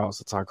long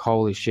barrels. It's like,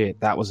 holy shit,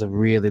 that was a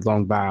really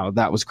long barrel.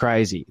 That was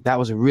crazy. That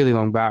was a really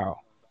long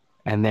barrel.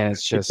 And then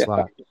it's just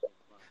like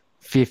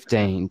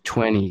 15,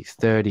 20,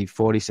 30,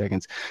 40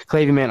 seconds.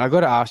 Kleve, man, I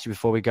got to ask you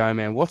before we go,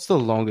 man, what's the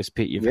longest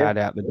pit you've had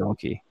out the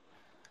donkey?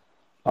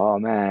 Oh,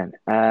 man.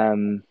 I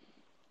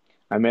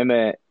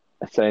remember,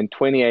 so in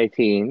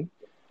 2018,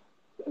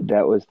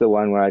 that was the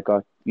one where I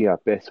got,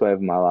 best wave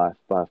of my life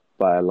by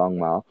a long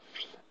mile.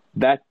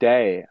 That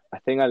day, I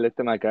think I looked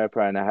at my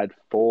GoPro and I had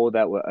 4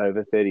 that were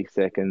over 30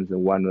 seconds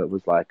and one that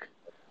was like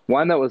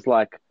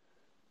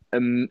a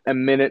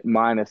minute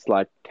minus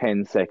like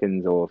 10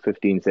 seconds or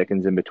 15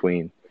 seconds in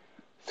between.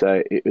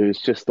 So it was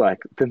just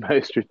like the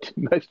most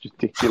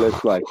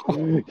ridiculous, like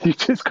you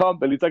just can't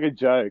believe. It's like a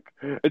joke.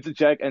 It's a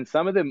joke. And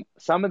some of them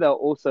are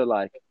also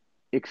like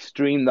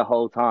extreme the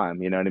whole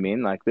time. You know what I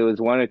mean? Like there was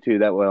 1 or 2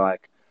 that were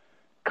like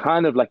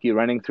kind of like you're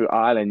running through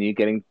Ireland, you're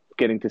getting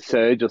to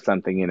surge or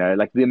something,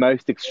 like the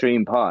most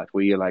extreme part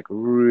where you're like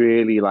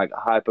really like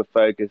hyper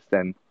focused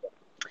and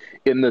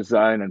in the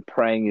zone and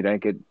praying you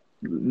don't get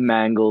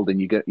mangled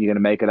and you're going to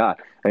make it out.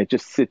 And it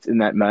just sits in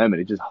that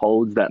moment. It just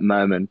holds that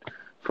moment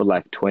for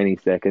like 20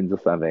 seconds or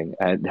something,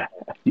 and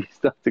you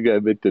start to go a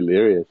bit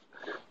delirious.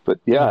 But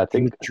I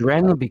think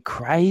adrenaline would be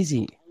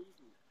crazy.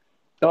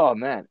 Oh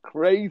man,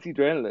 crazy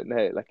adrenaline.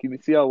 Hey, like you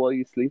can see how well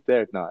you sleep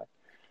there at night.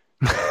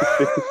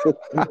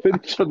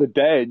 finish for the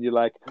day, and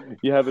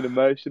you have an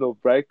emotional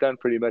breakdown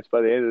pretty much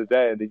by the end of the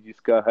day, and then you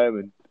just go home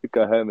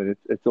and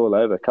it's all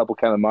over. A couple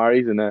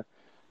calamaris and a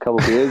couple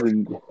beers,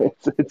 and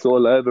it's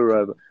all over,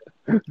 Robert.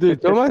 Dude,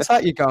 it's almost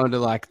like you're going to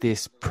like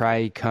this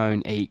pray,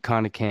 cone, eat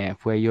kind of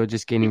camp where you're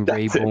just getting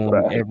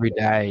reborn every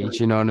day. Do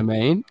you know what I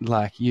mean?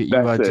 Like you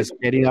are just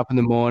getting up in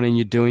the morning,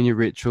 you're doing your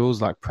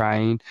rituals like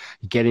praying,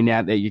 you're getting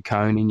out there, you're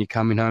coning, you're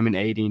coming home and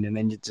eating, and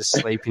then you're just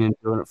sleeping and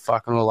doing it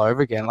fucking all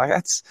over again. Like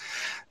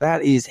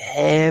that is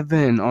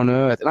heaven on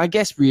earth. And I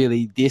guess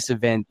really this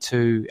event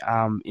too,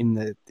 in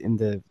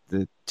the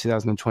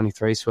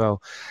 2023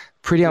 swell,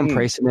 pretty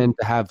unprecedented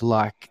to have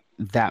like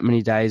that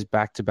many days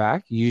back to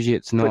back. Usually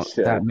it's not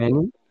that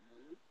many.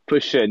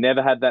 For sure.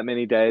 Never had that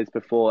many days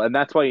before. And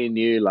that's why you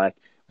knew, like,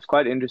 it's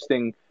quite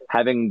interesting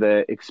having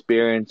the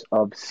experience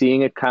of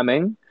seeing it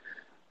coming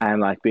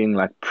and like being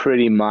like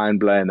pretty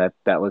mind blown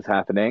that was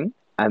happening.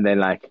 And then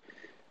like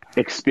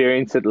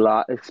experiencing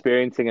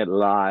it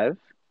live.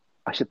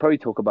 I should probably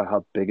talk about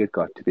how big it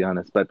got, to be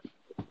honest, but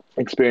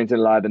experiencing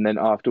it live and then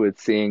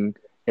afterwards seeing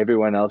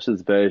everyone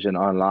else's version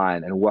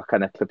online and what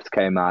kind of clips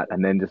came out,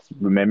 and then just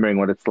remembering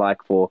what it's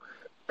like for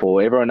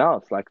everyone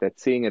else, like that,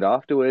 seeing it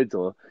afterwards,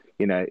 or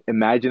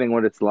imagining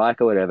what it's like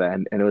or whatever.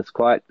 And it was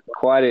quite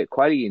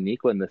a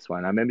unique one, this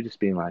one. I remember just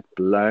being like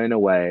blown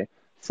away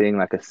seeing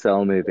like a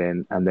cell move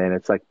in, and then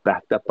it's like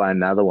backed up by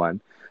another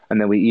one,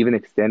 and then we even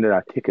extended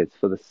our tickets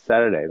for the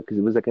Saturday because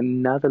it was like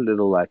another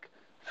little like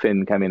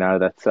fin coming out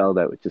of that cell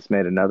that just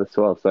made another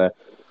swell. So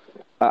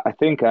I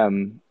think I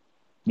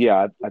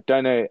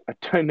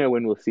don't know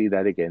when we'll see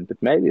that again, but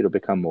maybe it'll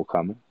become more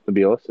common. It'll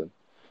be awesome.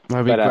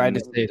 It'll be great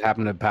to see it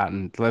happen to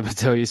Patton, let me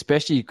tell you,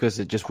 especially because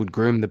it just would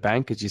groom the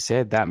bank, as you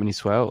said, that many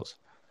swells.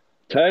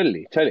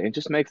 Totally. It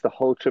just makes the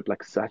whole trip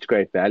like such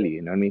great value,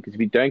 you know what I mean? Because if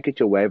you don't get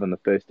your wave on the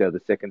first day or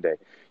the second day,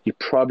 you're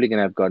probably going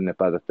to have gotten it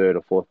by the third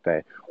or fourth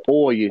day,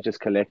 or you're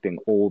just collecting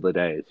all the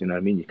days, you know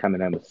what I mean? You're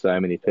coming home with so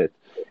many pits.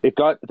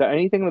 The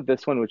only thing with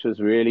this one, which was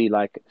really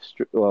like,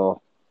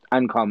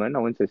 uncommon, I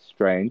wouldn't say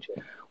strange,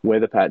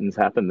 weather patterns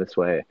happen this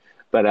way,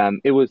 but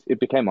it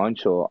became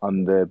onshore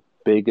on the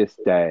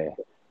biggest day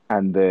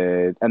and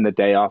the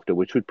day after,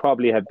 which would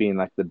probably have been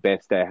like the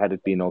best day had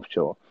it been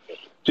offshore,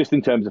 just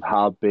in terms of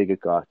how big it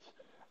got.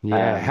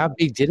 Yeah, how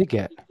big did it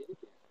get?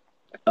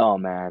 Oh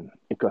man,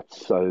 it got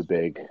so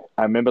big.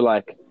 I remember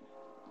like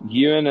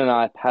Ewan and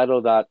I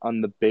paddled out on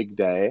the big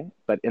day,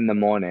 but in the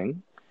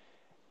morning,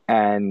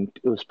 and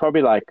it was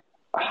probably like,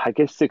 I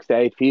guess 6 to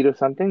 8 feet or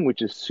something,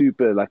 which is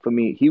super, like for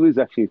me, he was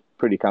actually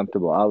pretty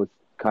comfortable. I was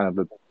kind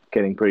of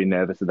getting pretty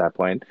nervous at that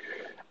point.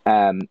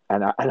 And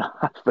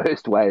our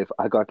first wave,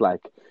 I got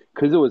like,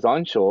 because it was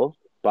onshore,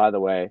 by the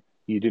way,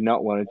 you do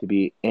not want it to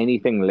be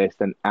anything less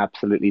than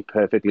absolutely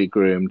perfectly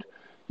groomed.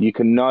 You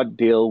cannot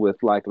deal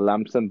with like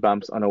lumps and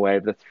bumps on a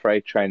wave that's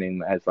freight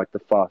training as like the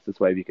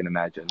fastest wave you can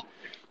imagine.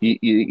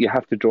 You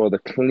have to draw the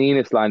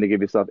cleanest line to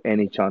give yourself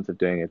any chance of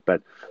doing it.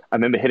 But I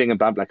remember hitting a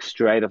bump like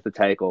straight off the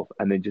takeoff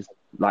and then just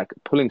like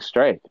pulling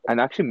straight, and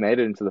actually made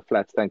it into the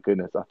flats, thank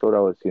goodness. I thought I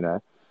was,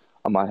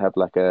 I might have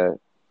like a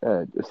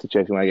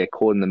situation where I get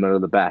caught in the middle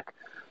of the back.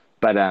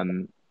 But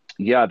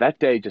that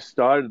day just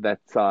started that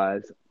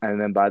size,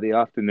 and then by the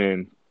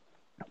afternoon,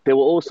 there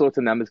were all sorts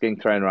of numbers getting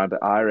thrown around,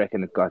 but I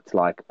reckon it got to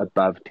like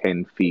above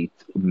 10 feet,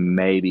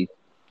 maybe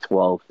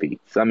 12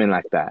 feet, something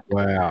like that.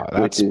 Wow,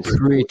 that's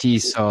pretty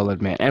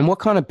solid, man. And what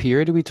kind of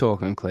period are we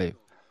talking, Kleve?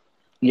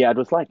 Yeah,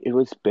 it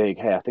was big.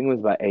 Hey, I think it was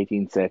about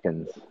 18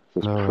 seconds.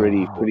 It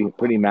was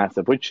pretty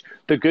massive, which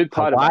the good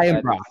part Hawaii,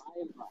 about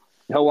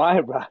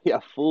Hawaii, bro. Yeah,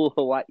 full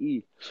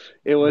Hawaii.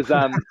 It was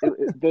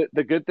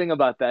the good thing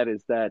about that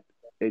is that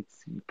it's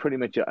pretty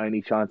much your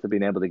only chance of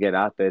being able to get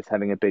out there is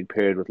having a big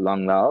period with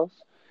long lulls,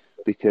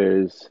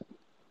 because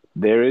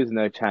there is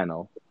no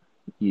channel.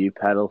 You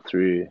paddle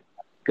through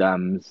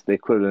gums, the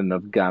equivalent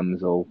of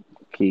gums or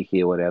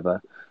kiki or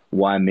whatever,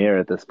 Waimea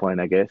at this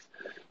point, I guess.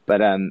 But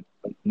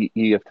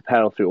you have to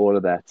paddle through all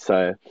of that.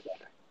 So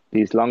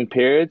these long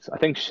periods, I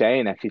think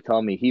Shane actually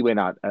told me he went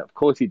out, of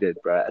course he did,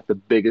 bro, at the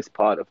biggest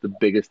part of the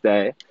biggest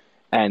day.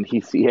 And he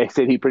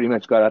said he pretty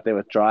much got out there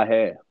with dry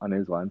hair on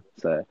his one.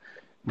 So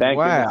thank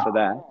goodness for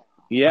that.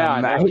 Yeah,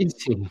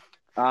 amazing.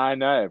 I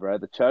know, bro,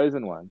 the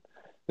chosen one.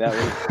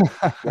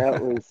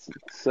 That was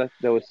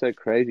so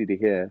crazy to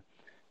hear.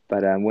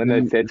 But when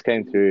those sets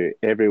came through,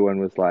 everyone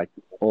was like,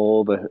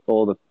 all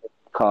the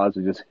cars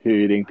were just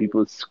hooting, people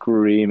were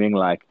screaming,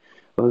 like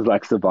it was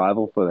like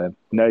survival for them.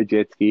 No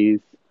jet skis,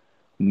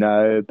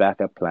 no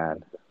backup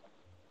plan.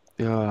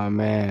 Oh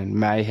man,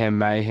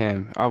 mayhem!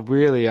 I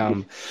really,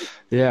 I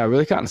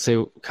really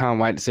can't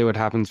wait to see what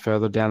happens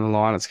further down the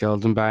line at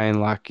Skeleton Bay,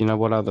 and like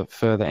what other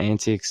further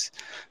antics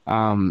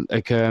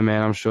occur.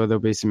 Man, I'm sure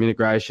there'll be some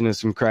integration of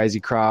some crazy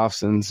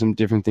crafts and some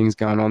different things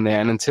going on there.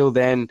 And until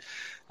then,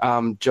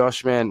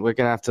 Josh, man, we're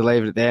gonna have to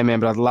leave it there, man.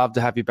 But I'd love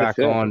to have you back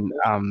on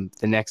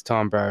the next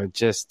time, bro.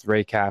 Just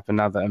recap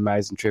another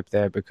amazing trip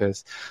there,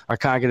 because I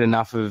can't get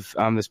enough of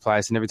this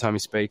place, and every time you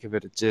speak of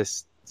it, it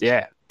just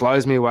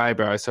blows me away,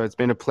 bro. So it's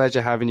been a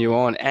pleasure having you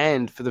on,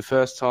 and for the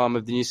first time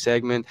of the new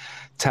segment,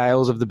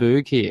 Tales of the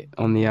Boog here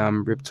on the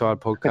Riptide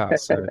podcast.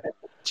 So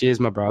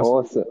cheers, my bros.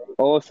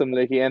 Awesome,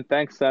 Licky, and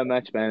thanks so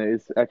much, man.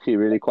 It's actually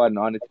really quite an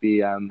honor to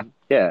be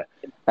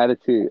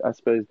added to, I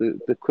suppose,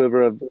 the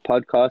quiver of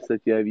podcasts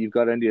that you've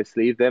got under your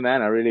sleeve there,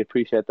 man. I really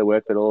appreciate the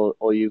work that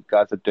all you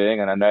guys are doing,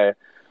 and I know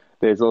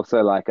there's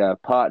also like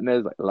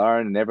partners like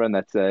Lauren and everyone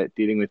that's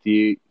dealing with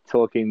you,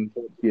 talking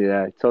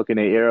their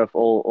ear off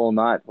all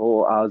night,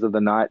 all hours of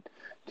the night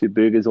to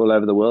boogers all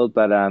over the world.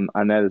 But I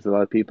know there's a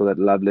lot of people that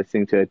love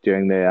listening to it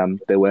during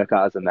their work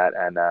hours and that,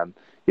 and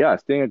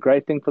it's doing a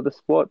great thing for the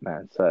sport,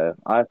 man. So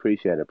I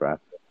appreciate it, bro.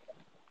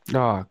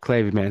 Oh,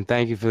 Kleve, man,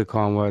 thank you for the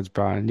kind words,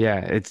 Brian.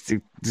 Yeah, it's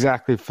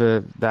exactly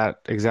for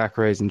that exact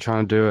reason,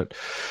 trying to do it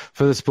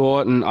for the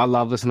sport. And I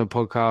love listening to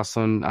podcasts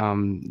on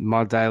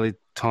my daily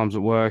times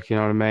at work, you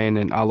know what I mean?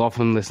 And I'll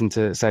often listen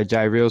to, say,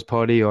 Jay Reel's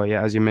poddy, or,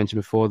 as you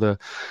mentioned before, the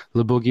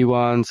Boogie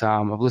ones.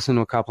 I've listened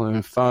to a couple of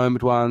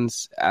informed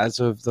ones as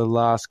of the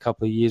last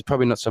couple of years,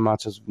 probably not so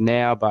much as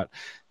now, but,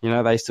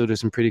 they still do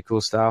some pretty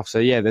cool stuff. So,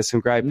 there's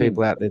some great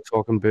people out there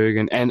talking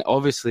Boog. And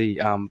obviously,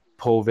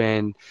 Paul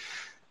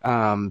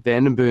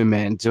Vandenboom,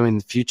 man, doing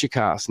the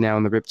Futurecast now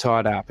on the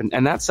Riptide app.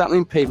 And that's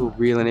something people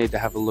really need to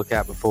have a look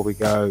at before we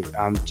go.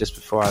 Just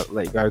before I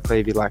let you go,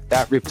 Kleve, like,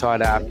 that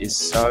Riptide app is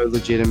so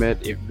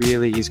legitimate. It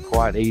really is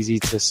quite easy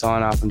to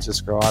sign up and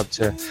subscribe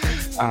to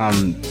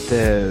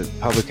the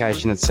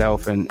publication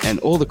itself. And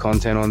all the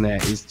content on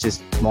there is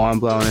just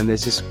mind-blowing. And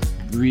there's just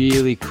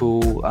really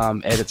cool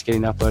edits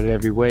getting uploaded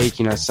every week,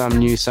 some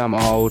new, some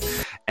old,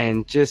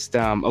 and just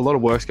a lot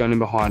of work's going in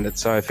behind it.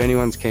 So if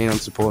anyone's keen on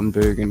supporting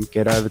Boog, and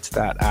get over to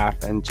that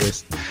app and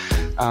just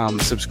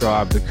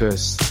subscribe,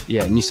 because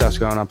new stuff's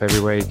going up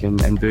every week, and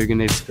Boog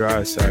needs to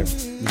grow. So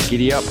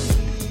giddy up,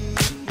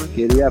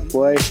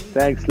 boy.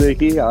 Thanks,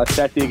 Lukey. I'll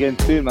chat to you again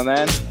soon, my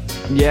man.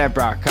 Yeah,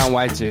 bro, can't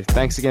wait to.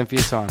 Thanks again for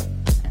your time.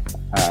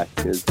 Alright,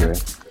 cheers, bro.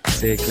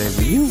 See you,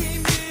 Kleve. You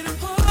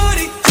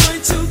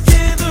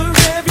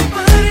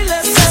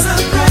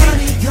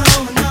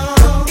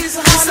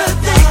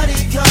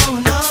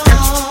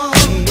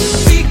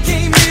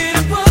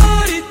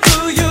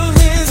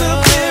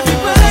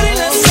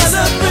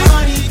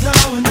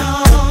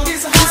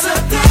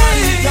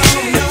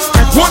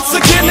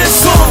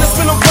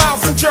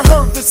you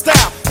heard the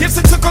style. Yes,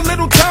 it took a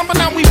little time, but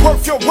now we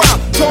worth your while.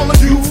 To all of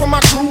you from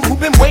my crew who've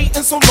been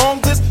waiting so long,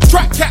 this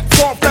track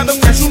caps off that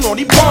official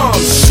naughty bomb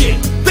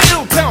shit. The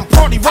ill-town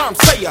party rhyme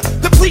slayer,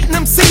 depleting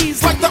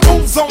MCs like the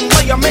ozone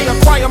layer. May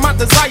acquire my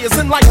desires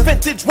in like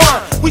vintage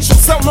wine. We shall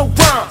sell no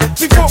rhyme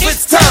before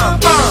it's time.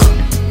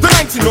 The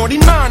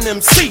 1999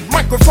 MC,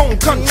 microphone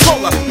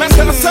controller,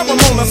 master of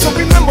ceremony, so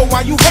remember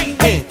why you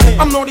hating.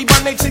 I'm naughty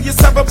by nature, you're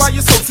severed by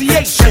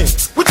association.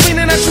 Which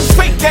meaning that you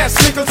fake ass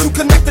niggas who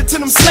connected to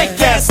them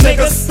snake ass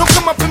niggas. Don't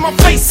come up in my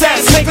face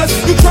ass niggas.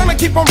 You tryna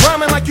keep on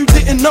rhyming like you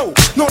didn't know.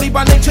 Naughty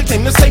by nature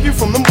came to save you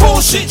from them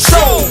bullshit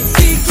shows.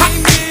 We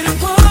came here to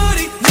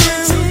party,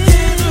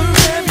 together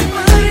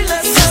everybody,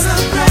 let's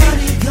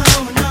celebrate.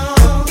 Going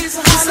on, it's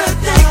a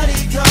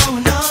holiday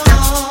going on.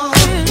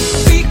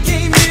 We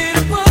came here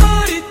to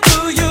party,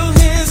 throw your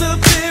hands up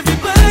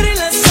everybody,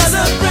 let's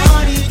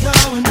celebrate.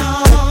 Going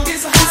on,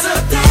 it's a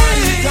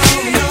holiday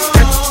going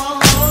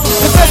on.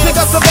 The best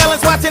niggas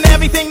surveillance watching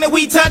everything that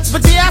we touch.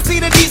 But I see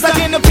the D's like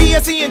in the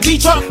PSE and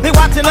Detroit. They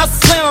watching us,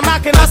 slam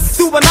knocking us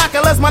through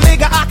binoculars. My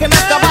nigga, I can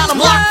the bottom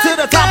lock to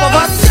the top of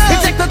us.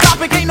 And check the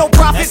topic, ain't no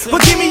profit.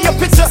 But give me a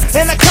picture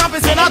and a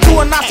compass, and I'll do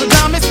a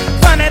Nostradamus.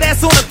 Find that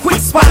ass on a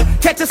quick spot.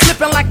 Catch it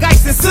slipping like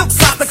ice and silk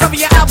socks. The cover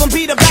your album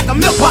be the back of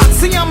milk box.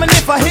 See, I'm an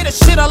if I hit a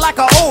shitter like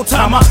an old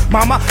timer.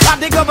 Mama, I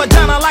dig a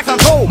vagina like a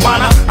gold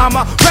miner. I'm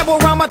a rebel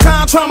around my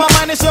time trauma.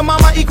 Minus your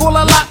mama equal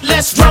a lot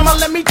less drama.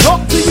 Let me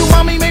talk to you,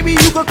 mommy. Maybe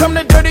you could come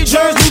to Dirty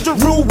Jerz, do your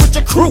rule with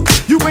your crew.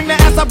 You bring the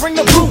ass, I bring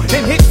the brew,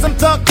 and hit some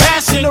thug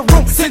passion. The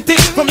room sent it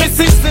from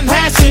insistent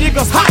hashing. It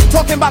goes hot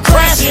talking about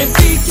crashing.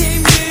 We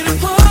came here to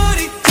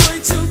party,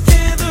 join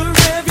together,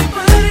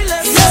 everybody,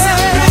 let's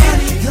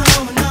celebrate.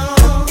 Going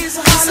on, it's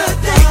a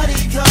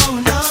holiday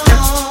going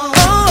on.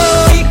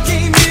 We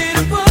came here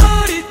to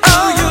party,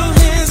 throw your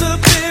hands up,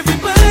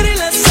 everybody,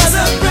 let's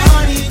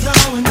celebrate.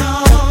 Going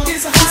on,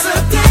 it's a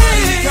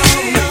holiday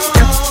going on.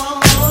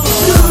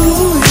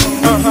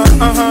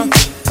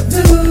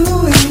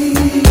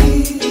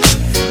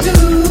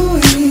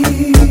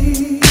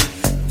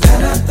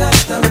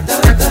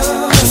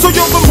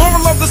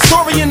 The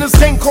story in this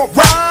game called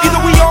rap. Either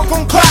we all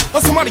gon' clap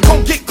or somebody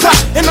gon' get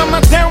clapped. And I'm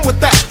not down with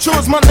that. Sure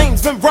as my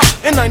name's been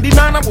rocked. In 99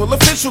 I will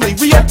officially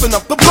reopen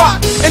up the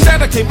block and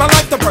dedicate my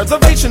life to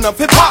preservation of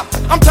hip-hop.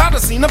 I'm tired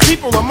of seeing the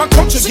people of my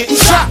culture getting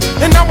shot.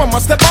 And now I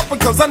must step up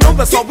because I know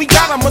that's all we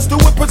got. I must do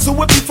it, pursue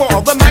it before all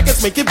the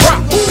maggots make it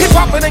rock.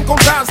 Hip-hop, it ain't gon'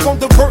 die, it's gon'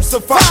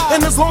 diversify.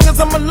 And as long as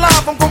I'm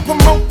alive, I'm gon'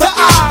 promote the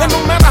I. And no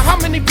matter how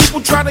many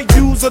people try to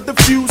use or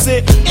diffuse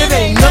it, it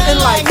ain't nothing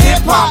like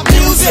hip-hop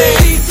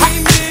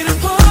music.